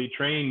properly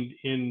trained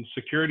in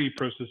security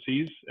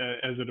processes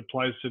as it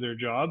applies to their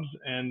jobs,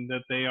 and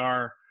that they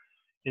are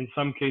in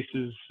some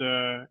cases,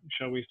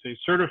 shall we say,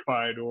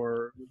 certified,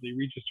 or they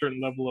reach a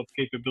certain level of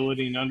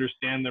capability and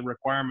understand the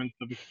requirements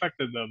of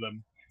expected of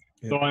them.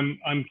 Yeah. So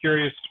I'm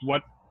curious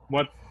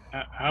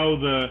how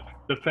the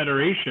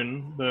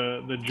federation,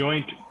 the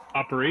joint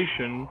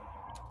operation,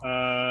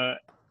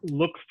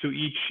 looks to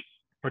each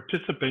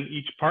participant,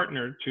 each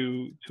partner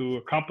to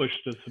accomplish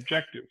this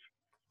objective.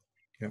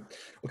 Yeah.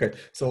 Okay.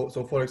 So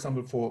for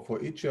example,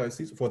 for each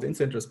GIC, for the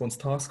incident response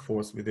task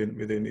force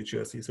within each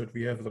GIC, so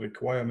we have the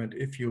requirement,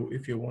 if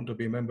you want to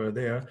be a member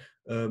there,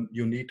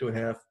 you need to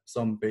have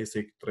some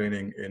basic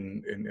training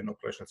in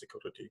operational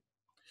security.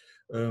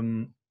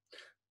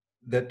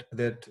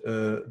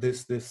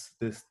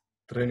 This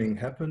training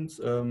happens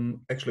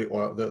actually,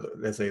 or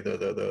let's say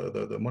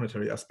the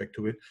monetary aspect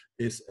to it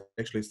is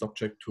actually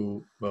subject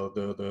to, well,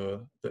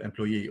 the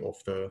employee of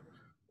the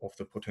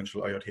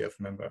potential IRTF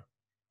member.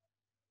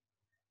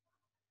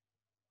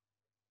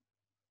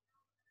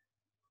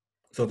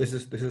 So this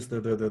is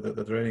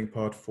the training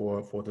part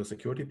for the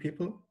security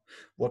people.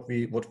 What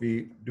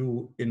we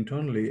do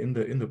internally in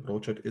the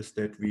project is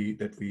that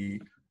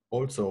we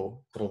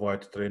also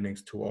provide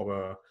trainings to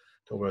our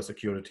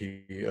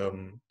security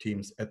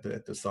teams at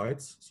the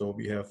sites. So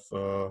we have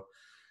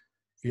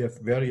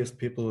various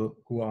people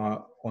who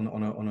are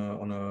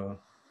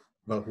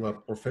who are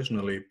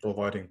professionally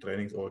providing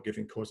trainings or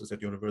giving courses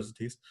at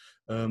universities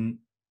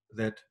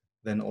that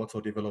then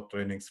also develop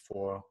trainings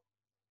for,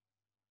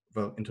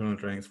 well, internal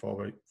trainings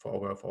for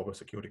our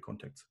security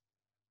contacts.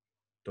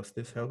 Does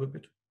this help a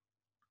bit?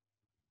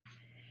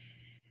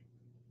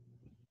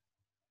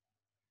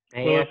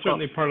 Well, it's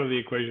certainly part of the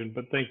equation,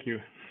 but thank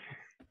you.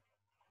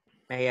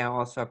 May I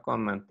also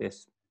comment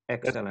this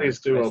excellent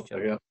please do,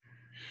 question?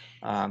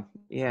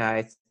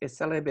 Yeah, it's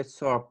a little bit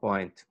sore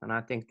point, and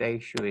I think the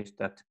issue is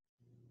that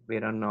we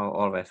don't know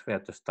always where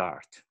to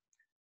start.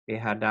 We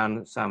had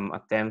done some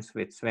attempts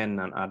with Sven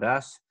and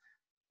others.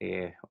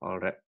 We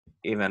already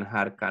even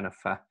had kind of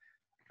a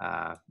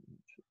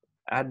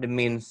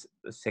admin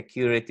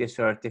security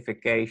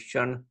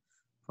certification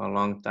for a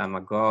long time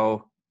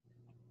ago,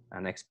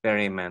 an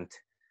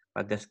experiment,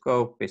 but the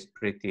scope is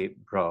pretty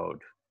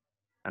broad.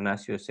 And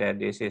as you said,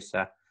 this is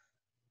a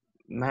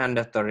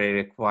mandatory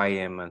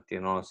requirement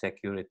in all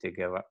security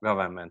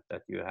government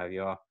that you have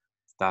your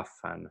staff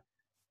and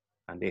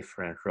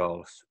different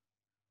roles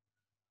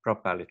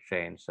properly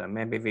trained. So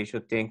maybe we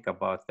should think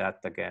about that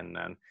again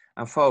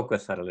and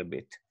focus a little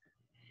bit.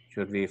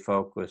 Should we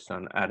focus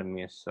on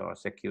admins or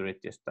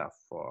security stuff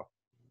or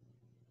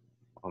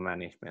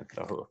management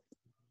or who?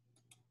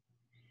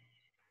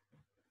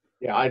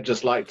 Yeah, I'd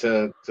just like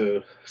to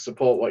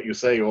support what you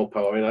say,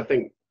 Orpo. I mean, I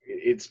think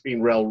it's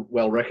been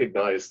well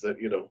recognized that,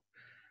 you know,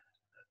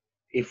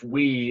 if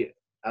we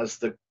as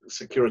the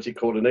security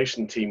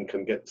coordination team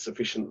can get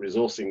sufficient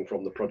resourcing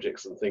from the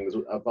projects and things,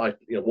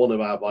 one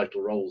of our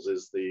vital roles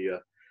is the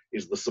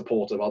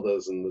support of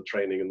others and the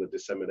training and the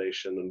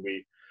dissemination. And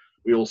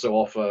we also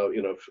offer,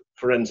 you know,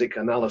 forensic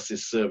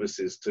analysis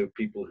services to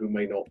people who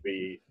may not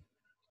be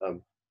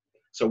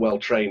so well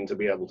trained to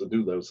be able to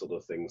do those sort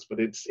of things. But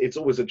it's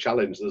always a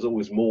challenge. There's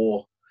always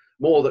more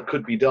that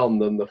could be done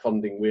than the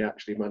funding we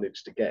actually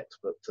manage to get.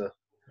 But I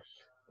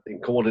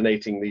think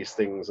coordinating these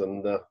things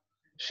and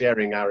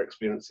sharing our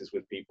experiences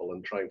with people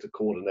and trying to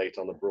coordinate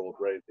on a broad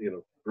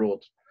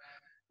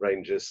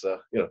range is,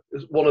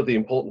 is one of the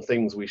important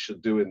things we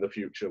should do in the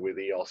future with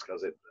EOSC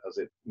as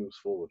it moves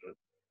forward. Right?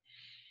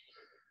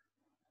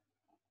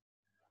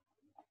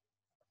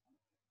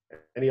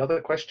 Any other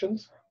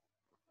questions?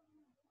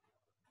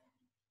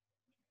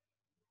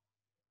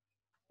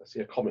 I see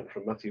a comment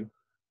from Matthew.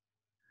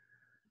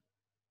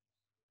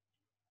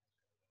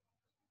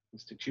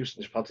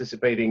 Institutions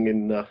participating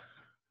in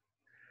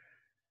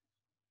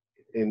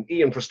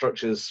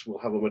e-infrastructures will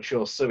have a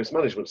mature service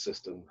management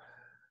system,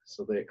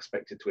 so they're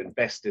expected to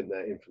invest in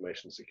their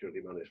information security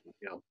management.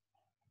 Yeah.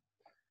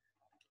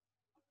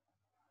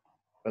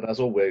 But as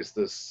always,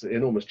 there's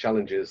enormous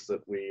challenges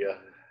that we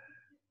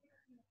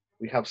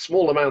have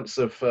small amounts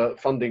of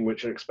funding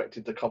which are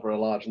expected to cover a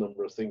large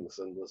number of things,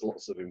 and there's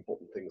lots of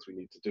important things we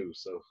need to do.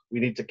 So we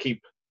need to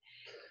keep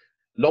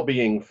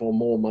lobbying for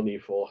more money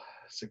for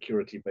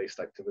security-based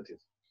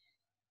activities.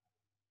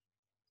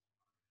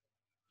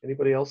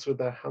 Anybody else with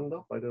their hand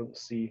up? I don't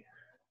see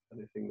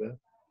anything there.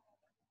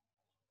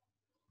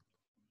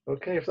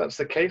 Okay, if that's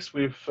the case,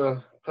 we've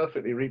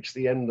perfectly reached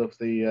the end of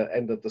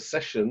the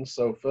session.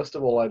 So first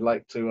of all, I'd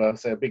like to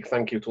say a big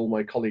thank you to all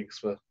my colleagues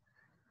for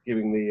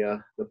giving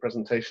the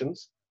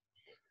presentations,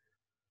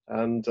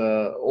 and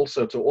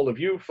also to all of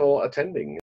you for attending.